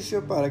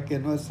sacrificio para que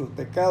nuestros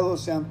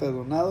pecados sean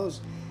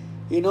perdonados,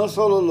 y no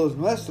solo los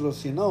nuestros,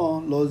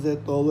 sino los de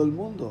todo el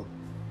mundo.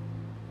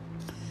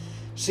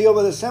 Si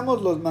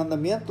obedecemos los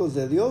mandamientos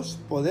de Dios,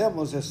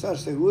 podemos estar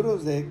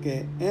seguros de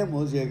que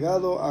hemos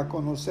llegado a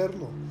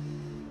conocerlo.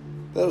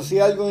 Pero si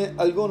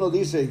alguno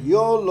dice,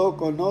 yo lo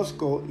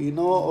conozco, y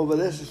no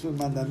obedece sus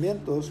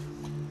mandamientos,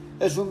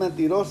 es un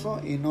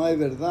mentiroso y no hay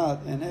verdad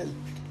en él.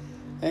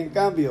 En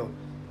cambio,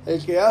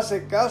 el que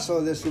hace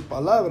caso de su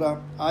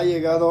palabra ha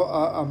llegado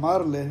a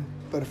amarle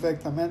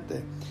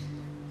perfectamente.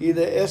 Y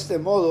de este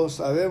modo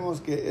sabemos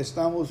que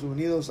estamos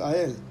unidos a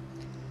Él.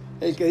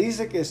 El que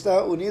dice que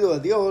está unido a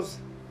Dios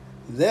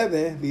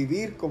debe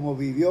vivir como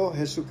vivió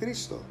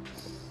Jesucristo.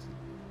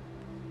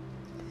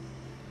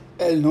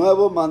 El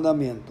nuevo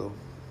mandamiento.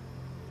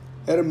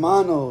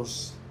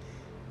 Hermanos,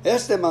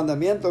 este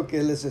mandamiento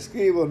que les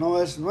escribo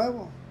no es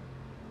nuevo.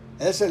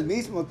 Es el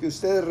mismo que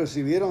ustedes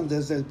recibieron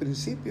desde el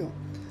principio.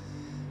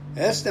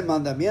 Este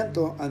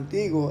mandamiento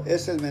antiguo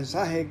es el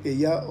mensaje que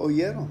ya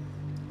oyeron.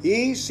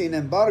 Y, sin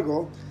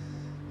embargo,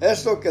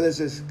 esto que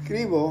les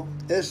escribo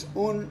es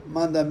un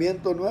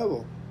mandamiento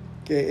nuevo,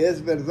 que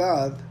es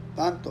verdad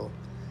tanto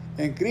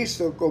en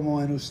Cristo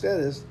como en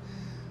ustedes,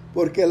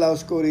 porque la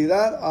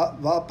oscuridad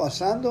va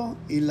pasando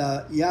y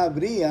ya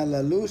brilla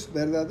la luz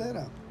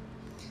verdadera.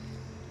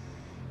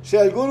 Si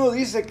alguno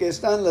dice que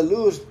está en la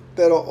luz,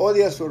 pero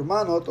odia a su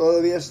hermano,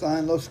 todavía está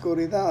en la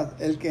oscuridad.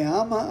 El que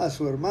ama a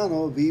su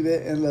hermano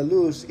vive en la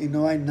luz, y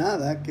no hay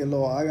nada que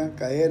lo haga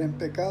caer en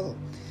pecado.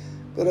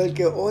 Pero el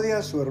que odia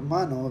a su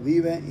hermano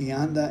vive y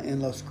anda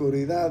en la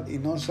oscuridad y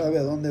no sabe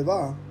a dónde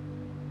va,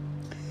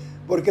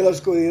 porque la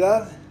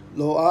oscuridad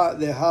lo ha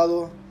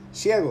dejado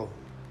ciego.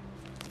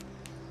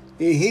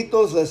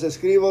 Hijitos, les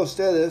escribo a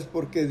ustedes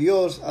porque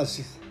Dios,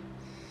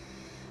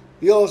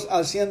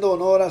 haciendo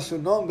honor a su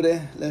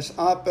nombre, les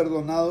ha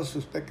perdonado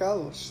sus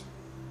pecados.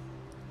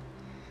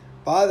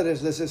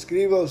 Padres, les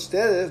escribo a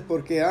ustedes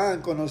porque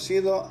han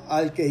conocido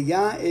al que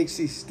ya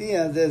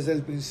existía desde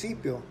el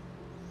principio.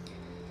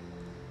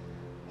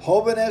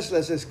 Jóvenes,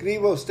 les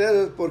escribo a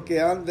ustedes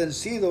porque han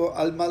vencido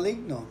al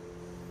maligno.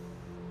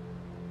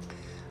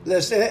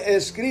 Les he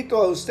escrito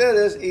a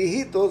ustedes,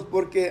 hijitos,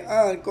 porque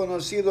han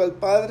conocido al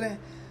Padre.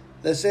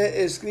 Les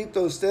he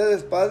escrito a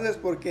ustedes, padres,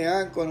 porque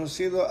han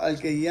conocido al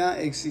que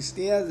ya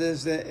existía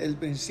desde el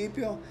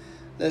principio.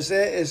 Les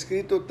he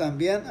escrito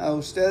también a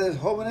ustedes,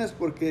 jóvenes,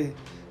 porque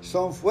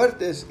son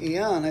fuertes y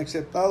han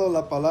aceptado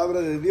la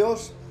palabra de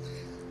Dios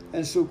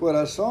en su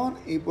corazón,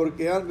 y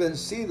porque han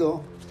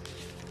vencido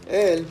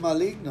el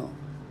maligno.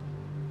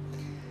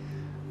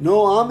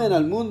 No amen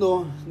al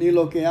mundo ni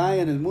lo que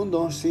hay en el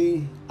mundo.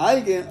 Si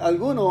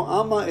alguno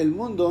ama el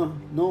mundo,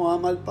 no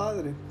ama al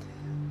Padre.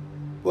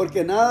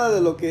 Porque nada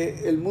de lo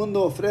que el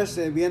mundo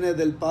ofrece viene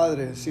del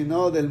Padre,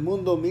 sino del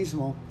mundo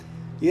mismo.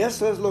 Y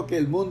eso es lo que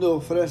el mundo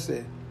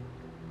ofrece: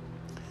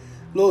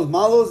 los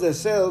malos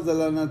deseos de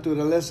la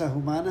naturaleza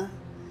humana,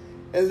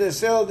 el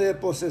deseo de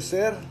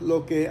poseer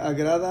lo que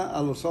agrada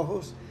a los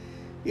ojos,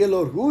 y el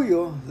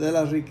orgullo de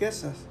las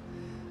riquezas.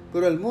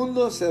 Pero el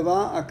mundo se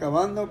va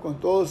acabando con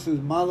todos sus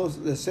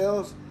malos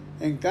deseos.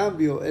 En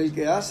cambio, el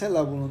que hace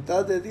la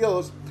voluntad de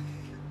Dios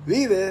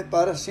vive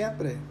para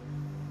siempre.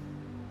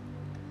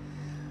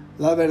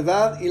 La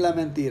verdad y la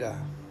mentira.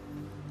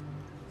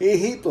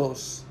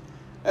 Hijitos,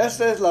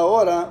 esta es la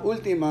hora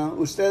última.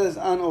 Ustedes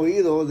han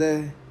oído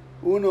de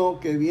uno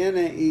que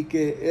viene y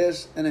que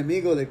es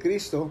enemigo de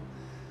Cristo.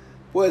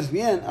 Pues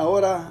bien,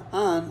 ahora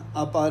han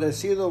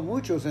aparecido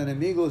muchos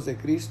enemigos de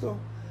Cristo.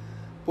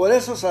 Por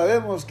eso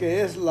sabemos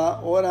que es la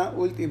hora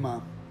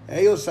última.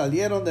 Ellos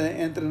salieron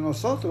de entre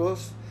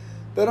nosotros,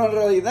 pero en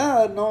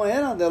realidad no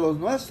eran de los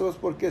nuestros,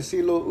 porque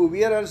si lo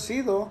hubieran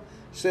sido,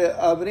 se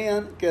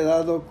habrían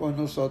quedado con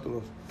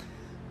nosotros.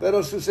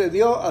 Pero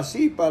sucedió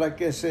así para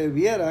que se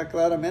viera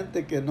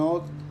claramente que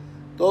no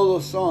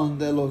todos son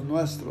de los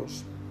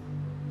nuestros.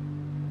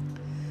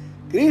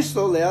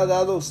 Cristo le ha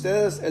dado a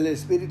ustedes el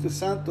Espíritu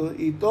Santo,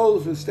 y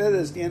todos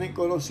ustedes tienen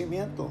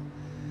conocimiento.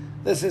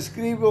 Les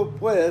escribo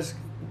pues,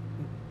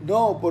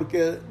 no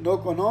porque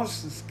no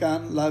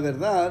conozcan la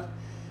verdad,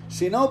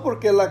 sino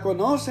porque la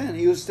conocen,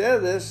 y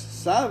ustedes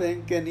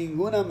saben que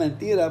ninguna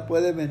mentira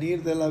puede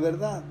venir de la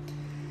verdad.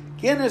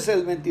 ¿Quién es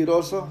el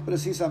mentiroso?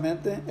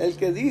 Precisamente el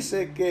que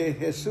dice que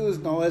Jesús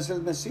no es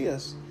el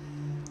Mesías.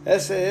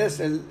 Ese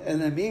es el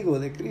enemigo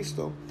de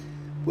Cristo,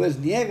 pues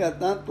niega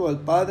tanto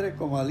al Padre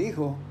como al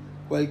Hijo.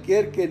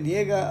 Cualquier que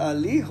niega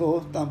al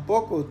Hijo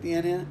tampoco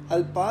tiene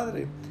al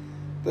Padre.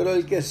 Pero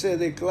el que se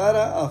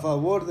declara a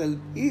favor del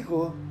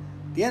Hijo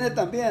tiene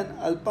también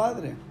al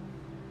Padre.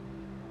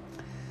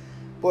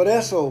 Por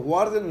eso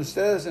guarden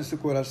ustedes en su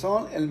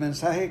corazón el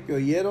mensaje que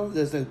oyeron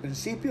desde el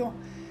principio.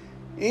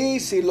 Y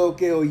si lo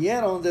que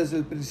oyeron desde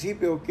el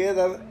principio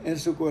queda en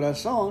su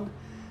corazón,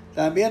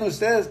 también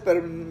ustedes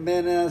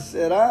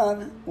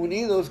permanecerán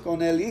unidos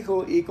con el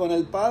Hijo y con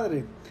el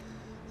Padre.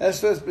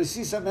 Eso es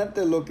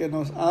precisamente lo que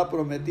nos ha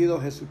prometido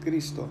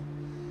Jesucristo,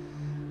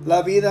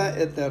 la vida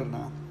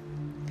eterna.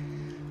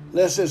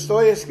 Les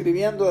estoy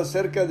escribiendo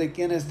acerca de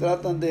quienes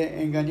tratan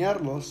de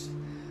engañarlos,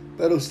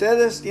 pero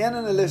ustedes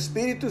tienen el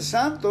Espíritu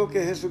Santo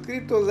que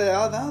Jesucristo les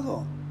ha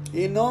dado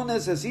y no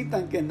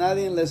necesitan que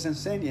nadie les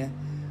enseñe,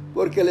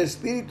 porque el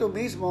Espíritu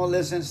mismo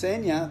les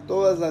enseña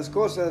todas las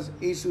cosas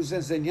y sus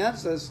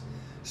enseñanzas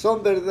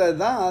son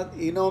verdad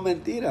y no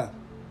mentira.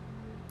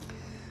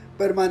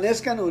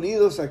 Permanezcan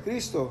unidos a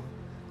Cristo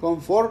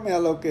conforme a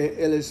lo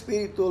que el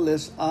Espíritu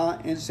les ha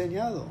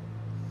enseñado.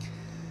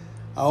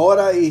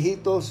 Ahora,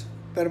 hijitos,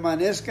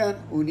 permanezcan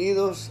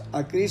unidos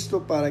a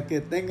Cristo para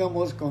que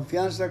tengamos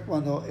confianza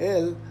cuando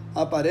Él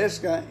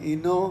aparezca y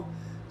no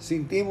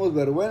sentimos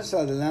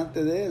vergüenza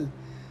delante de Él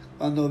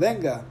cuando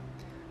venga.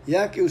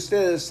 Ya que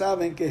ustedes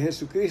saben que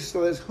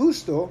Jesucristo es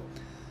justo,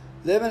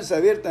 deben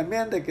saber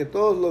también de que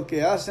todos los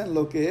que hacen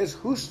lo que es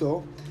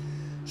justo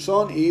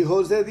son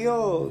hijos de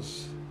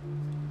Dios.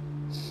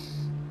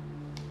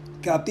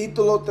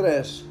 Capítulo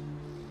 3.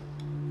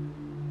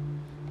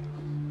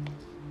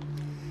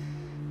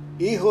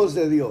 Hijos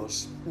de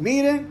Dios.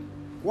 Miren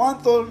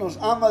cuánto nos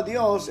ama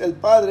Dios el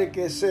Padre,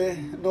 que se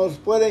nos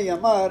puede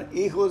llamar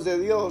hijos de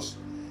Dios,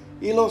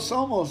 y lo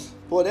somos.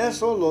 Por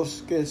eso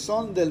los que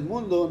son del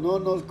mundo no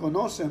nos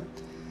conocen,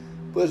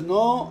 pues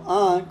no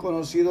han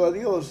conocido a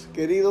Dios.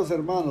 Queridos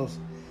hermanos,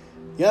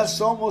 ya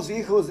somos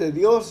hijos de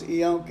Dios,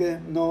 y aunque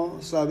no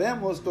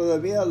sabemos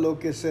todavía lo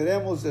que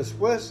seremos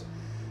después,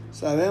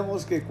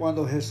 sabemos que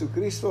cuando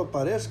Jesucristo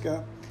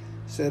aparezca,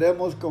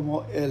 seremos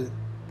como Él,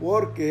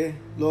 porque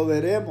lo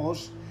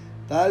veremos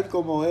tal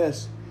como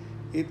es.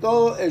 Y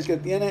todo el que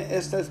tiene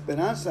esta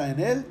esperanza en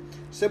Él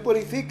se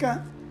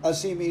purifica a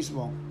sí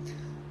mismo,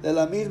 de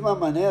la misma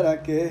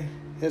manera que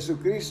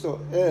Jesucristo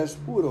es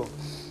puro.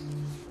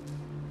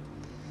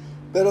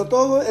 Pero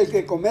todo el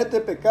que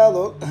comete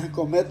pecado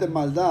comete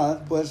maldad,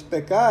 pues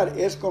pecar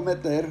es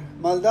cometer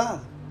maldad.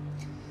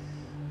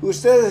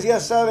 Ustedes ya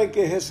saben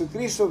que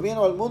Jesucristo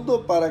vino al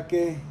mundo para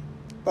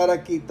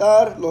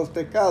quitar los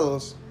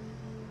pecados,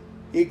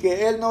 y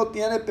que Él no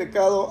tiene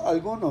pecado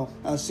alguno.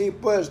 Así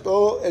pues,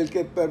 todo el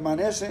que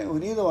permanece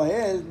unido a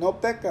Él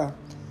no peca,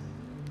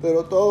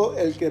 pero todo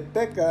el que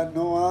peca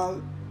no ha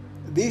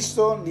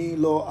visto ni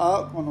lo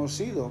ha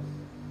conocido.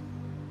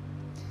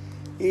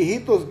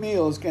 Hijitos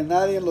míos, que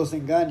nadie los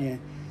engañe.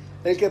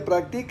 El que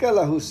practica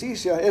la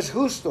justicia es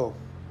justo,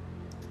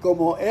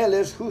 como Él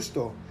es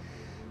justo.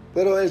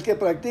 Pero el que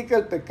practica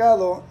el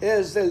pecado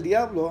es del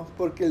diablo,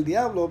 porque el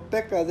diablo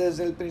peca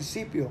desde el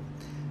principio.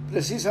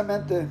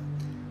 Precisamente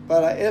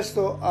para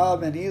esto ha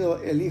venido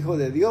el Hijo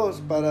de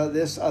Dios, para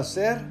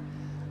deshacer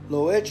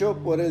lo hecho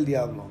por el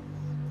diablo.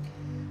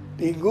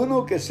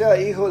 Ninguno que sea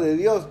hijo de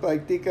Dios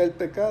practica el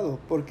pecado,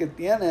 porque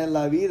tiene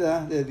la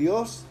vida de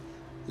Dios,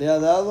 le ha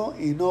dado,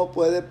 y no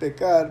puede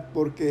pecar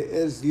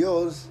porque es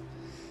Dios,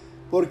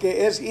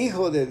 porque es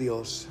hijo de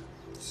Dios.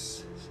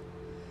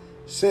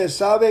 Se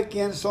sabe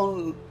quién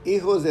son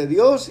hijos de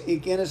Dios y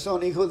quiénes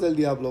son hijos del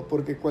diablo,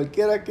 porque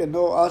cualquiera que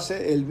no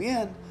hace el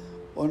bien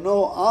o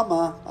no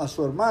ama a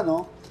su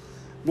hermano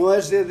no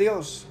es de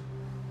Dios.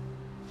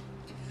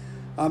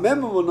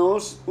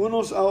 Amémonos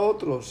unos a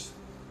otros.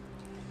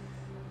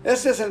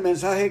 Este es el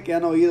mensaje que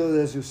han oído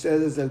desde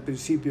ustedes desde el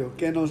principio,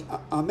 que nos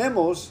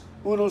amemos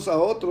unos a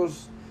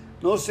otros.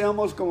 No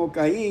seamos como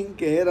Caín,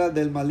 que era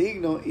del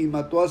maligno y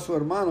mató a su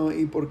hermano.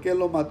 ¿Y por qué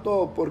lo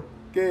mató?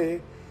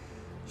 Porque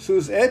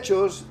sus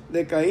hechos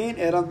de Caín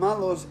eran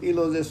malos y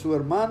los de su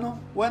hermano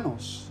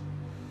buenos.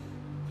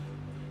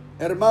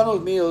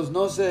 Hermanos míos,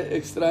 no se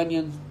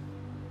extrañen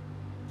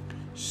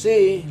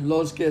si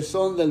los que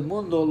son del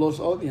mundo los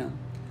odian.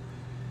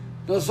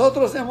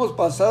 Nosotros hemos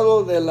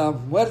pasado de la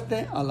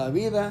muerte a la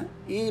vida,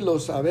 y lo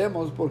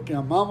sabemos porque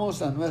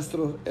amamos a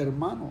nuestros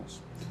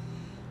hermanos.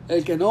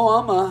 El que no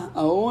ama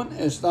aún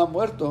está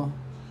muerto.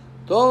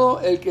 Todo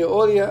el que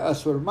odia a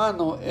su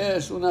hermano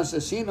es un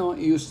asesino,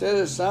 y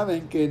ustedes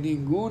saben que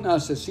ningún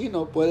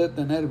asesino puede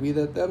tener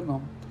vida eterna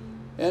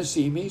en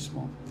sí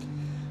mismo.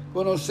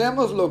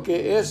 Conocemos lo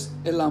que es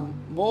el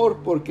amor,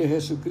 porque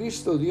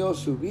Jesucristo dio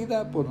su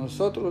vida por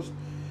nosotros.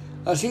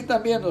 Así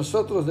también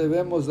nosotros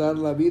debemos dar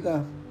la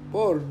vida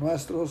por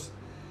nuestros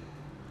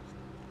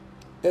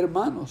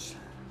hermanos.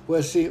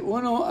 Pues si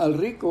uno es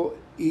rico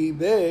y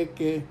ve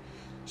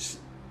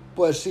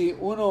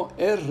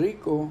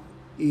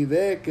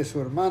que su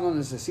hermano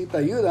necesita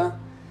ayuda,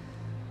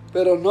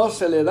 pero no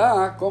se le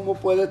da, ¿cómo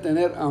puede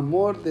tener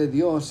amor de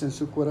Dios en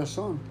su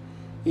corazón?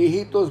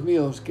 Hijitos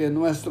míos, que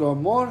nuestro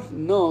amor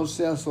no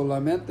sea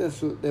solamente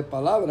de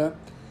palabra,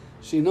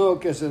 sino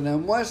que se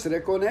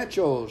demuestre con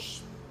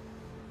hechos.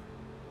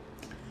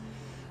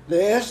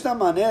 De esta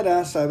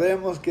manera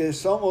sabremos que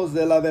somos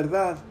de la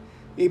verdad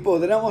y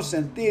podremos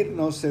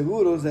sentirnos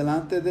seguros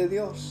delante de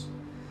Dios.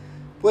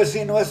 Pues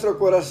si nuestro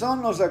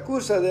corazón nos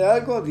acusa de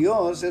algo,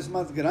 Dios es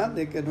más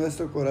grande que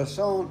nuestro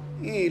corazón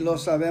y lo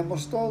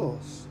sabemos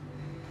todos.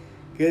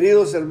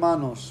 Queridos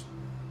hermanos,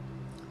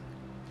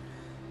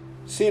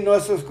 Si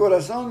nuestro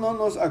corazón no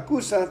nos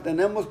acusa,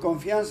 tenemos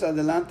confianza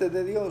delante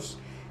de Dios.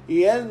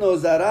 Y Él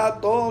nos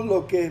dará todo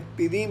lo que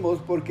pedimos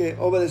porque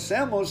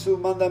obedecemos sus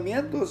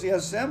mandamientos y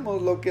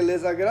hacemos lo que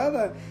les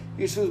agrada.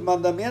 Y sus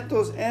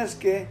mandamientos es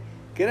que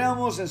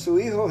creamos en su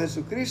Hijo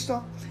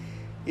Jesucristo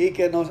y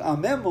que nos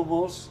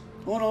amemos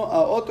uno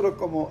a otro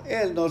como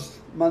Él nos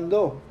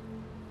mandó.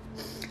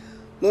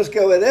 Los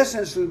que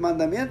obedecen sus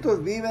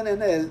mandamientos viven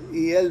en Él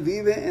y Él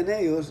vive en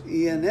ellos.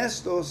 Y en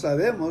esto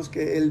sabemos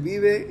que Él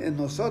vive en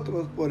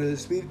nosotros por el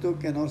Espíritu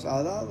que nos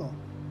ha dado.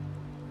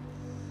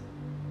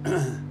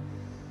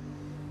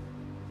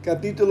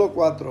 Capítulo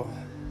 4.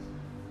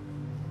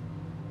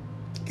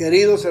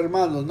 Queridos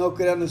hermanos, no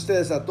crean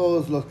ustedes a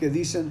todos los que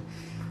dicen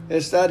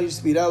estar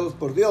inspirados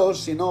por Dios,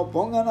 sino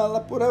pongan a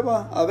la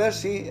prueba a ver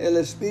si el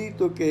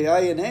espíritu que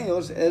hay en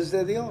ellos es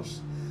de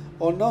Dios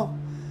o no,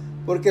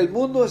 porque el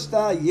mundo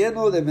está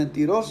lleno de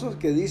mentirosos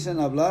que dicen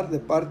hablar de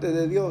parte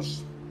de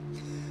Dios.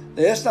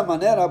 De esta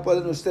manera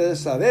pueden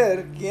ustedes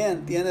saber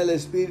quién tiene el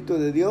Espíritu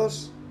de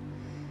Dios.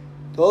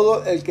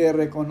 Todo el que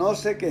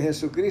reconoce que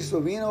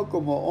Jesucristo vino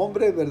como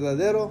hombre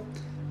verdadero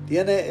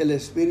tiene el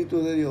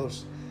Espíritu de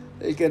Dios.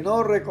 El que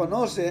no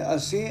reconoce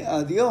así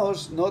a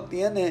Dios no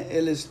tiene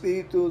el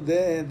Espíritu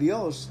de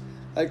Dios.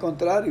 Al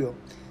contrario,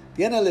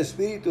 tiene el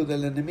espíritu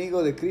del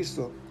enemigo de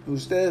Cristo.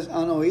 Ustedes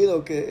han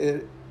oído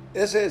que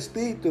ese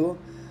espíritu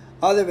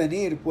ha de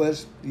venir,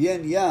 pues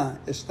bien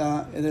ya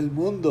está en el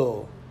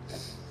mundo.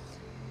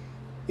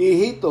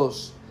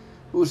 Hijitos,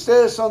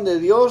 ustedes son de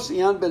Dios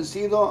y han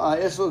vencido a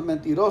esos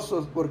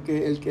mentirosos,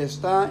 porque el que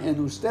está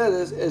en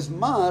ustedes es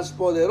más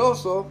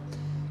poderoso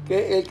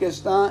que el que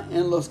está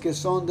en los que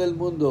son del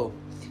mundo.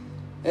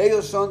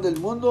 Ellos son del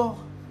mundo,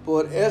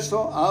 por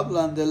eso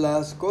hablan de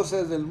las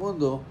cosas del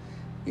mundo,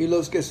 y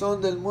los que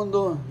son del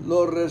mundo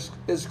lo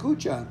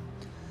escuchan.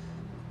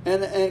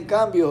 En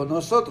cambio,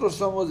 nosotros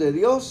somos de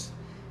Dios.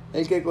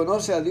 El que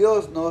conoce a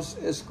Dios nos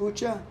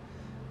escucha,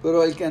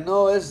 pero el que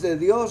no es de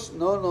Dios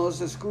no nos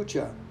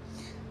escucha.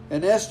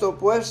 En esto,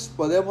 pues,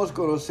 podemos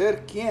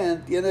conocer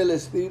quién tiene el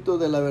espíritu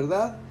de la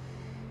verdad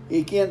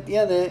y quién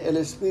tiene el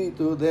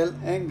espíritu del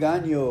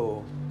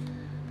engaño.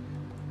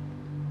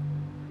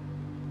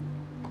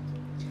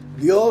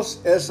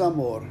 Dios es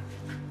amor.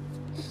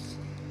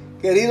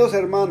 Queridos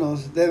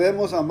hermanos,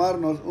 debemos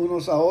amarnos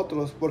unos a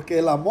otros, porque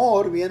el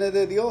amor viene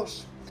de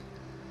Dios.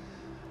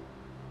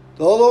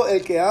 Todo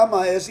el que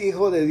ama es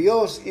hijo de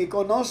Dios y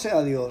conoce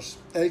a Dios.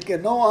 El que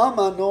no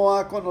ama no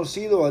ha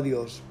conocido a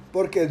Dios,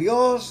 porque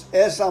Dios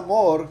es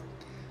amor.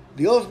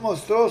 Dios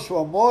mostró su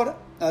amor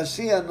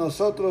así a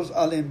nosotros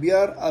al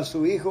enviar a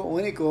su Hijo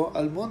único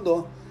al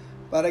mundo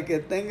para que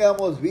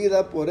tengamos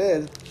vida por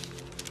Él.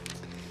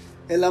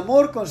 El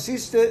amor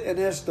consiste en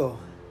esto,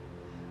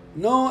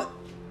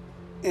 no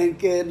en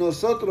que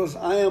nosotros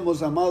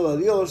hayamos amado a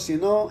Dios,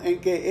 sino en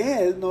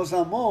que Él nos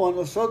amó a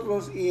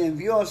nosotros y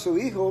envió a su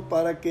Hijo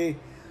para que,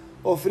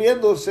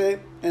 ofriéndose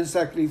en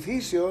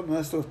sacrificio,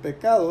 nuestros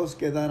pecados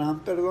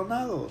quedarán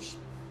perdonados.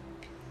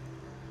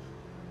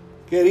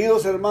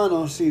 Queridos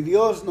hermanos, si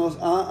Dios nos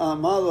ha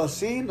amado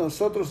así,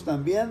 nosotros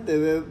también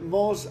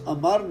debemos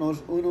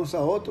amarnos unos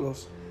a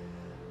otros.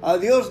 A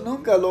Dios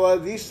nunca lo ha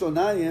visto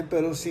nadie,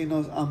 pero si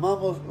nos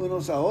amamos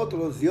unos a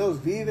otros,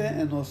 Dios vive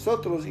en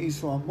nosotros y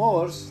su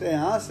amor se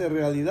hace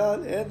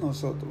realidad en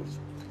nosotros.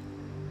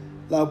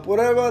 La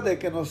prueba de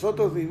que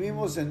nosotros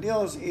vivimos en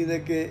Dios y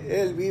de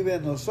que Él vive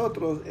en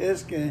nosotros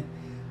es que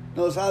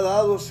nos ha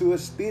dado su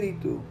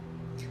Espíritu.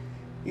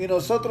 Y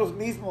nosotros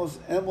mismos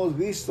hemos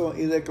visto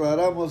y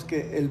declaramos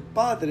que el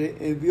Padre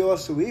envió a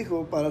su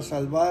Hijo para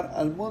salvar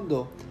al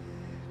mundo.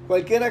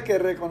 Cualquiera que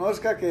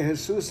reconozca que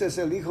Jesús es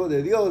el Hijo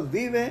de Dios,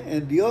 vive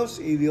en Dios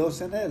y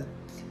Dios en Él.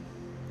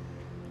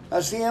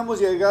 Así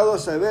hemos llegado a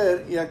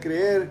saber y a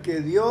creer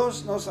que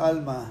Dios nos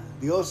ama.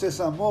 Dios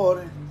es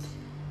amor,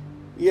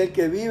 y el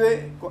que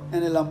vive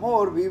en el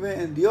amor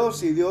vive en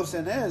Dios y Dios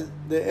en Él.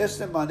 De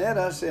esta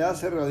manera se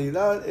hace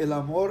realidad el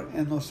amor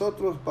en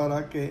nosotros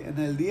para que en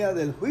el día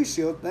del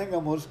juicio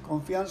tengamos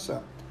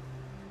confianza.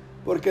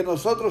 Porque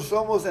nosotros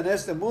somos en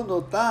este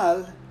mundo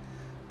tal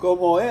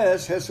como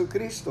es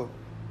Jesucristo.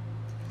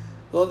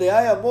 Donde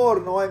hay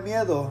amor no hay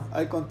miedo,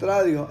 al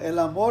contrario, el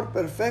amor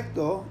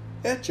perfecto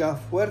echa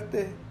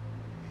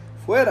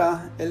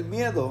fuera el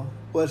miedo,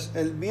 pues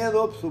el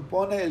miedo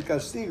supone el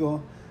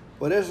castigo.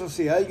 Por eso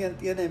si alguien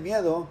tiene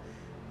miedo,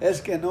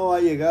 es que no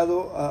ha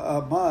llegado a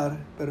amar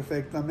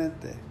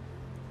perfectamente.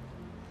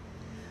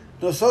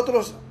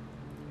 Nosotros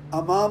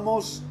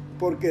amamos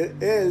porque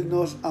Él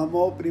nos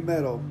amó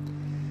primero.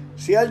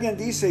 Si alguien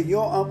dice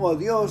yo amo a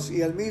Dios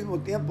y al mismo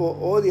tiempo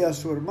odia a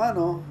su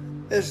hermano,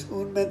 es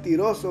un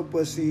mentiroso,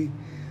 pues si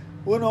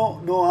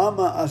uno no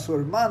ama a su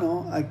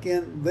hermano, a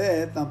quien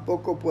ve,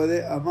 tampoco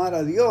puede amar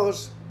a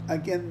Dios,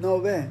 a quien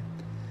no ve.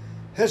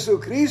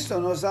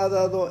 Jesucristo nos ha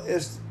dado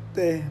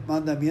este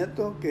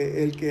mandamiento,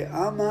 que el que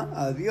ama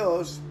a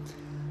Dios,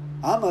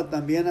 ama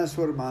también a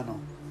su hermano.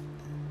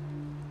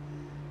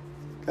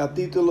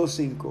 Capítulo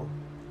 5.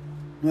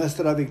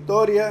 Nuestra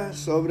victoria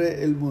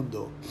sobre el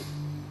mundo.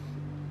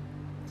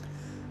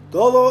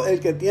 Todo el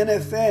que tiene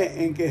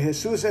fe en que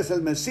Jesús es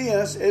el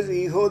Mesías es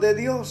hijo de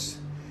Dios.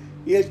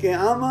 Y el que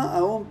ama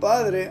a un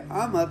padre,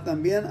 ama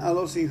también a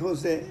los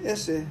hijos de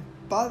ese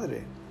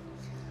padre.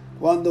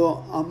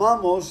 Cuando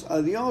amamos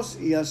a Dios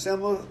y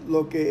hacemos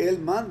lo que Él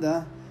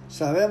manda,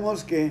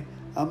 sabemos que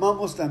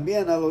amamos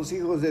también a los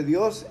hijos de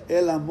Dios.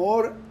 El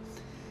amar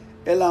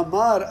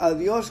a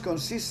Dios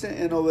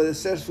consiste en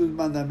obedecer sus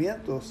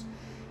mandamientos.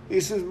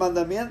 Y sus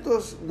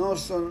mandamientos no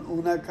son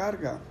una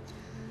carga.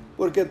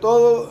 Porque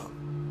todo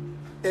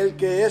el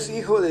que es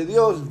hijo de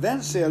Dios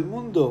vence al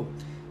mundo.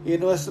 Y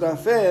nuestra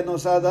fe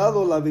nos ha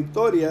dado la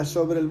victoria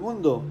sobre el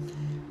mundo.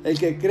 El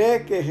que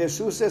cree que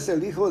Jesús es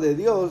el Hijo de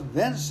Dios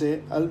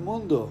vence al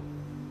mundo.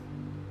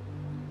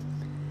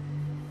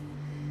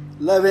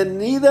 La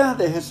venida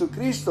de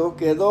Jesucristo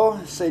quedó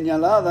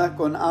señalada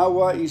con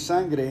agua y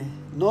sangre,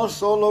 no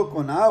solo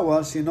con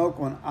agua, sino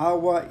con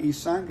agua y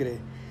sangre.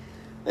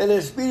 El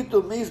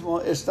Espíritu mismo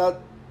es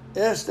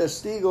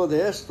testigo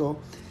de esto,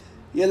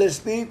 y el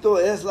Espíritu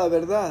es la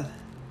verdad.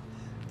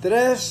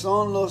 3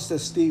 son los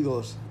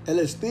testigos: el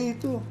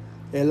Espíritu,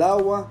 el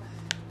agua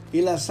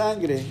y la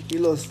sangre, y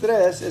los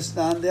 3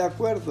 están de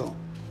acuerdo.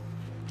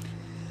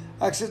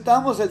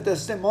 Aceptamos el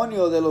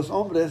testimonio de los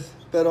hombres,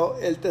 pero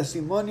el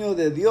testimonio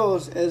de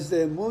Dios es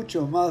de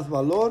mucho más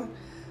valor,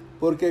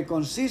 porque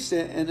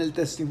consiste en el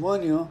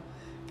testimonio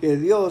que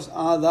Dios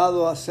ha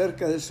dado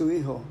acerca de su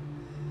Hijo.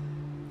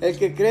 El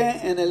que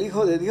cree en el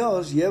Hijo de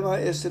Dios lleva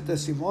ese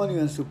testimonio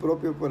en su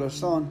propio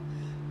corazón.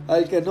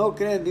 Al que no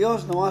cree en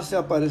Dios no hace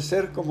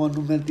aparecer como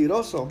un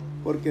mentiroso,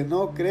 porque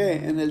no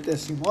cree en el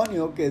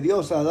testimonio que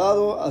Dios ha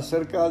dado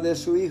acerca de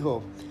su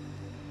Hijo.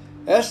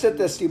 Este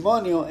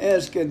testimonio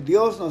es que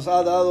Dios nos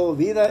ha dado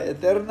vida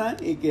eterna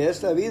y que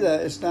esta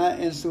vida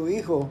está en su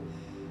Hijo.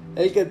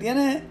 El que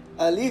tiene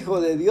al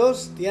Hijo de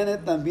Dios tiene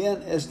también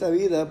esta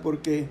vida,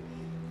 porque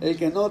el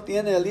que no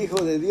tiene al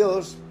Hijo de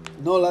Dios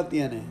no la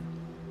tiene.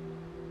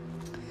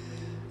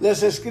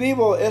 Les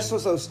escribo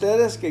estos a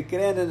ustedes que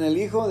creen en el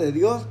Hijo de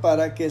Dios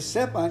para que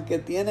sepan que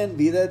tienen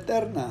vida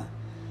eterna.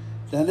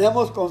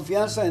 Tenemos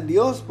confianza en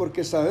Dios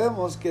porque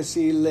sabemos que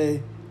si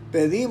le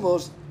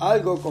pedimos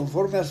algo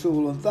conforme a su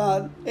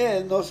voluntad,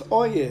 Él nos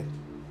oye.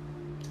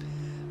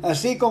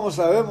 Así como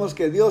sabemos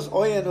que Dios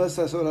oye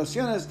nuestras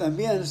oraciones,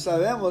 también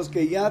sabemos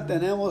que ya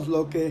tenemos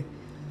lo que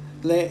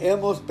le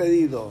hemos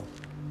pedido.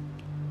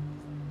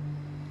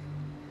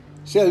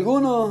 Si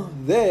alguno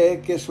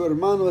ve que su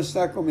hermano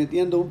está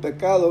cometiendo un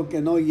pecado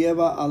que no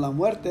lleva a la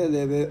muerte,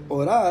 debe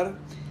orar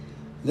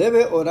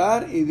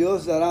y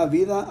Dios dará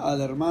vida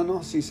al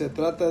hermano. Si se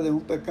trata de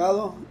un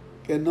pecado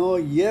que no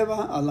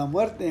lleva a la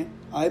muerte,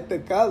 hay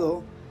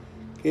pecado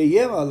que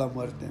lleva a la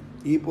muerte.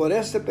 Y por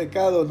este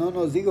pecado no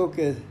nos digo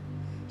que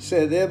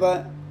se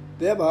deba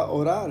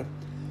orar.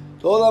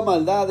 Toda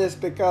maldad es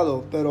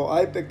pecado, pero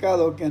hay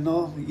pecado que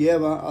no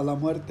lleva a la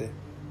muerte.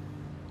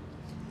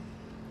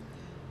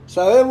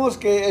 Sabemos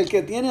que el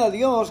que tiene a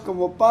Dios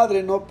como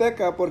Padre no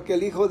peca porque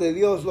el Hijo de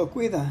Dios lo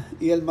cuida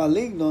y el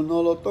maligno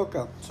no lo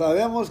toca.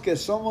 Sabemos que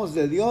somos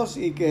de Dios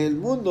y que el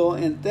mundo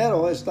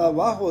entero está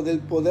bajo del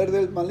poder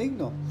del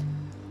maligno.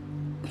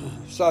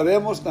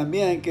 Sabemos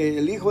también que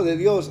el Hijo de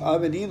Dios ha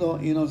venido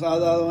y nos ha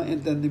dado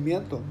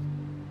entendimiento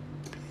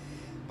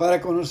para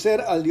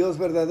conocer al Dios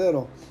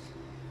verdadero.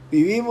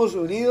 Vivimos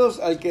unidos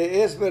al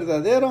que es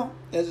verdadero,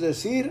 es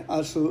decir,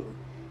 a su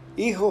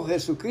Hijo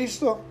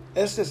Jesucristo.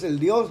 Este es el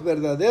Dios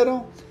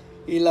verdadero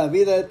y la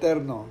vida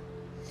eterna.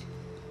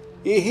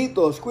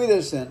 Hijitos,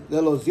 cuídense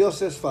de los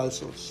dioses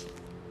falsos.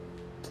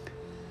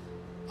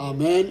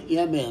 Amén y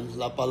amén.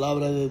 La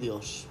palabra de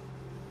Dios.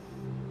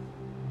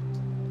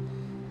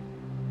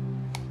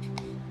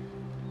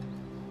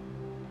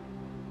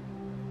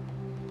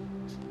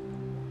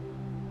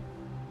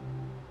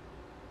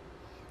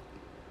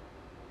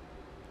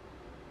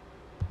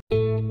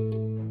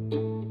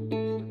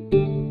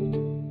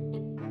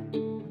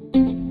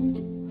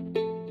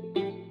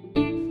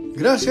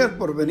 Gracias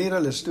por venir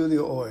al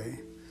estudio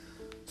hoy.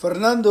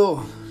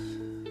 Fernando,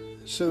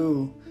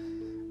 su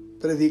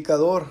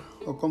predicador,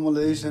 o como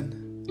le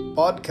dicen,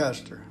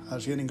 podcaster,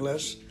 así en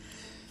inglés.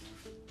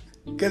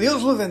 Que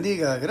Dios los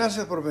bendiga.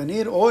 Gracias por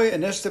venir. Hoy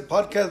en este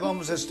podcast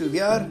vamos a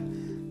estudiar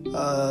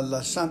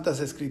las Santas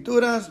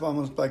Escrituras.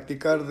 Vamos a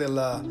practicar de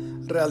la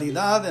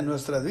realidad de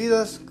nuestras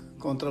vidas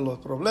contra los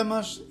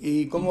problemas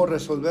y cómo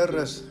resolver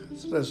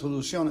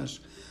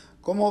resoluciones.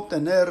 Cómo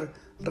obtener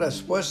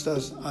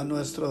respuestas a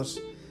nuestros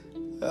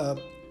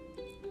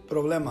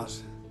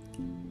problemas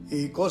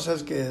y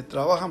cosas que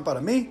trabajan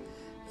para mí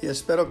y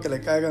espero que le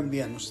caigan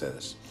bien a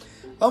ustedes.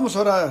 Vamos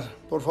a orar,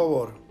 por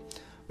favor.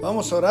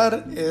 Vamos a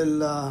orar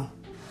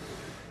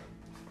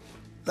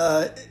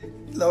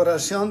la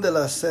oración de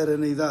la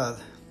serenidad.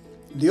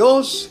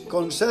 Dios,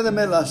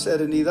 concédeme la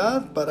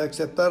serenidad para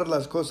aceptar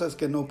las cosas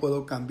que no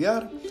puedo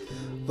cambiar,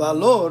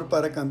 valor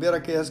para cambiar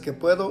aquellas que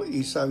puedo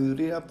y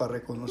sabiduría para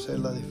reconocer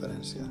la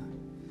diferencia.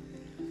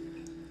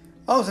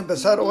 Vamos a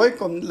empezar hoy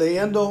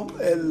leyendo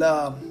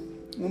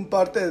un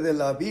parte de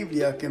la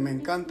Biblia que me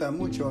encanta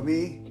mucho a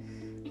mí.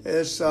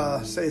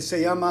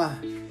 Se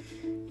llama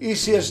Y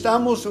si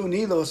estamos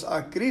unidos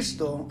a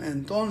Cristo,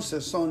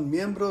 entonces son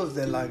miembros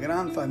de la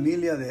gran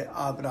familia de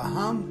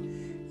Abraham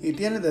y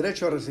tienen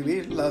derecho a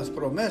recibir las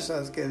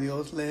promesas que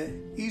Dios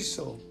le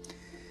hizo.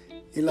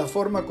 Y la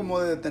forma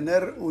como de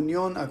tener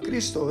unión a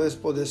Cristo es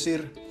por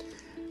decir,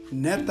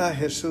 neta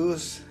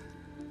Jesús,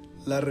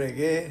 la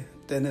regué,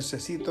 te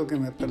necesito que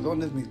me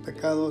perdones mis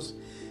pecados,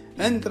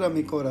 entra a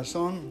mi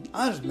corazón,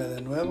 hazme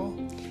de nuevo,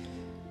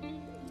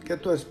 que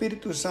tu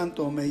Espíritu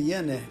Santo me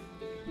llene.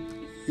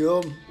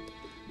 Yo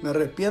me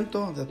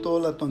arrepiento de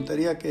toda la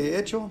tontería que he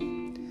hecho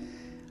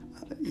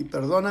y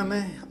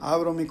perdóname,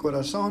 abro mi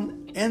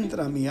corazón,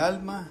 entra a mi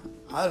alma,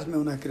 hazme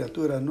una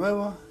criatura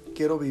nueva,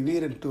 quiero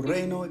vivir en tu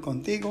reino y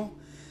contigo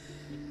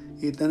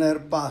y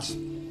tener paz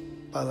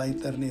para la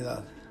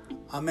eternidad.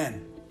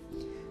 Amén.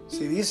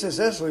 Si dices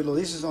eso y lo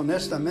dices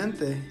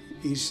honestamente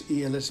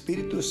y el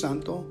Espíritu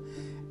Santo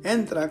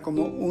entra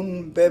como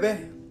un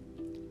bebé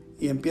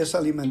y empieza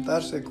a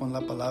alimentarse con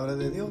la palabra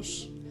de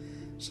Dios.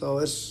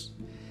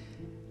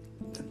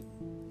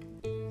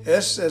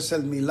 Ese es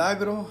el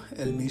milagro,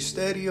 el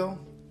misterio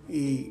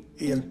y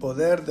el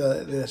poder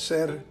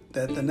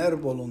de tener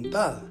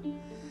voluntad.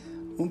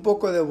 Un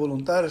poco de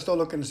voluntad es todo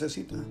lo que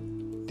necesita.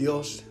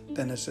 Dios,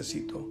 te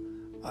necesito,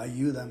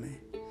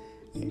 ayúdame.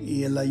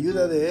 Y la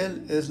ayuda de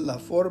Él es la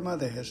forma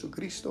de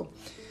Jesucristo.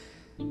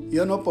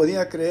 Yo no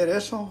podía creer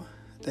eso.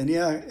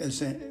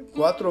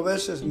 4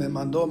 veces me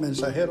mandó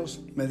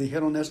mensajeros, me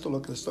dijeron esto,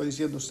 lo que les estoy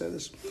diciendo a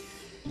ustedes.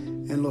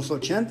 En los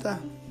 80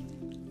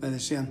 me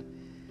decían,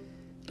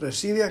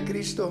 recibe a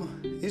Cristo.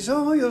 Y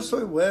yo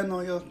soy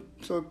bueno, yo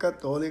soy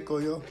católico,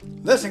 yo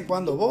de vez en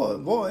cuando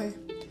voy.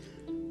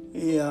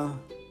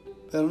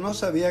 Pero no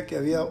sabía que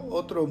había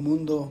otro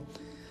mundo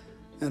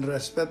en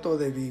respeto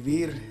de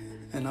vivir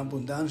en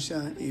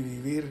abundancia y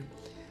vivir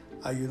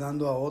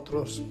ayudando a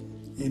otros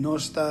y no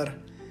estar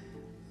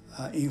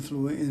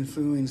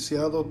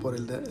influenciado por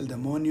el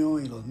demonio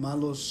y los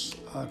malos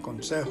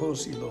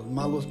consejos y los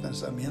malos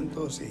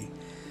pensamientos,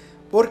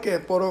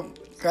 porque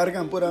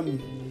cargan pura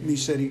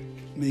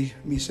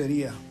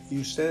miseria y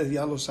ustedes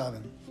ya lo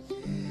saben.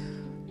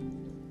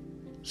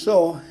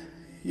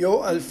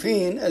 Yo al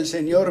fin el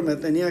Señor me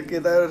tenía que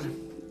dar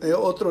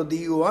otro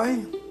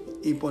DUI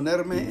y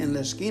ponerme en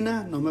la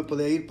esquina. No me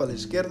podía ir para la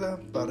izquierda,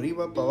 para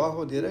arriba, para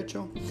abajo,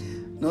 derecho.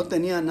 No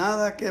tenía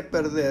nada que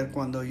perder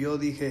cuando yo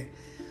dije,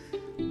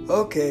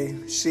 ok,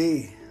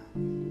 sí,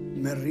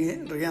 me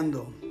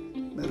riendo.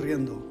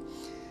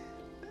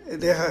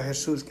 Deja a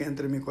Jesús que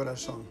entre en mi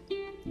corazón.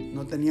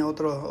 No tenía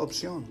otra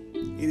opción.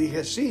 Y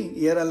dije sí,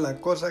 y era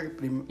la cosa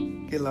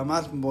que la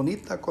más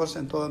bonita cosa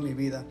en toda mi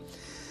vida.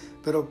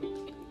 Pero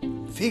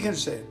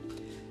fíjense,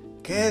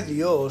 qué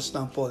Dios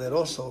tan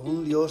poderoso,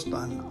 un Dios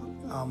tan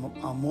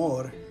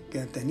amor,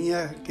 que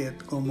tenía que,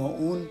 como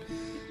un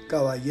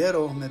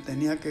caballero, me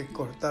tenía que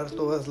cortar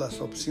todas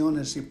las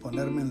opciones y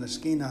ponerme en la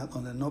esquina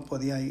donde no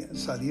podía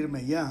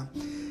salirme ya,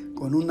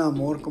 con un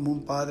amor como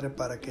un padre,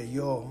 para que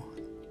yo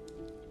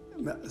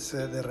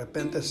de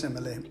repente se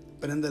me le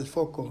prende el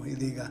foco y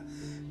diga,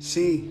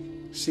 sí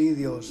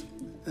Dios,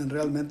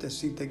 realmente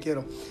sí te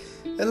quiero.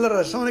 Es la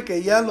razón de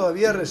que ya lo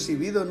había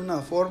recibido en una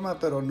forma,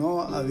 pero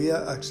no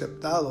había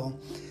aceptado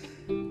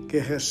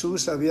que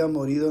Jesús había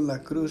morido en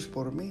la cruz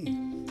por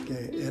mí,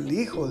 que el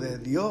Hijo de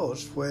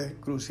Dios fue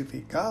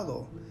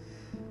crucificado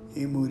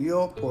y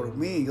murió por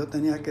mí. Yo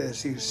tenía que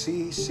decir,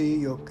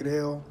 sí, yo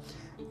creo,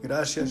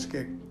 gracias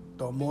que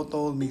tomó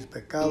todos mis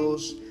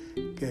pecados,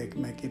 que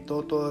me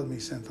quitó todas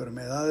mis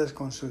enfermedades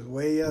con sus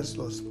huellas,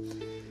 los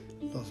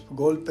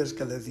golpes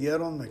que les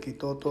dieron, me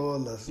quitó toda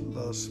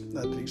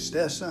la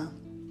tristeza.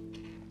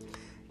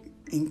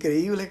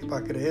 Increíble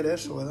para creer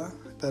eso, ¿verdad?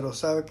 Pero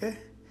 ¿sabe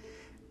qué?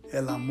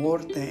 El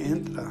amor te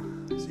entra.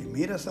 Si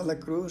miras a la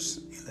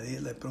cruz y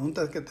le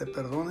preguntas que te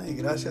perdone y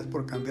gracias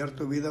por cambiar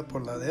tu vida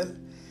por la de Él,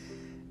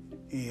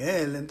 y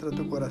Él entra a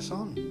tu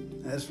corazón.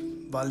 Es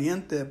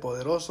valiente,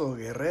 poderoso,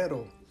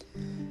 guerrero,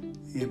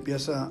 y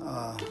empieza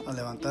a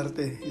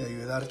levantarte y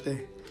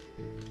ayudarte,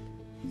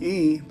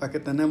 y para que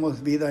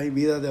tenemos vida y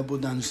vida de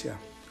abundancia.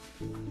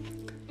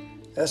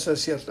 Eso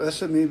es cierto,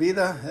 eso es mi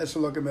vida, eso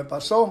es lo que me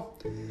pasó.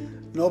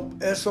 No,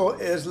 eso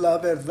es la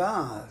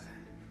verdad.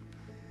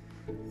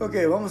 Ok,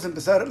 vamos a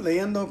empezar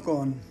leyendo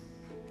con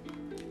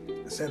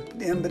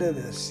septiembre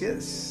de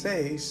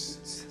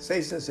 6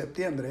 de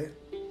septiembre.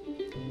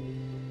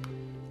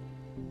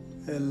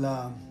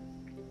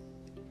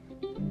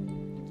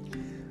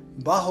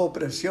 Bajo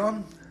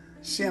presión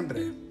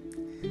siempre.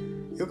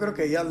 Yo creo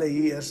que ya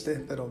leí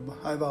pero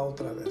ahí va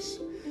otra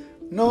vez.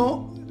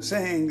 No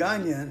se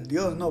engañen,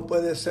 Dios no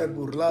puede ser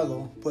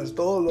burlado, pues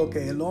todo lo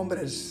que el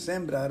hombre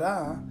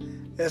sembrará,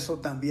 eso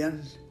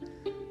también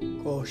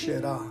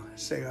cosechará,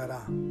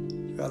 segará.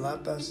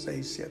 Galatas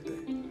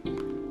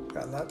 6:7.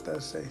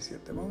 Galatas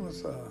 6:7.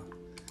 Vamos a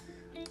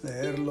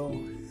leerlo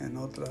en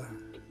otra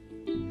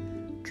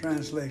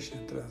translation,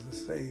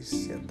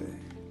 6:7.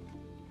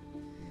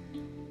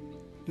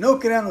 No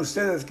crean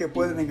ustedes que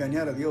pueden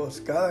engañar a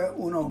Dios. Cada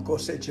uno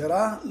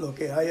cosechará lo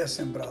que haya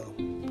sembrado.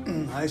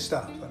 Ahí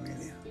está,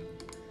 familia.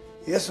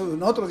 Y eso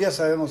nosotros ya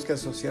sabemos que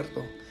eso es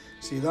cierto.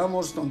 Si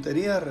damos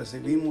tonterías,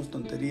 recibimos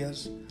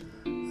tonterías,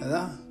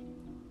 ¿verdad?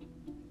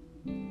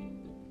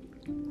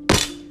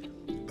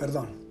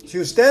 Perdón. Si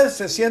usted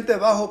se siente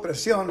bajo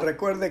presión,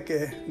 recuerde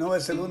que no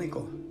es el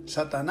único.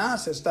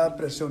 Satanás está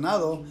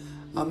presionado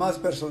a más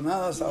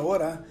personas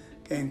ahora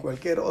que en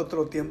cualquier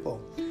otro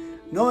tiempo.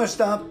 No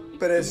está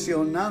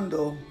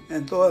presionando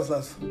en todas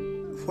las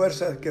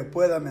fuerzas que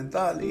pueda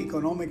mental,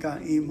 económica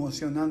y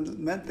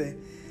emocionalmente.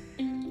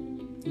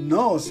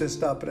 No se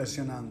está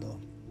presionando.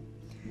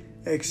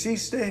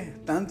 Existe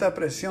tanta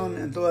presión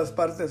en todas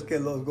partes que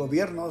los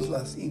gobiernos,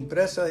 las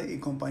empresas y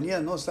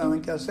compañías no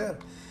saben qué hacer.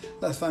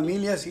 Las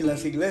familias y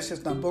las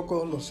iglesias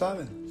tampoco lo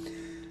saben.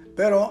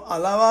 Pero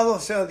alabado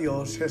sea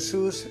Dios,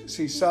 Jesús,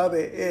 si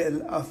sabe,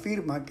 Él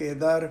afirma que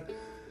dar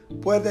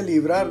puede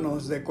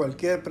librarnos de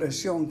cualquier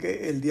presión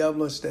que el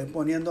diablo esté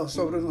poniendo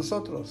sobre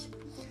nosotros.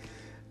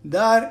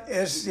 Dar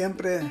es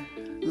siempre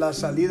la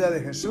salida de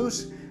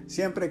Jesús.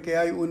 Siempre que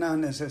hay una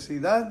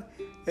necesidad,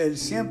 Él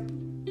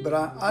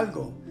siembra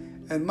algo.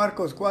 En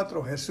Marcos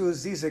 4,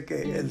 Jesús dice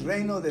que el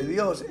reino de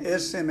Dios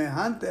es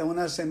semejante a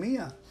una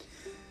semilla.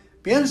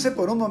 Piense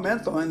por un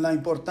momento en la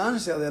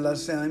importancia de las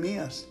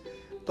semillas.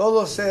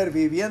 Todo ser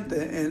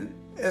viviente en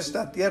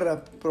esta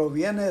tierra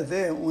proviene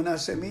de una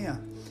semilla.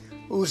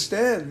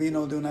 Usted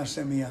vino de una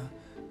semilla,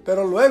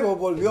 pero luego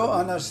volvió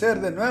a nacer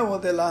de nuevo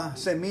de la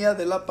semilla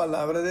de la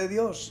palabra de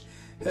Dios.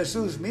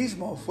 Jesús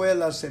mismo fue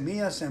la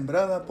semilla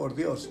sembrada por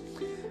Dios.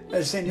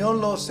 El Señor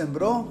lo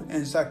sembró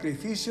en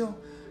sacrificio.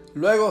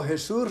 Luego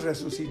Jesús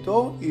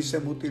resucitó y se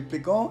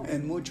multiplicó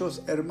en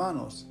muchos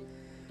hermanos.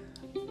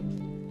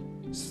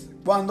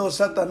 Cuando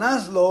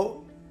Satanás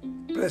lo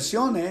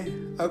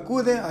presione,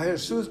 acude a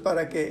Jesús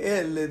para que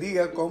Él le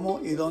diga cómo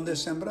y dónde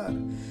sembrar.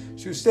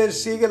 Si usted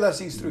sigue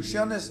las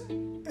instrucciones,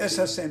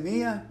 esa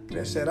semilla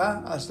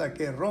crecerá hasta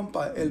que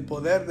rompa el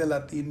poder de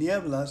las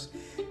tinieblas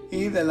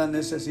y de la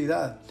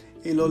necesidad,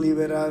 y lo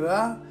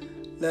liberará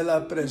de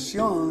la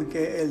presión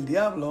que el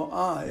diablo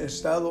ha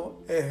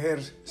estado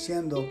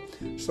ejerciendo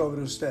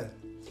sobre usted.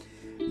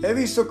 He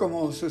visto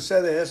cómo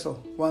sucede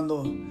eso.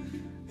 Cuando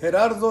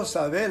Gerardo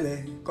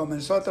Sabele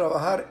comenzó a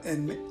trabajar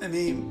en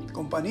mi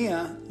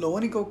compañía, lo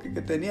único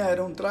que tenía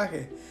era un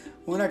traje,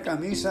 una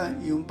camisa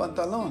y un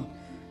pantalón.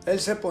 Él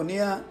se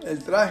ponía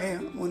el traje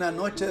una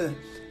noche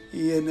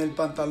y en el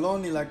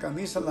pantalón y la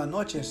camisa la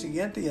noche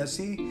siguiente, y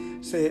así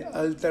se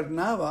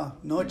alternaba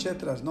noche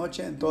tras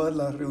noche en todas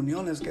las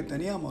reuniones que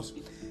teníamos.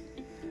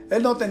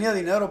 Él no tenía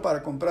dinero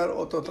para comprar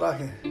otro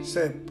traje.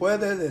 Se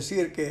puede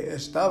decir que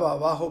estaba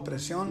bajo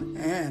presión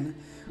en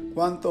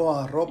cuanto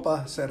a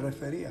ropa se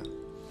refería.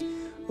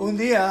 Un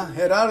día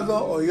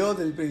Gerardo oyó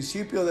del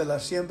principio de la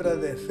siembra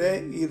de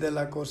fe y de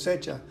la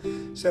cosecha.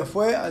 Se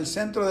fue al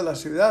centro de la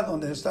ciudad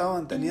donde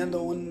estaban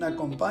teniendo una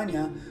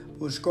campaña.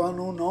 Buscó a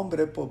un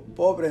hombre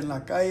pobre en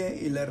la calle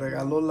y le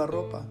regaló la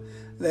ropa.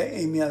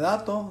 De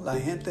inmediato la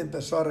gente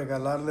empezó a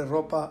regalarle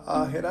ropa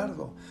a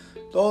Gerardo.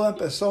 Todo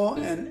empezó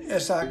en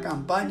esa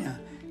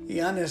campaña y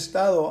han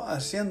estado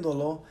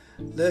haciéndolo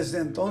desde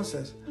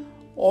entonces.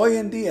 Hoy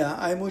en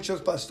día hay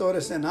muchos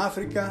pastores en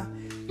África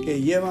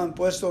que llevan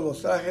puestos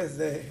los trajes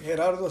de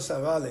Gerardo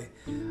Sabele,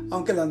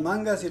 aunque las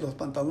mangas y los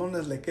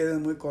pantalones le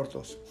queden muy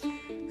cortos.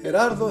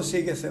 Gerardo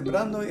sigue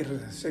sembrando y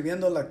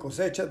recibiendo la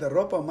cosecha de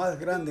ropa más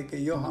grande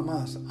que yo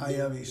jamás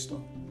haya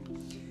visto.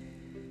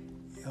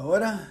 Y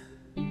ahora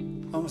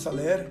vamos a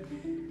leer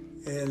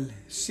el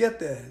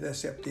 7 de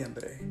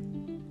septiembre.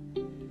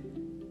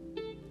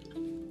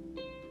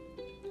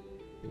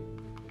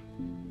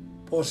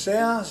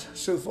 Poseas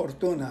su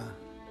fortuna.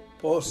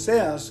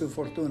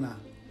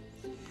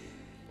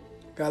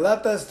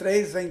 Galatas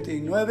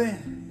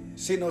 3:29.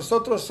 Si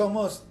nosotros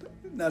somos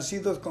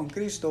nacidos con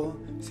Cristo,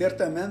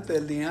 ciertamente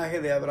el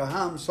linaje de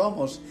Abraham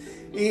somos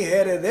y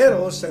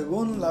herederos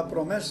según la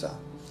promesa.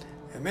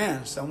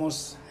 Amén,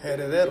 somos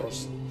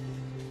herederos.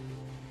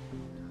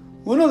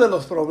 Uno de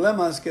los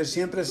problemas que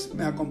siempre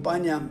me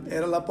acompaña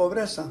era la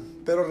pobreza,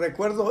 pero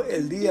recuerdo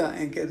el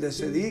día en que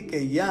decidí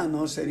que ya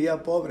no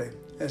sería pobre.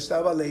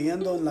 Estaba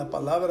leyendo en la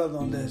palabra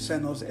donde se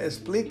nos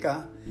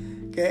explica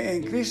que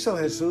en Cristo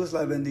Jesús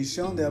la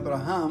bendición de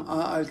Abraham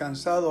ha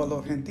alcanzado a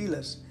los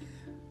gentiles.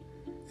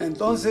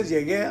 Entonces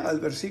llegué al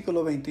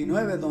versículo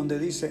 29 donde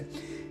dice: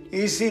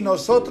 y si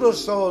nosotros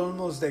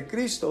somos de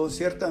Cristo,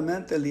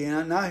 ciertamente el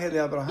linaje de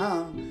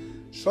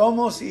Abraham,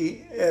 somos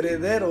y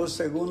herederos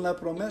según la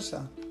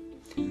promesa.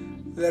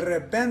 De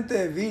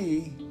repente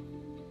vi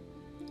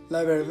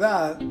la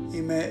verdad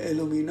y me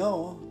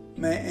iluminó.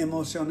 Me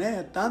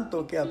emocioné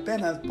tanto que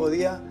apenas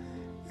podía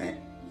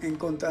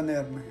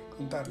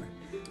contarme.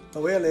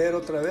 Lo voy a leer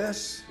otra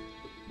vez.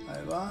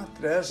 Ahí va,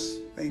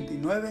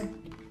 3:29.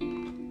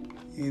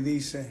 Y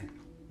dice: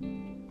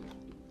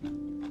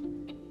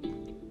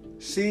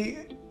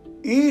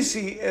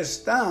 si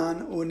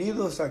están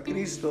unidos a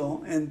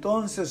Cristo,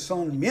 entonces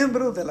son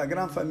miembros de la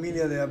gran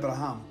familia de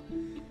Abraham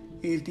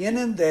y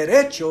tienen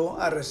derecho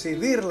a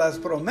recibir las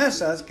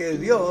promesas que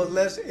Dios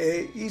les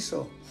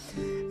hizo.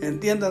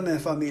 Entiéndanme,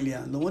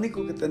 familia, lo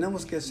único que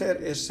tenemos que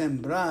hacer es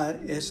sembrar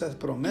esas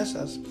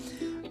promesas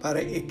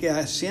para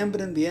que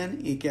siembren bien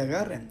y que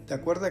agarren. ¿Te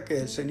acuerdas que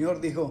el Señor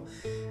dijo,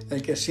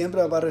 el que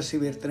siembra va a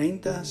recibir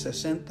 30,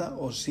 60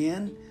 o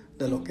 100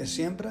 de lo que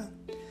siembra?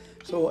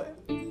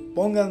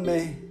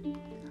 Pónganme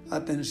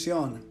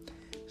atención.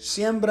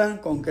 Siembran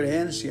con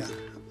creencia.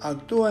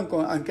 Actúen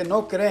aunque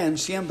no creen,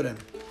 siembren.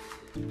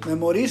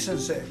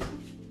 Memorícense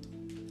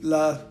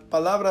las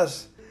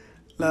palabras,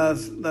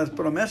 las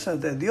promesas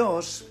de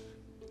Dios.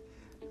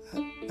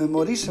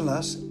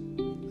 Memorícelas.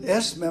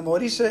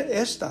 Memorice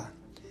esta.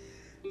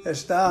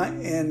 Está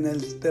en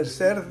el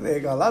 3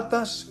 de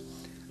Galatas,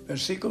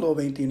 versículo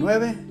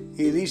 29,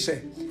 y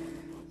dice,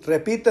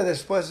 repite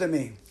después de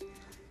mí,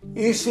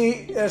 y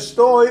si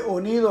estoy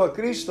unido a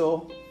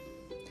Cristo,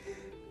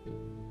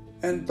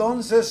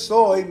 entonces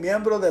soy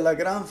miembro de la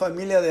gran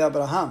familia de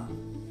Abraham,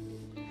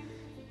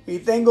 y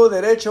tengo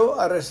derecho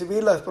a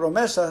recibir las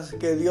promesas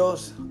que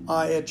Dios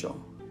ha hecho.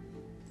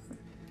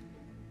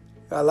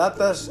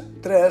 Galatas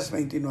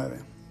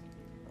 3:29.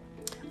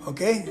 ¿Ok?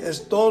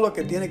 Es todo lo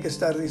que tiene que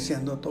estar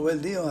diciendo todo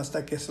el día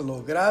hasta que se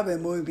lo grabe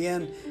muy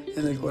bien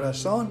en el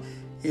corazón,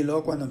 y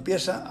luego cuando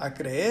empieza a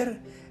creer,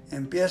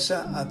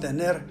 empieza a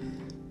tener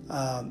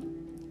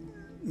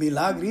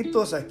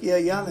milagritos aquí y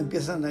allá, le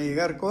empiezan a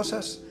llegar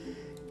cosas,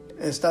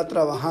 está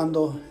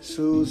trabajando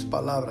sus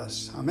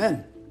palabras.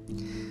 Amén.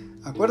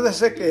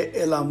 Acuérdese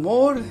que el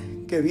amor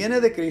que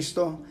viene de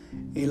Cristo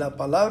y la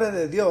palabra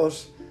de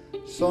Dios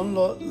son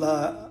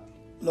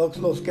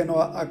los que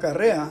nos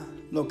acarrea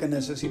lo que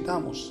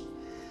necesitamos.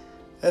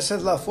 Esa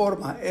es la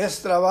forma,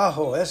 es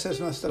trabajo, ese es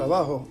nuestro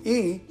trabajo.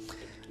 Y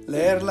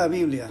leer la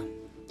Biblia.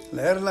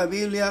 Leer la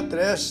Biblia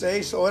 3,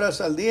 6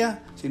 horas al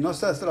día. Si no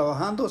estás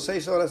trabajando,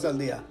 6 horas al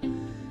día.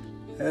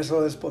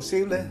 Eso es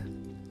posible.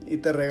 Y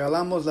te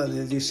regalamos las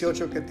de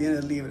 18 que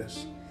tienes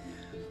libres.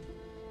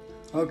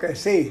 Ok,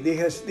 sí,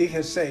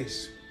 dije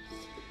 6.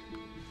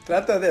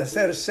 Trata de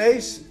hacer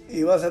 6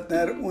 y vas a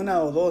tener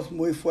 1 o 2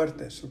 muy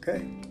fuertes, ¿ok?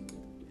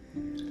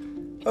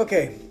 Ok.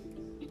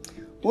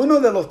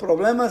 Uno de los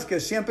problemas que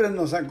siempre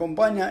nos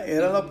acompaña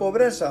era la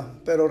pobreza,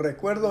 pero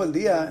recuerdo el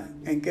día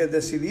en que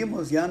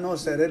decidimos ya no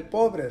ser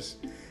pobres.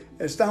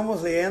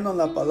 Estamos leyendo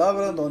la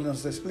palabra donde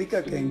nos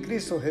explica que en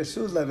Cristo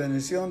Jesús la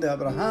bendición de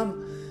Abraham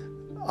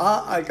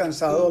ha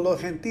alcanzado a los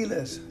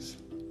gentiles.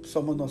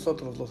 Somos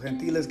nosotros los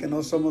gentiles que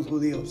no somos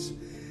judíos.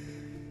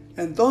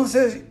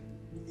 Entonces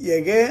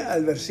llegué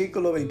al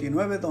versículo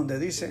 29 donde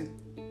dice,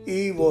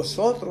 y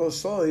vosotros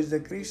sois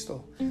de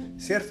Cristo,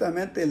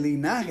 ciertamente el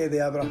linaje de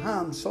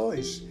Abraham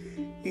sois,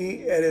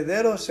 y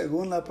herederos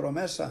según la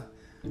promesa.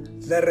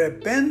 De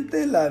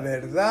repente la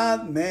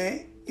verdad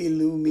me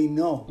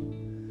iluminó,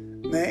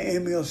 me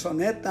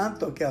emocioné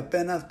tanto que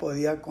apenas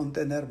podía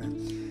contenerme.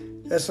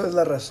 Esa es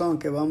la razón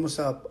que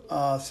vamos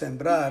a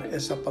sembrar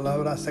esa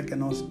palabra hasta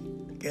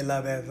que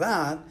la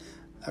verdad,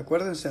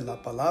 acuérdense,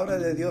 la palabra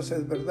de Dios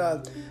es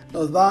verdad,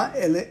 nos va a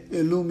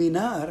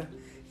iluminar.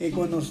 Y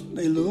cuando nos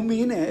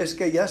ilumine es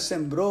que ya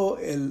sembró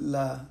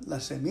la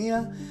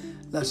semilla.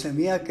 La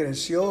semilla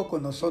creció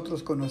con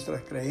nosotros, con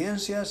nuestras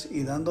creencias,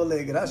 y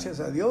dándole gracias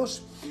a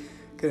Dios,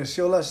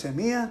 creció la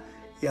semilla,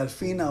 y al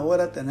fin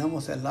ahora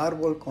tenemos el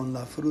árbol con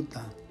la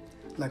fruta,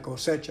 la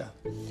cosecha.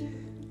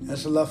 Esa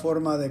es la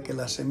forma de que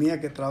la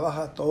semilla que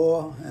trabaja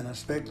todo en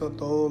aspecto,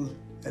 todo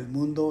el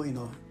mundo,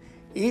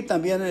 y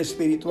también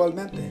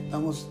espiritualmente.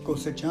 Estamos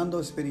cosechando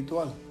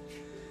espiritual.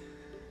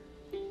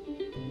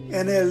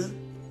 En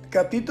el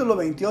capítulo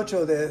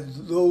 28 de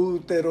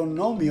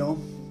Deuteronomio,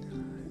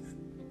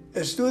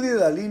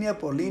 estudia línea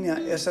por línea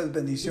esas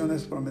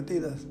bendiciones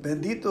prometidas.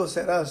 Bendito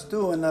serás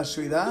tú en la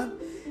ciudad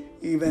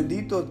y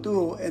bendito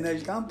tú en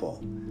el campo.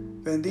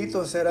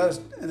 Bendito serás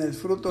en el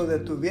fruto de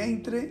tu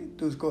vientre,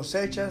 tus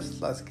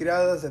cosechas, las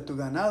criadas de tu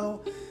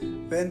ganado.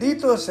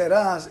 Bendito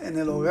serás en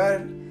el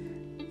hogar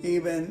y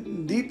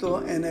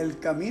bendito en el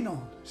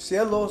camino.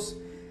 Cielos,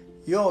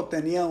 yo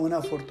tenía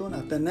una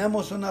fortuna.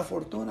 Tenemos una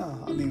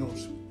fortuna,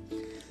 amigos.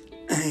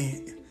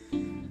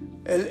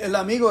 El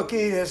amigo aquí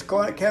es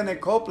Kenneth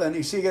Copeland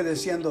y sigue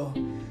diciendo,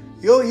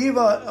 yo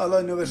iba a la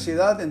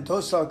universidad en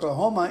Tulsa,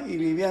 Oklahoma, y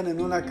vivían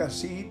en una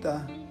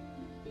casita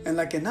en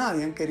la que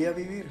nadie quería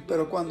vivir.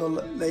 Pero cuando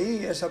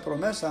leí esa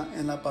promesa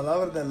en la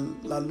palabra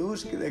de la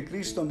luz de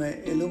Cristo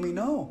me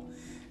iluminó.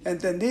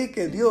 Entendí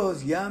que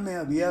Dios ya me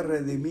había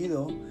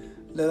redimido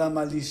de la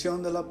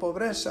maldición de la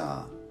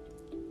pobreza.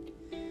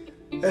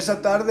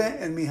 Esa tarde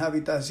en mi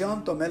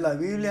habitación tomé la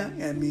Biblia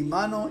en mi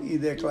mano y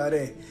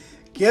declaré,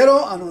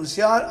 quiero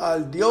anunciar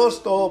al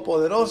Dios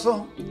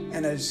Todopoderoso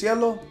en el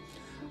cielo,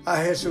 a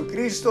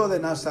Jesucristo de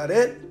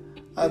Nazaret,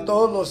 a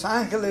todos los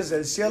ángeles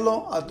del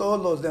cielo, a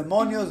todos los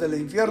demonios del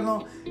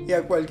infierno y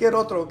a cualquier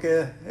otro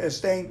que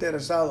esté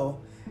interesado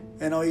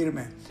en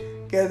oírme,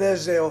 que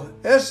desde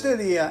este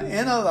día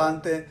en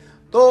adelante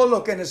todo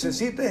lo que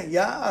necesite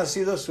ya ha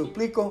sido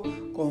suplico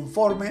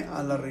conforme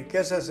a las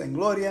riquezas en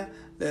gloria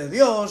de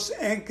Dios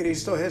en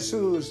Cristo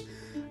Jesús.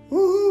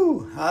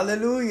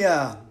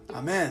 Aleluya.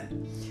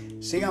 Amén.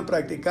 Sigan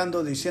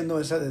practicando diciendo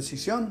esa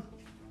decisión.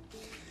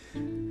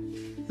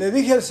 Le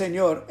dije al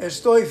Señor,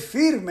 estoy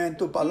firme en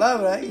tu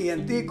palabra y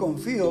en ti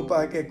confío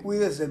para que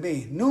cuides de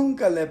mí.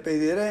 Nunca le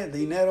pediré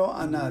dinero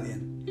a nadie.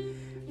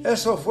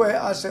 Eso fue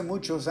hace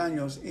muchos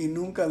años y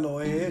nunca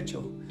lo he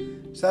hecho.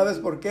 ¿Sabes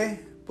por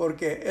qué?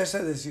 Porque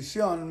esa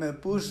decisión me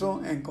puso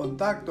en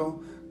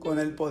contacto con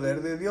el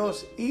poder de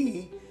Dios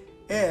y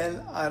Él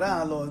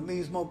hará lo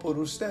mismo por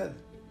usted.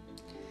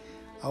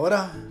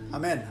 Ahora,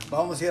 amén.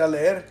 Vamos a ir a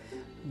leer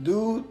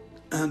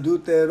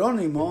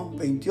Deuterónimo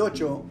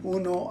 28,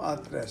 1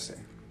 a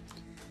 13.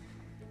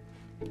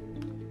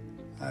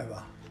 Ahí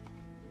va.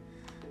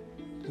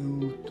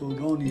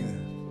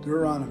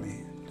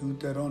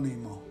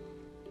 Deuterónimo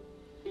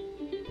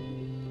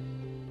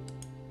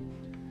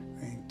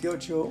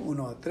 28,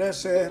 1 a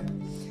 13.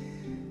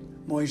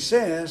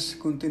 Moisés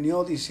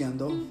continuó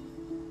diciendo,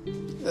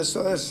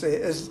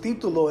 el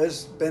título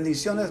es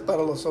Bendiciones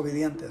para los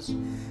obedientes.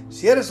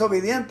 Si eres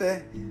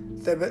obediente,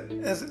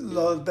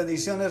 las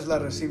bendiciones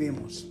las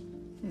recibimos.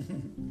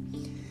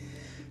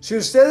 Si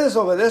ustedes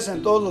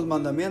obedecen todos los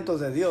mandamientos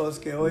de Dios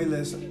que hoy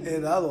les he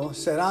dado,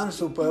 serán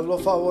su pueblo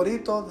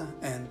favorito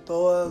en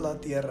toda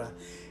la tierra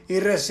y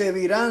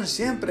recibirán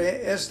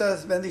siempre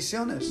estas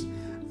bendiciones.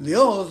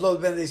 Dios los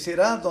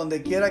bendecirá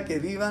donde quiera que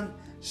vivan,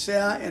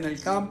 sea en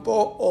el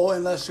campo o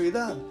en la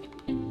ciudad.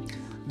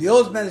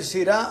 Dios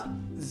bendecirá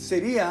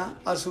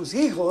a sus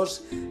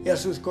hijos y a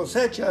sus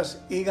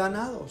cosechas y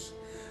ganados.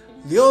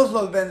 Dios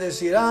los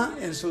bendecirá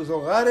en sus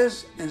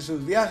hogares, en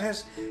sus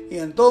viajes y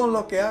en todo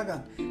lo que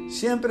hagan.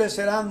 Siempre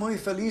serán muy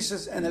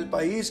felices en el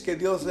país que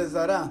Dios les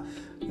dará.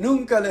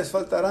 Nunca les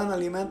faltarán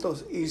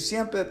alimentos y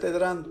siempre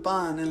tendrán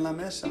pan en la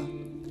mesa.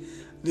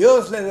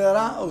 Dios le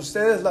dará a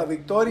ustedes la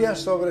victoria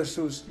sobre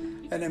sus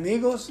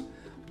enemigos.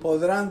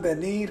 Podrán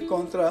venir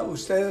contra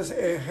ustedes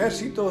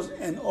ejércitos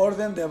en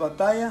orden de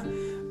batalla,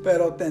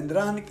 pero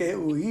tendrán que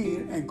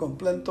huir en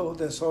completo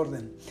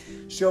desorden.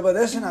 Si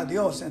obedecen a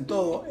Dios en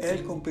todo,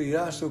 Él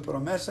cumplirá su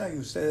promesa y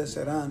ustedes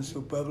serán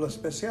su pueblo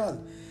especial.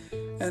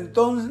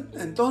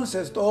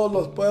 Entonces todos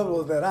los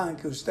pueblos verán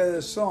que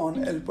ustedes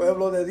son el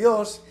pueblo de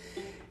Dios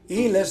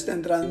y les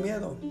tendrán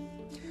miedo.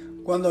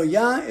 Cuando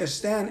ya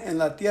estén en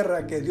la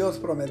tierra que Dios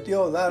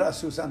prometió dar a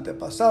sus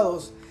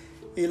antepasados,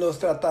 y los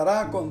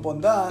tratará con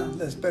bondad,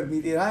 les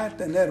permitirá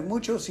tener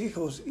muchos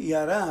hijos y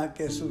hará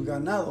que sus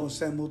ganados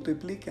se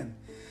multipliquen.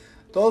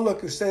 Todo lo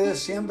que ustedes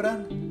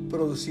siembran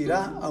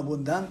producirá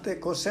abundantes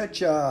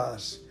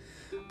cosechas.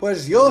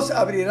 Pues Dios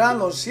abrirá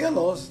los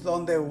cielos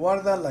donde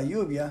guarda la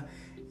lluvia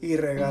y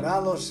regará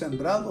los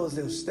sembrados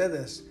de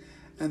ustedes.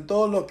 En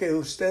todo lo que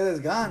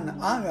ustedes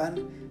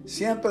hagan,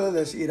 siempre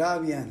les irá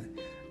bien.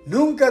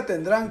 Nunca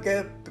tendrán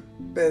que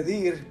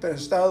pedir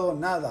prestado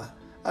nada.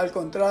 Al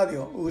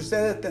contrario,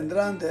 ustedes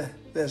tendrán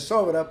de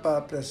sobra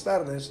para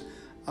prestarles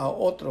a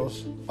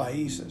otros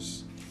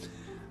países.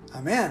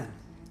 Amén.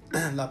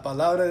 La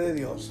palabra de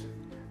Dios.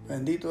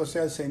 Bendito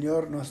sea el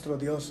Señor nuestro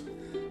Dios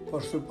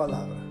por su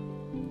palabra.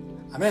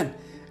 Amén.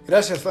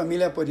 Gracias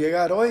familia por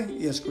llegar hoy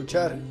y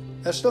escuchar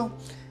esto.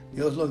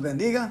 Dios los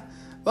bendiga.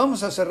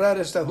 Vamos a cerrar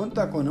esta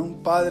junta con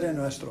un Padre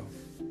Nuestro.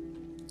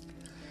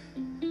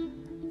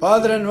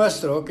 Padre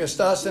nuestro que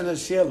estás en el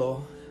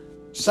cielo,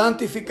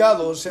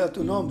 santificado sea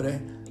tu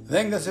nombre,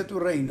 véngase tu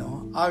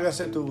reino,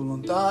 hágase tu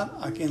voluntad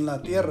aquí en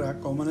la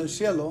tierra como en el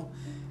cielo.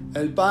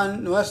 El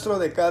pan nuestro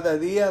de cada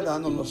día,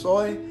 dánoslo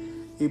hoy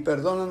y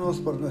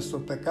perdónanos por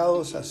nuestros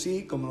pecados,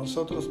 así como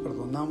nosotros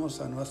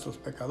perdonamos a nuestros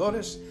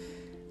pecadores.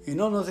 Y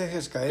no nos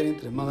dejes caer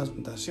entre malas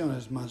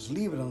tentaciones, mas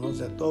líbranos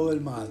de todo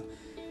el mal.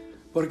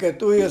 Porque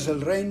tuyo es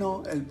el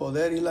reino, el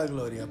poder y la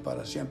gloria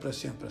para siempre,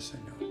 siempre,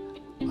 Señor.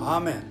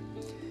 Amén.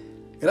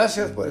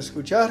 Gracias por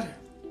escuchar.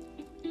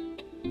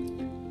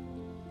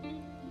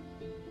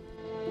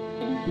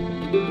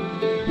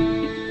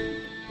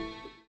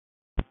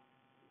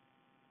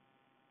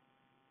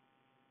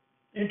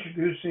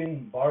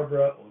 Introducing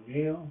Barbara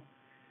O'Neill.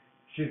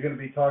 She's going to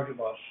be talking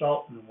about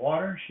salt and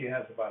water. She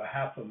has about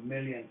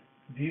 500,000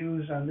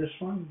 views on this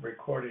one,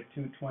 recorded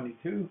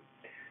 2022.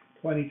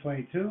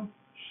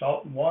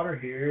 Salt and water.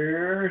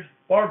 Here's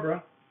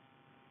Barbara.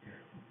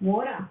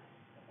 Water,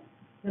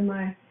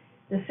 the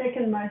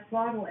second most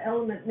vital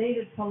element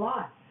needed for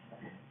life.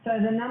 So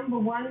the number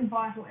one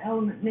vital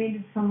element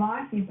needed for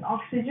life is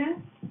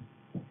oxygen.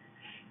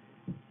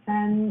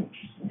 And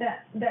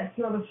that's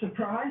not a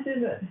surprise,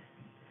 is it?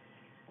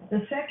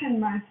 The second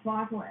most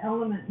vital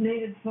element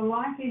needed for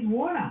life is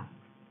water.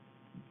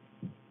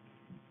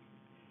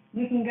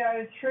 You can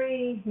go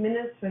 3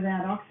 minutes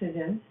without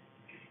oxygen.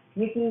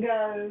 You can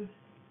go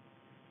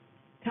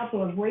a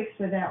couple of weeks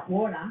without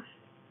water.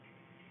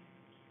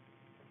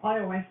 I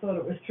always thought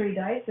it was 3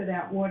 days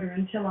without water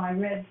until I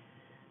read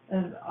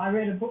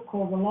a book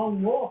called The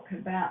Long Walk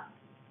about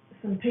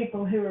some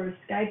people who were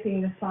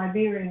escaping the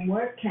Siberian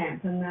work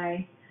camp, and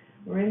they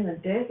were in the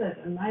desert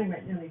and they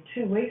went nearly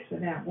 2 weeks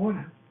without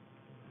water.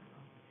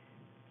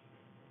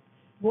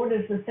 Water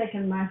is the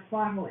second most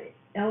vital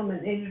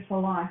element needed for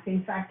life.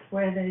 In fact,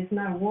 where there's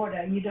no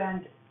water, you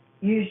don't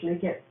usually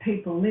get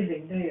people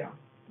living, do you?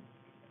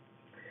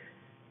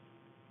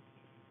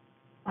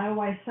 I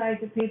always say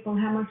to people,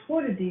 how much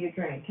water do you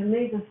drink? And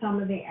these are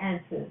some of the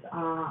answers.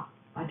 I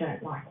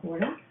don't like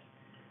water.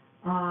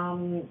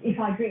 If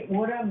I drink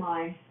water,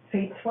 my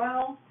feet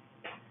swell.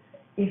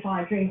 If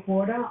I drink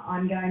water,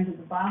 I'm going to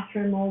the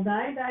bathroom all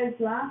day. Those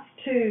last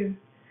two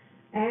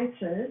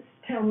answers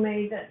tell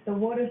me that the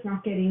water's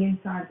not getting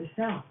inside the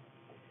cell.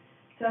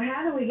 So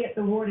how do we get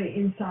the water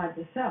inside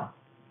the cell?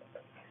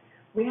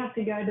 We have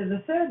to go to the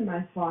third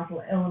most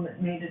vital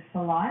element needed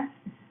for life,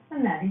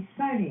 and that is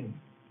sodium.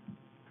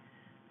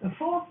 The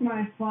fourth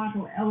most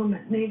vital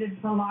element needed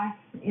for life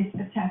is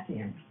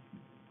potassium.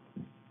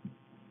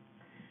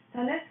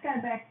 So let's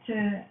go back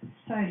to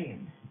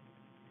sodium.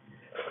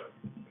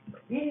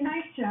 In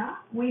nature,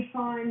 we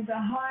find the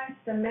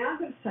highest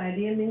amount of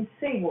sodium in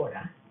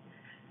seawater,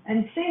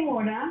 and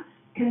seawater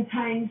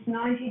contains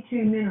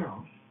 92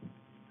 minerals.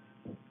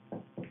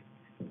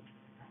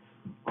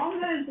 Of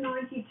those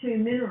 92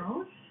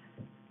 minerals,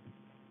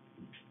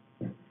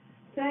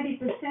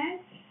 30%,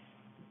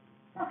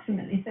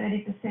 approximately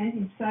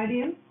 30% is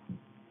sodium,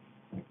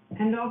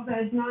 and of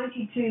those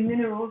 92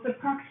 minerals,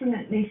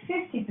 approximately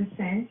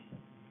 50%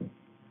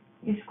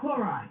 is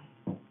chloride.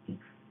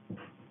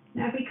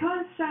 Now,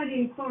 because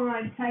sodium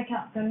chloride take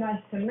up the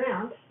most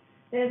amount,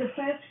 they're the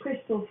first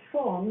crystals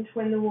formed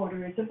when the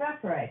water is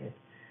evaporated.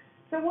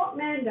 So what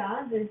man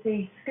does is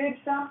he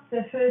scoops up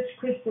the first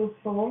crystals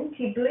formed,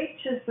 he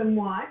bleaches them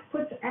white,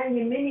 puts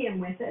aluminium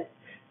with it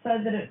so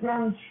that it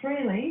runs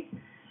freely,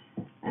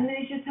 and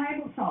there's your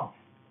table salt.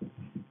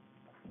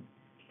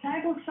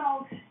 Table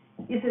salt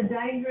is a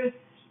dangerous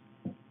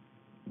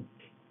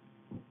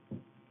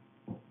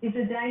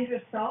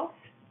salt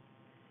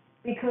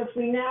because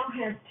we now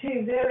have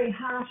two very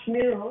harsh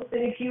minerals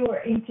that if you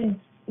were to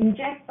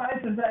inject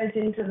both of those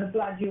into the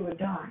blood, you would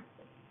die.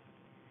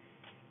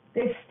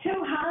 There's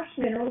two harsh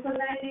minerals and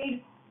they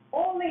need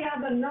all the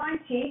other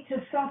 90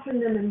 to soften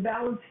them and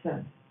balance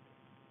them.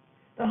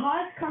 The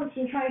highest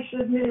concentration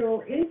of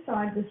mineral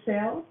inside the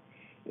cell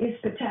is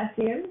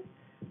potassium.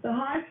 The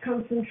highest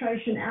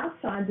concentration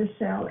outside the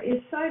cell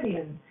is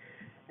sodium.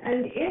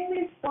 And in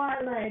this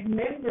bilayered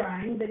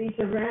membrane that is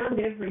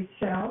around every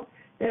cell,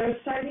 there are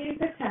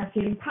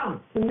sodium-potassium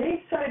pumps. And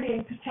these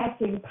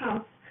sodium-potassium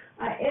pumps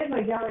are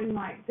ever going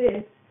like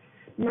this,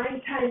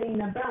 maintaining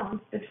the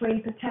balance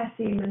between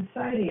potassium and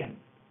sodium.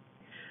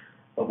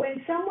 But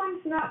when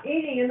someone's not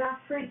eating enough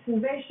fruits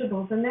and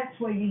vegetables, and that's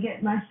where you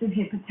get most of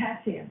your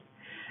potassium,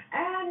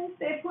 and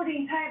they're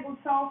putting table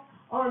salt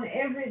on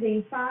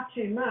everything far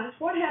too much,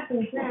 what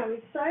happens now is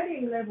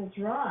sodium levels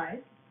rise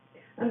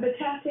and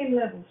potassium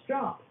levels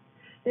drop.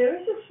 There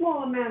is a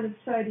small amount of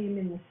sodium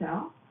in the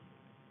cell,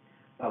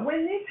 but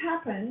when this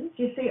happens,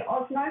 you see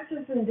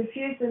osmosis and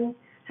diffusion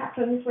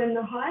happens when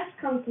the highest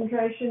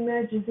concentration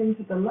merges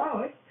into the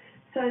lowest.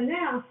 So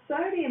now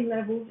sodium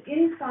levels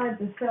inside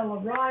the cell are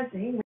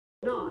rising,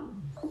 not,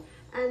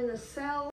 and the cell